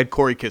him and I had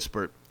Corey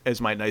Kispert as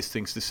my nice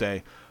things to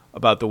say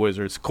about the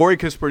Wizards. Corey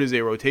Kispert is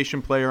a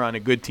rotation player on a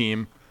good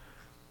team,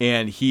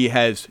 and he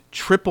has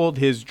tripled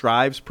his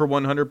drives per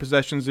 100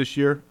 possessions this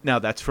year. Now,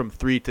 that's from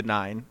 3 to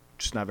 9,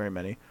 just not very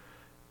many.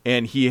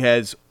 And he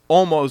has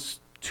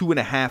almost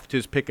 2.5 to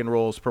his pick and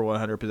rolls per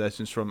 100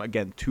 possessions from,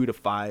 again, 2 to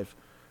 5.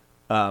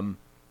 And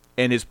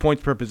his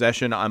points per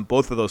possession on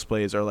both of those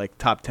plays are like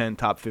top 10,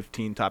 top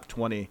 15, top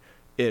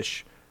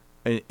 20-ish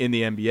in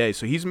the NBA.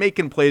 So he's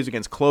making plays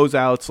against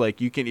closeouts. Like,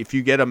 you can, if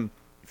you get him,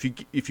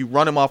 if you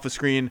run him off a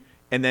screen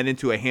and then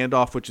into a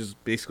handoff, which is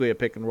basically a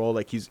pick and roll,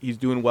 like he's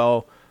doing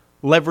well,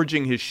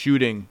 leveraging his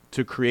shooting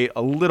to create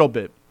a little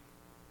bit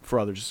for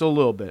others, just a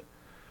little bit.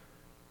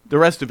 The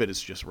rest of it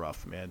is just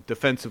rough, man.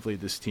 Defensively,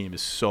 this team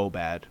is so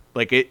bad.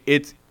 Like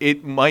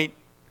it might.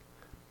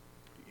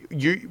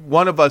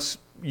 One of our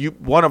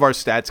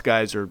stats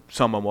guys or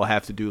someone will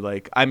have to do,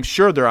 like, I'm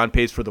sure they're on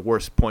pace for the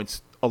worst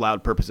points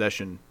allowed per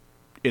possession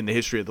in the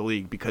history of the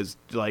league, because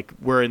like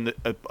we're in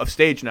a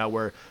stage now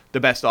where the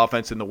best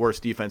offense and the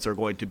worst defense are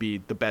going to be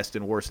the best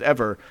and worst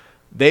ever.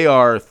 They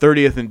are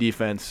 30th in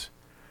defense,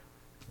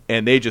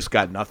 and they just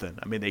got nothing.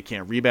 I mean, they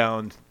can't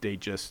rebound. They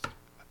just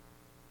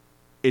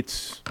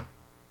it's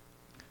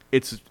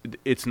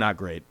not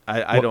great.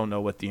 I don't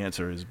know what the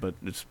answer is, but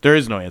there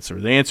is no answer.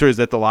 The answer is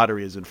that the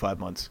lottery is in 5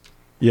 months.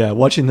 Yeah,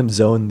 watching them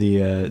zone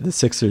the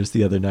Sixers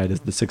the other night as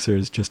the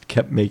Sixers just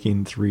kept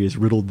making threes,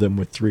 riddled them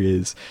with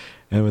threes.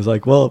 And it was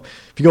like, well,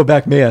 if you go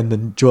back man,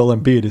 then Joel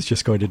Embiid is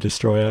just going to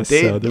destroy us.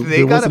 So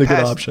there wasn't a good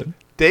option.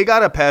 They got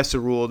to pass a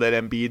rule that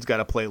Embiid's got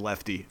to play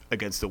lefty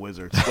against the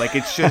Wizards. Like,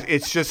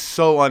 it's just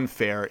so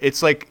unfair.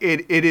 It's like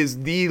it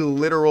is the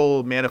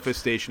literal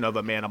manifestation of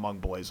a man among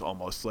boys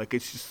almost. Like,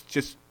 it's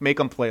just make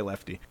them play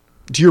lefty.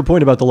 To your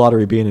point about the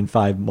lottery being in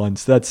 5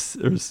 months, that's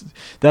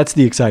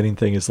the exciting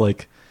thing, is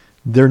like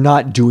they're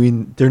not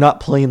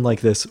playing like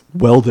this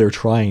while they're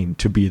trying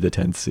to be the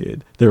 10th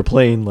seed. They're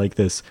playing like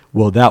this,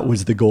 well, that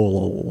was the goal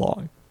all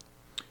along.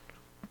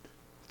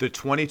 The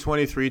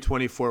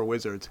 2023-24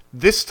 Wizards.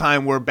 This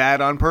time we're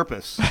bad on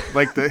purpose.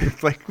 Where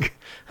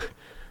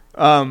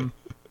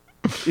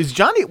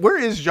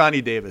is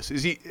Johnny Davis?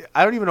 Is he?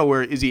 I don't even know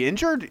where. Is he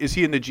injured? Is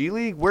he in the G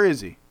League? Where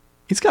is he?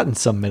 He's gotten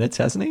some minutes,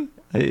 hasn't he?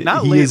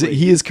 Not lately.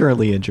 He is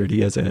currently injured.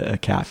 He has a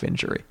calf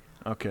injury.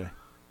 Okay.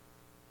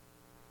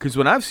 Because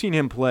when I've seen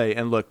him play,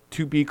 and look,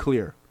 to be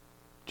clear,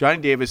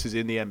 Johnny Davis is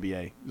in the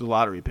NBA. He's a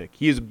lottery pick.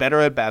 He is better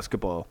at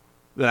basketball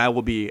than I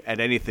will be at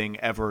anything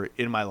ever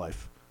in my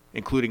life,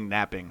 including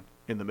napping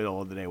in the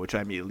middle of the day, which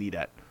I'm elite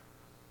at.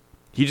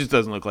 He just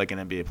doesn't look like an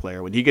NBA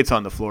player. When he gets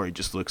on the floor, he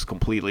just looks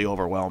completely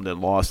overwhelmed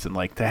and lost. And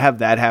like to have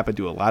that happen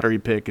to a lottery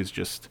pick is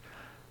just,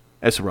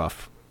 that's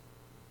rough.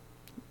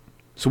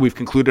 So we've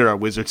concluded our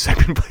Wizards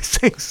segment by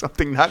saying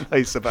something not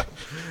nice about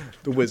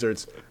the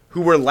Wizards,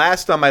 who were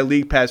last on my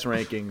League Pass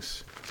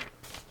rankings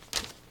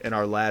and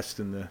are last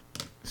in the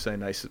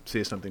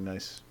say something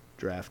nice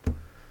draft.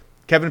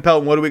 Kevin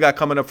Pelton, what do we got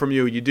coming up from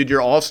you? You did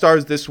your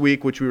All-Stars this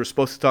week, which we were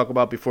supposed to talk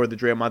about before the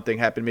Draymond thing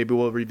happened. Maybe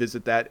we'll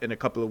revisit that in a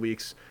couple of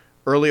weeks.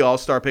 Early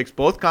All-Star picks,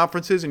 both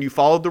conferences, and you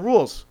followed the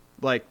rules,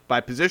 like by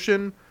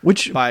position.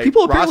 Which by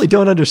people apparently roster.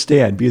 don't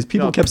understand, because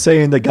people kept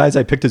saying the guys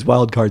I picked as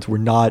wild cards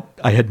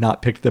I had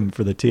not picked them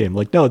for the team.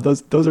 Like, no,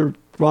 those are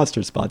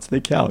roster spots.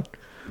 They count.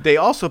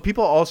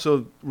 People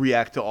also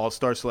react to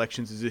All-Star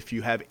selections as if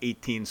you have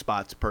 18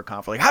 spots per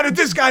conference. Like, how did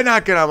this guy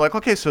not get on? I'm like,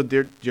 okay, so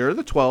you're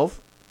the 12.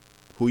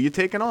 Who you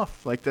taking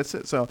off? Like, that's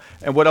it. So,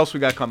 and what else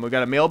we got coming? We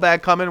got a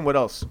mailbag coming. What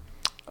else?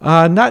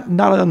 Not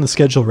on the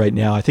schedule right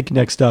now. I think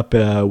next up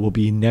will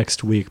be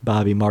next week.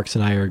 Bobby, Marks,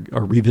 and I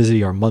are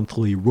revisiting our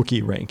monthly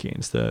rookie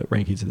rankings, the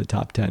rankings of the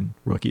top 10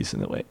 rookies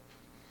in the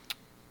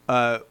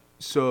league.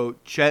 So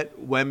Chet,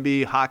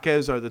 Wemby,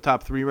 Jaquez are the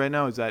top 3 right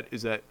now.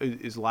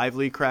 Is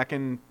Lively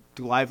cracking?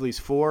 Do Lively's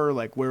 4?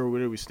 Like, where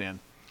do we stand?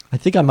 I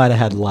think I might have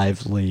had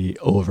Lively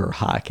over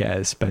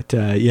Jaquez, but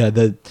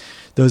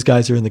those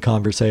guys are in the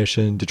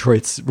conversation.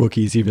 Detroit's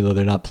rookies, even though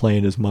they're not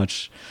playing as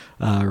much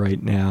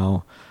right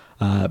now.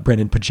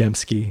 Brendan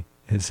Pajemski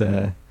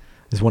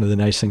is one of the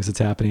nice things that's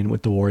happening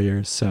with the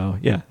Warriors. So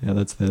yeah,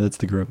 that's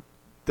the group.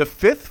 The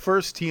 5th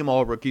first team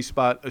all rookie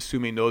spot,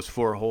 assuming those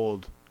 4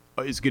 hold,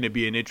 is going to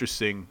be an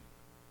interesting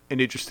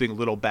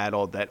little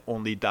battle that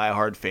only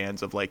diehard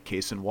fans of like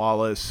Cason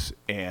Wallace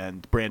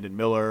and Brandon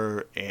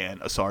Miller and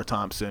Asar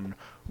Thompson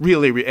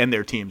and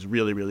their teams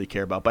really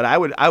care about. But I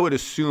would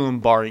assume,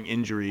 barring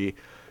injury,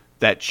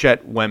 that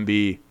Chet,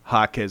 Wemby,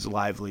 Jaquez,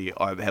 Lively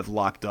have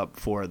locked up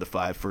 4 of the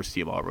 5 first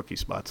team all rookie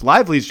spots.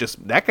 Lively's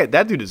just that guy.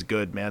 That dude is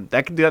good, man.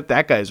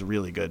 That guy is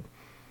really good.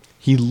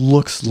 He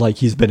looks like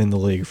he's been in the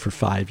league for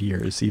 5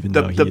 years, even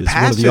though he is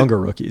one of the younger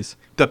rookies.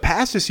 The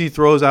passes he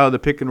throws out of the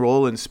pick and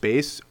roll in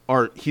space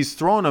he's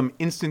throwing them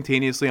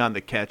instantaneously on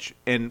the catch,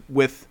 and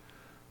with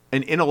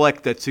an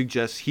intellect that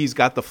suggests he's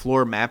got the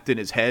floor mapped in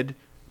his head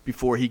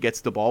before he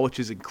gets the ball, which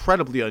is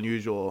incredibly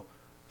unusual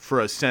for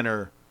a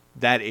center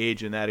that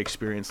age and that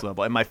experience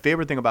level. And my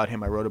favorite thing about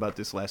him, I wrote about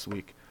this last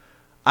week,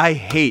 I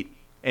hate,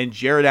 and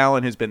Jared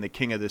Allen has been the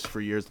king of this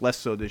for years, less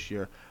so this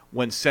year,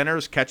 when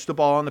centers catch the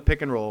ball on the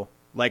pick and roll,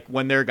 like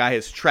when their guy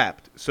is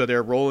trapped, so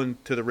they're rolling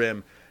to the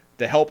rim,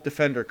 the help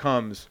defender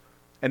comes,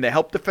 and the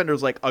help defender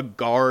is like a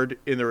guard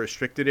in the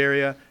restricted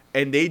area,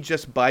 and they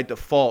just by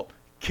default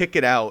kick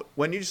it out.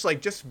 When you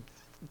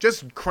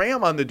just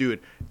cram on the dude.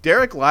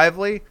 Derek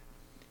Lively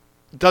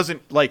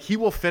doesn't, like, he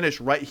will finish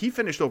right. He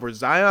finished over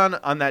Zion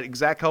on that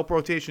exact help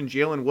rotation.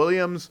 Jalen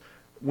Williams,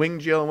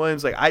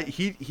 like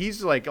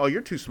he's like, oh,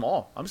 you're too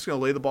small. I'm just gonna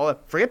lay the ball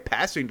up. Forget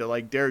passing to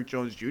like Derrick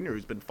Jones Jr.,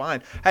 who's been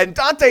fine. And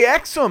Dante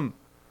Exum,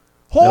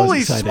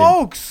 holy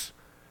smokes,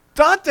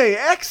 Dante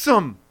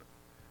Exum.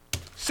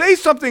 Say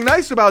something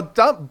nice about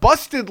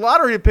busted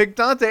lottery pick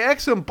Dante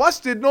Exum.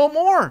 Busted no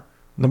more.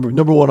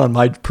 Number 1 on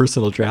my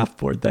personal draft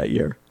board that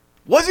year.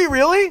 Was he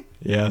really?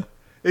 Yeah.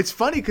 It's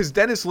funny because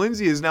Dennis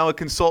Lindsey is now a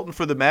consultant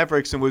for the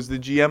Mavericks and was the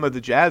GM of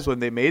the Jazz when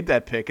they made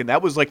that pick, and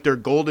that was like their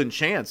golden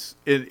chance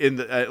in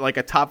the, like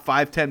a top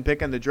 5-10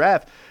 pick in the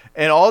draft.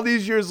 And all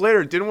these years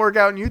later, it didn't work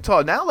out in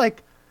Utah. Now,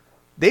 like,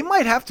 they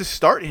might have to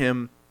start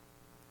him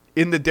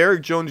in the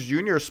Derrick Jones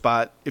Jr.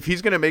 spot if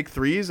he's going to make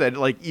threes at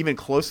like even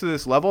close to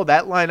this level.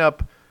 That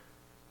lineup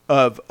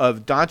of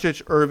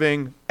Doncic,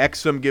 Irving,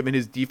 Exum, given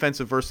his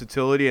defensive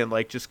versatility and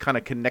like just kind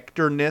of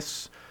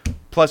connectorness,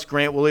 plus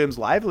Grant Williams,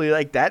 Lively,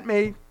 like that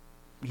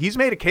he's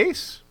made a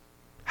case.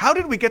 How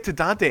did we get to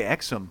Dante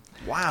Exum?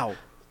 Wow.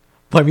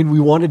 I mean, we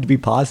wanted to be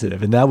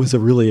positive, and that was a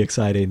really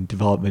exciting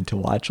development to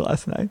watch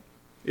last night.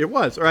 It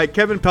was. All right,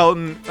 Kevin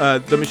Pelton,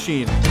 the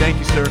machine. Thank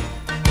you, sir.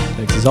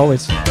 Thanks as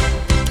always.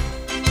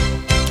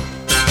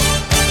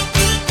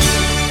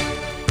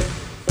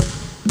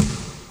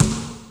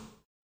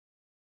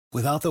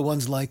 Without the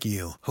ones like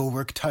you, who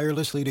work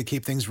tirelessly to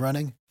keep things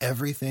running,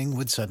 everything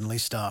would suddenly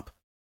stop.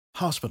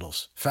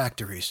 Hospitals,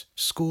 factories,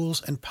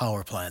 schools, and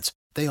power plants,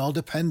 they all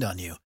depend on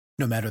you.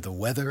 No matter the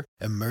weather,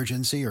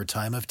 emergency, or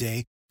time of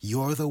day,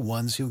 you're the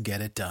ones who get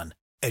it done.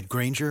 At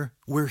Grainger,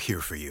 we're here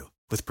for you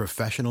with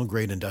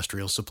professional-grade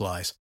industrial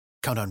supplies.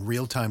 Count on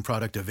real-time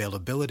product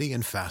availability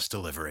and fast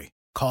delivery.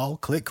 Call,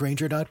 click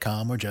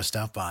Grainger.com, or just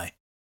stop by.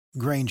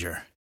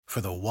 Grainger, for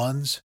the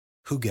ones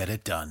who get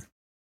it done.